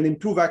 2, we can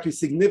improve actually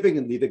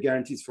significantly the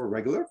guarantees for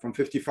regular from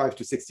 55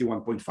 to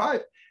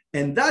 61.5.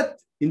 And that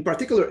in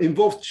particular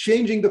involves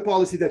changing the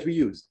policy that we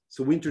use.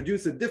 So we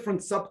introduce a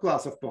different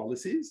subclass of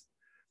policies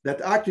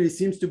that actually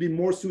seems to be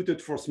more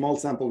suited for small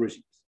sample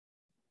regimes.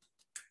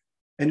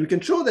 And we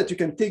can show that you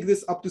can take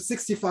this up to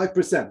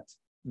 65%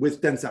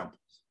 with 10 samples.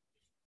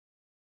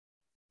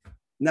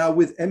 Now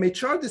with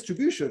MHR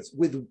distributions,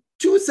 with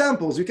 2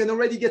 samples, you can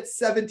already get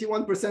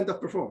 71%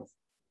 of performance.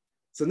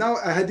 So now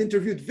I had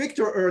interviewed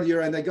Victor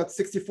earlier and I got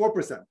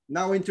 64%.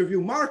 Now I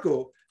interview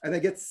Marco and I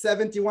get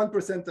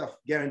 71% of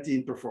guarantee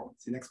in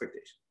performance, in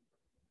expectation.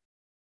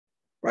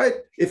 Right?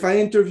 If I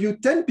interview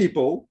 10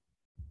 people,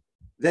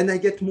 then I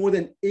get more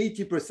than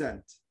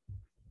 80%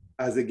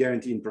 as a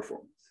guarantee in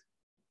performance.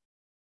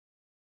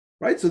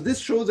 Right, so this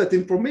shows that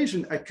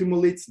information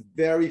accumulates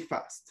very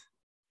fast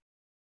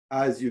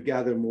as you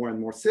gather more and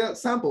more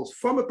samples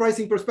from a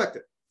pricing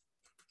perspective.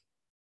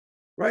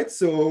 Right,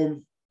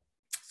 so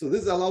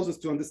this allows us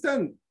to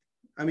understand,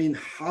 I mean,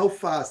 how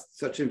fast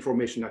such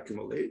information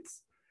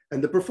accumulates.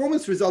 And the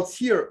performance results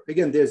here,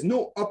 again, there's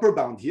no upper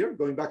bound here,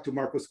 going back to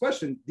Marco's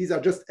question, these are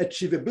just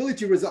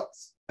achievability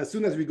results. As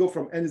soon as we go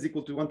from n is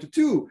equal to 1 to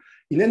 2,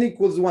 in n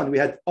equals 1, we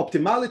had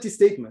optimality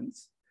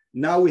statements.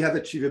 Now we have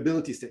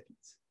achievability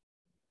statements.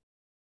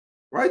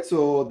 Right,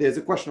 so there's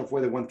a question of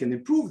whether one can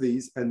improve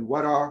these and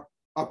what are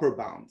upper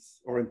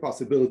bounds or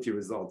impossibility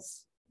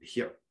results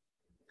here.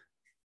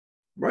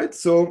 Right,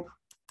 so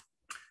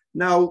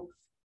now,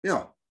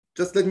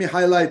 just let me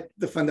highlight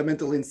the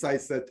fundamental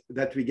insights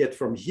that we get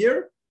from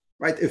here.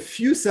 Right, a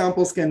few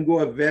samples can go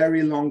a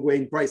very long way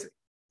in pricing,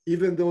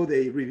 even though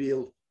they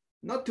reveal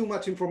not too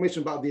much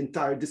information about the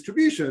entire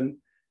distribution,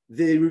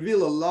 they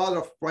reveal a lot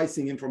of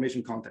pricing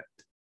information content.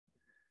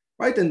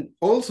 Right, and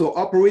also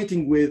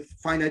operating with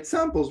finite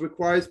samples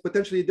requires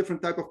potentially a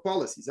different type of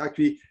policies.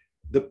 Actually,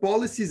 the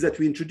policies that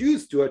we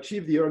introduced to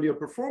achieve the earlier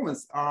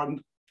performance are,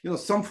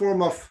 some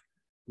form of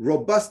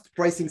robust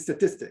pricing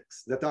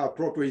statistics that are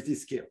appropriately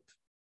scaled.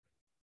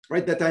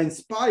 Right, that are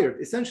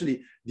inspired.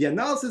 Essentially, the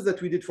analysis that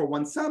we did for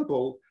one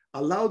sample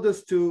allowed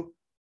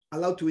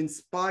to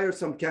inspire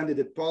some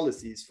candidate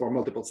policies for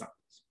multiple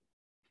samples.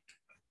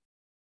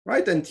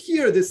 Right, and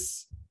here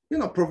this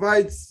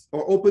provides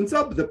or opens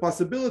up the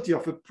possibility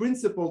of a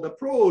principled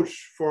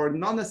approach for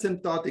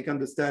non-asymptotic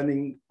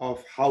understanding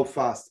of how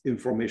fast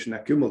information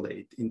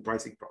accumulate in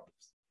pricing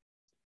problems.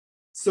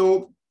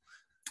 So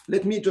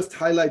let me just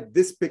highlight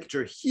this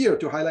picture here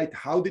to highlight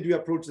how did we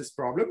approach this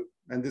problem.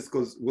 And this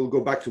will go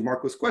back to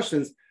Marco's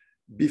questions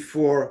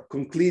before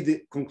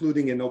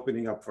concluding and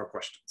opening up for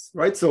questions,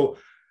 right? So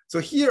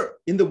here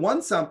in the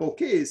one sample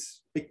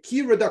case, a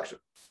key reduction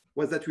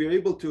was that we were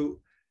able to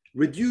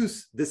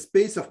reduce the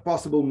space of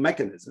possible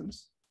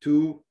mechanisms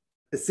to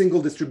a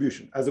single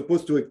distribution, as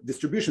opposed to a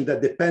distribution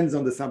that depends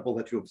on the sample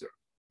that you observe.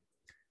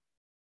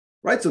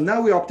 Right, so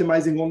now we're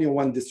optimizing only on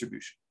one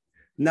distribution.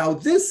 Now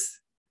this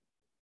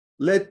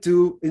led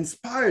to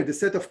inspire the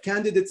set of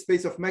candidate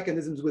space of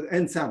mechanisms with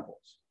n samples.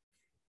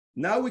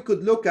 Now we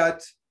could look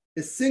at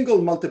a single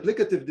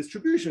multiplicative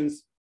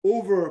distributions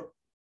over,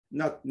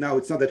 now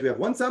it's not that we have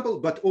one sample,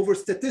 but over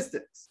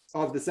statistics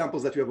of the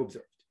samples that we have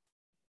observed.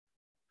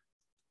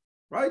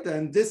 Right,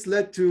 and this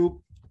led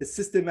to a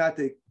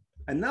systematic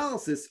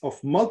analysis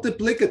of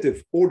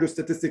multiplicative order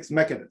statistics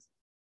mechanisms.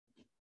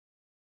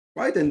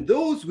 Right, and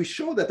those we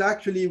show that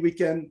actually we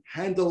can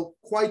handle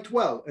quite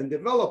well and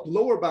develop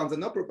lower bounds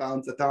and upper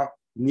bounds that are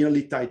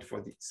nearly tight for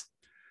these.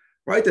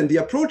 Right, and the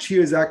approach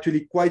here is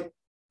actually quite,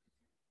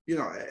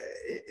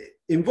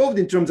 involved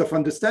in terms of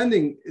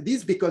understanding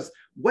these, because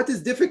what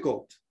is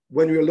difficult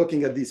when we're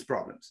looking at these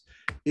problems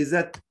is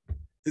that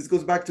this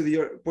goes back to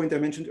the point I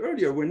mentioned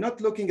earlier. We're not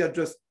looking at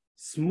just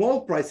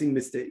small pricing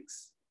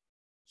mistakes.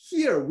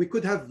 Here, we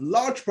could have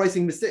large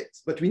pricing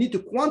mistakes, but we need to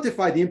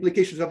quantify the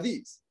implications of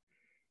these.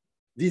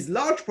 These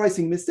large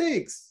pricing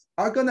mistakes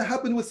are going to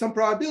happen with some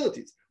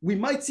probabilities. We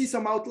might see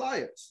some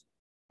outliers.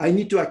 I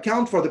need to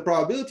account for the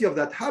probability of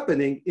that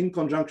happening in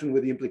conjunction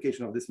with the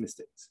implication of these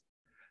mistakes.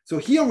 So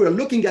here we're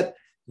looking at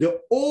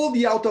all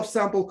the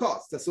out-of-sample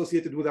costs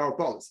associated with our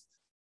policies,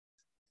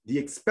 the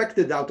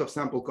expected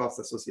out-of-sample costs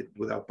associated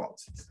with our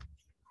policies.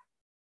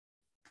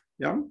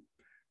 Yeah.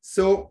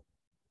 So,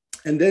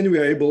 and then we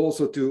are able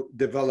also to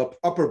develop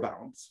upper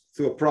bounds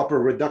through a proper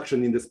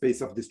reduction in the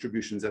space of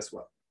distributions as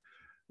well.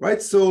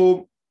 Right,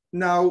 so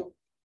now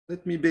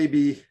let me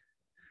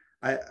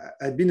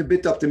I've been a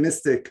bit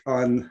optimistic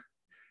on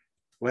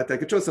what I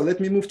could show, so let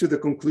me move to the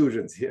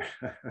conclusions here.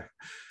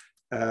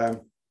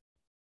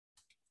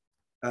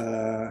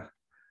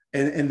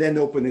 And then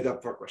open it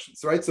up for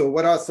questions, right? So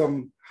what are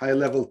some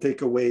high-level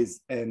takeaways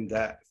and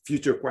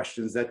future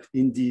questions that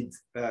indeed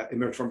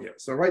emerge from here?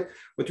 So, right,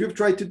 what we've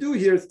tried to do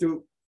here is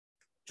to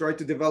try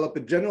to develop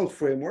a general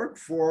framework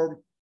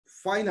for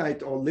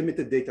finite or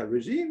limited data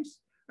regimes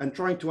and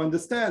trying to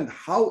understand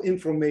how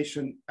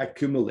information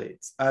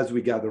accumulates as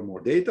we gather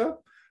more data.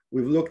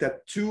 We've looked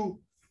at two,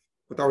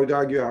 what I would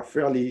argue are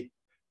fairly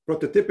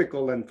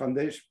prototypical and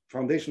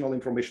foundational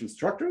information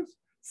structures: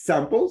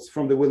 samples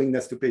from the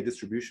willingness to pay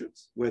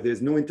distributions, where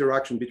there's no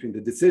interaction between the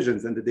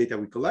decisions and the data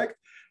we collect,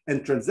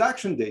 and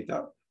transaction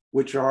data,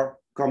 which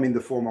come in the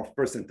form of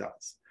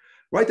percentiles.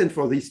 Right, and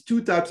for these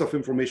two types of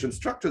information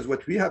structures,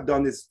 what we have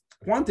done is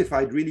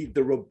quantified really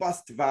the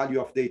robust value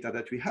of data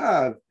that we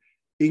have,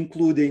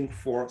 including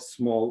for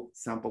small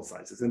sample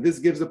sizes. And this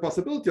gives the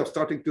possibility of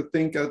starting to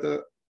think of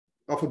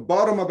a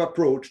bottom-up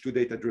approach to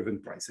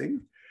data-driven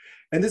pricing.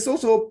 And this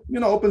also,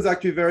 opens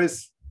actually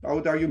various, I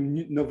would argue,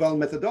 novel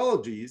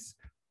methodologies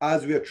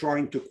as we are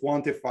trying to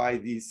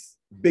quantify these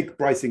big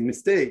pricing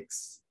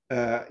mistakes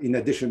in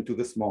addition to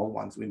the small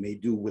ones we may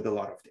do with a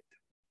lot of data.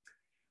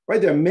 Right,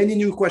 there are many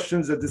new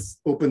questions that this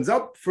opens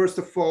up. First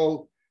of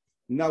all,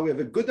 now we have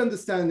a good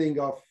understanding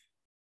of,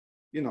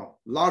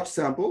 large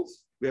samples.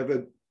 We have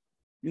a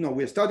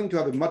we're starting to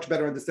have a much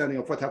better understanding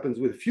of what happens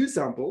with few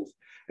samples,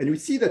 and we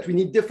see that we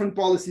need different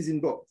policies in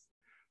both.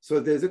 So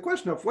there's a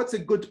question of what's a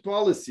good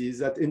policy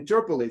that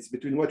interpolates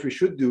between what we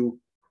should do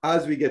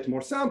as we get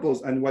more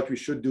samples and what we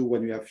should do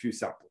when we have few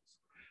samples.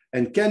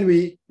 And can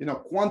we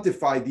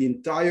quantify the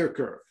entire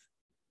curve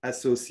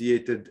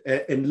associated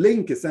and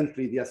link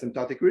essentially the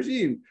asymptotic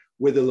regime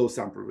with the low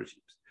sample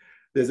regimes?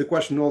 There's a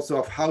question also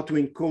of how to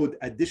encode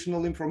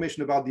additional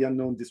information about the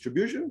unknown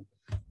distribution.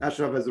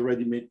 Achraf has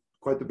already made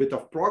quite a bit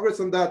of progress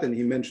on that, and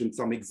he mentioned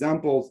some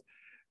examples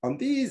on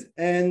these.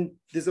 And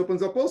this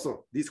opens up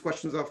also these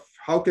questions of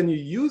how can you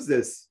use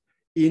this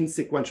in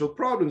sequential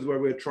problems where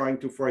we're trying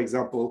to, for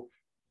example,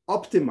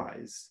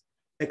 optimize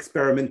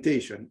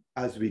experimentation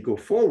as we go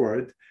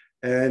forward.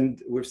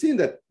 And we've seen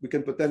that we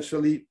can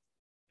potentially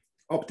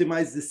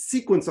optimize the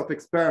sequence of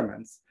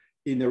experiments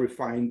in a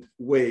refined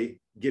way,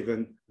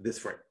 given this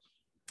framework.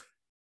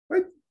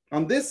 Right.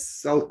 On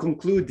this, I'll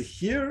conclude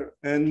here,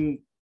 and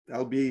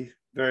I'll be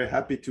very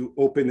happy to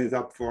open it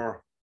up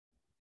for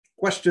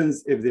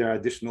questions if there are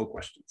additional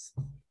questions.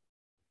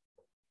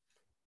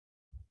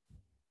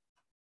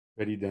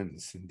 Very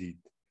dense indeed.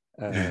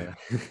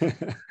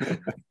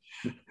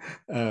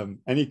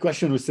 Any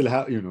question we still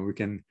have, we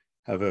can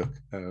have a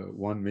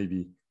one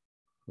maybe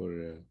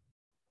for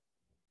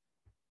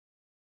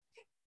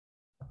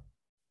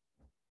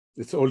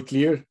it's all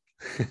clear.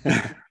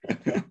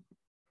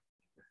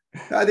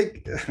 I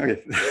think,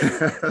 okay.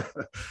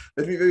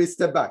 Let me maybe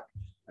step back.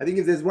 I think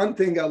if there's one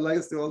thing I'd like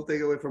us to all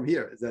take away from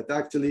here is that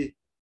actually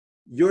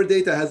your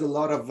data has a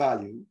lot of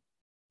value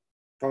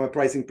from a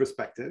pricing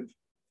perspective.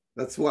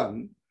 That's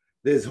one.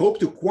 There's hope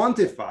to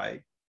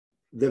quantify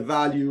the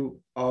value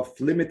of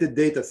limited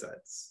data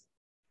sets,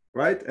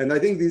 right? And I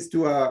think these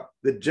two are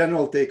the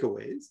general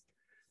takeaways.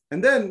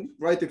 And then,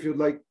 right, if you'd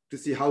like to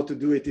see how to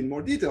do it in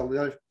more detail,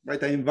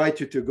 right, I invite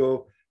you to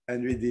go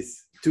and read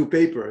these two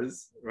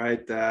papers,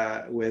 right,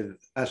 with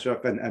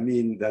Achraf and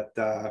Amine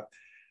that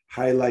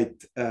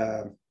highlight,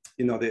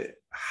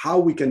 how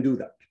we can do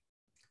that.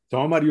 So,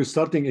 Omar, you're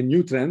starting a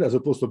new trend as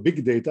opposed to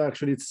big data.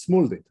 Actually, it's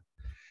small data.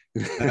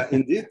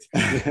 Indeed.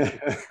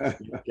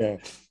 Yeah.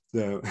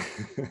 So.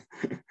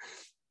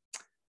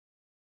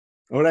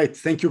 All right.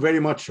 Thank you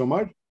very much,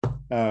 Omar.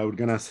 We're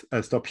gonna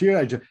stop here.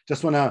 I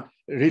just wanna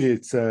really,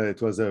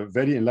 it was a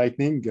very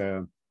enlightening,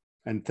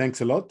 and thanks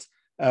a lot.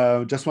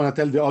 Just wanna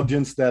tell the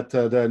audience that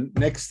the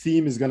next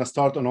theme is gonna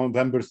start on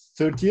November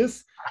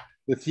 30th.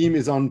 The theme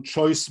is on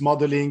choice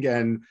modeling,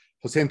 and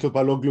Hossein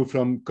Topaloglu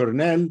from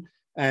Cornell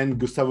and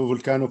Gustavo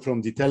Vulcano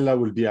from Ditella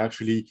will be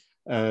actually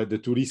the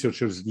two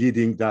researchers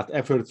leading that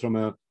effort from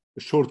a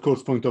short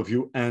course point of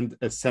view and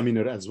a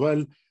seminar as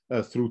well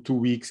through 2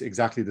 weeks,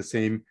 exactly the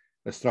same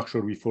structure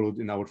we followed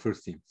in our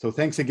first theme. So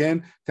thanks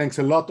again. Thanks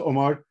a lot,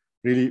 Omar.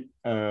 Really.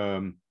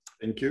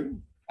 Thank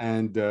you.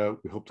 And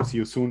we hope to see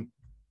you soon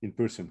in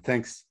person.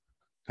 Thanks.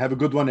 Have a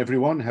good one,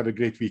 everyone. Have a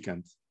great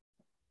weekend.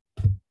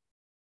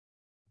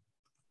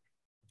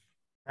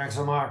 Thanks,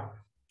 Omar.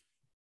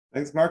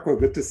 Thanks, Marco.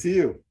 Good to see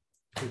you.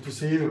 Good to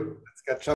see you. Let's catch up.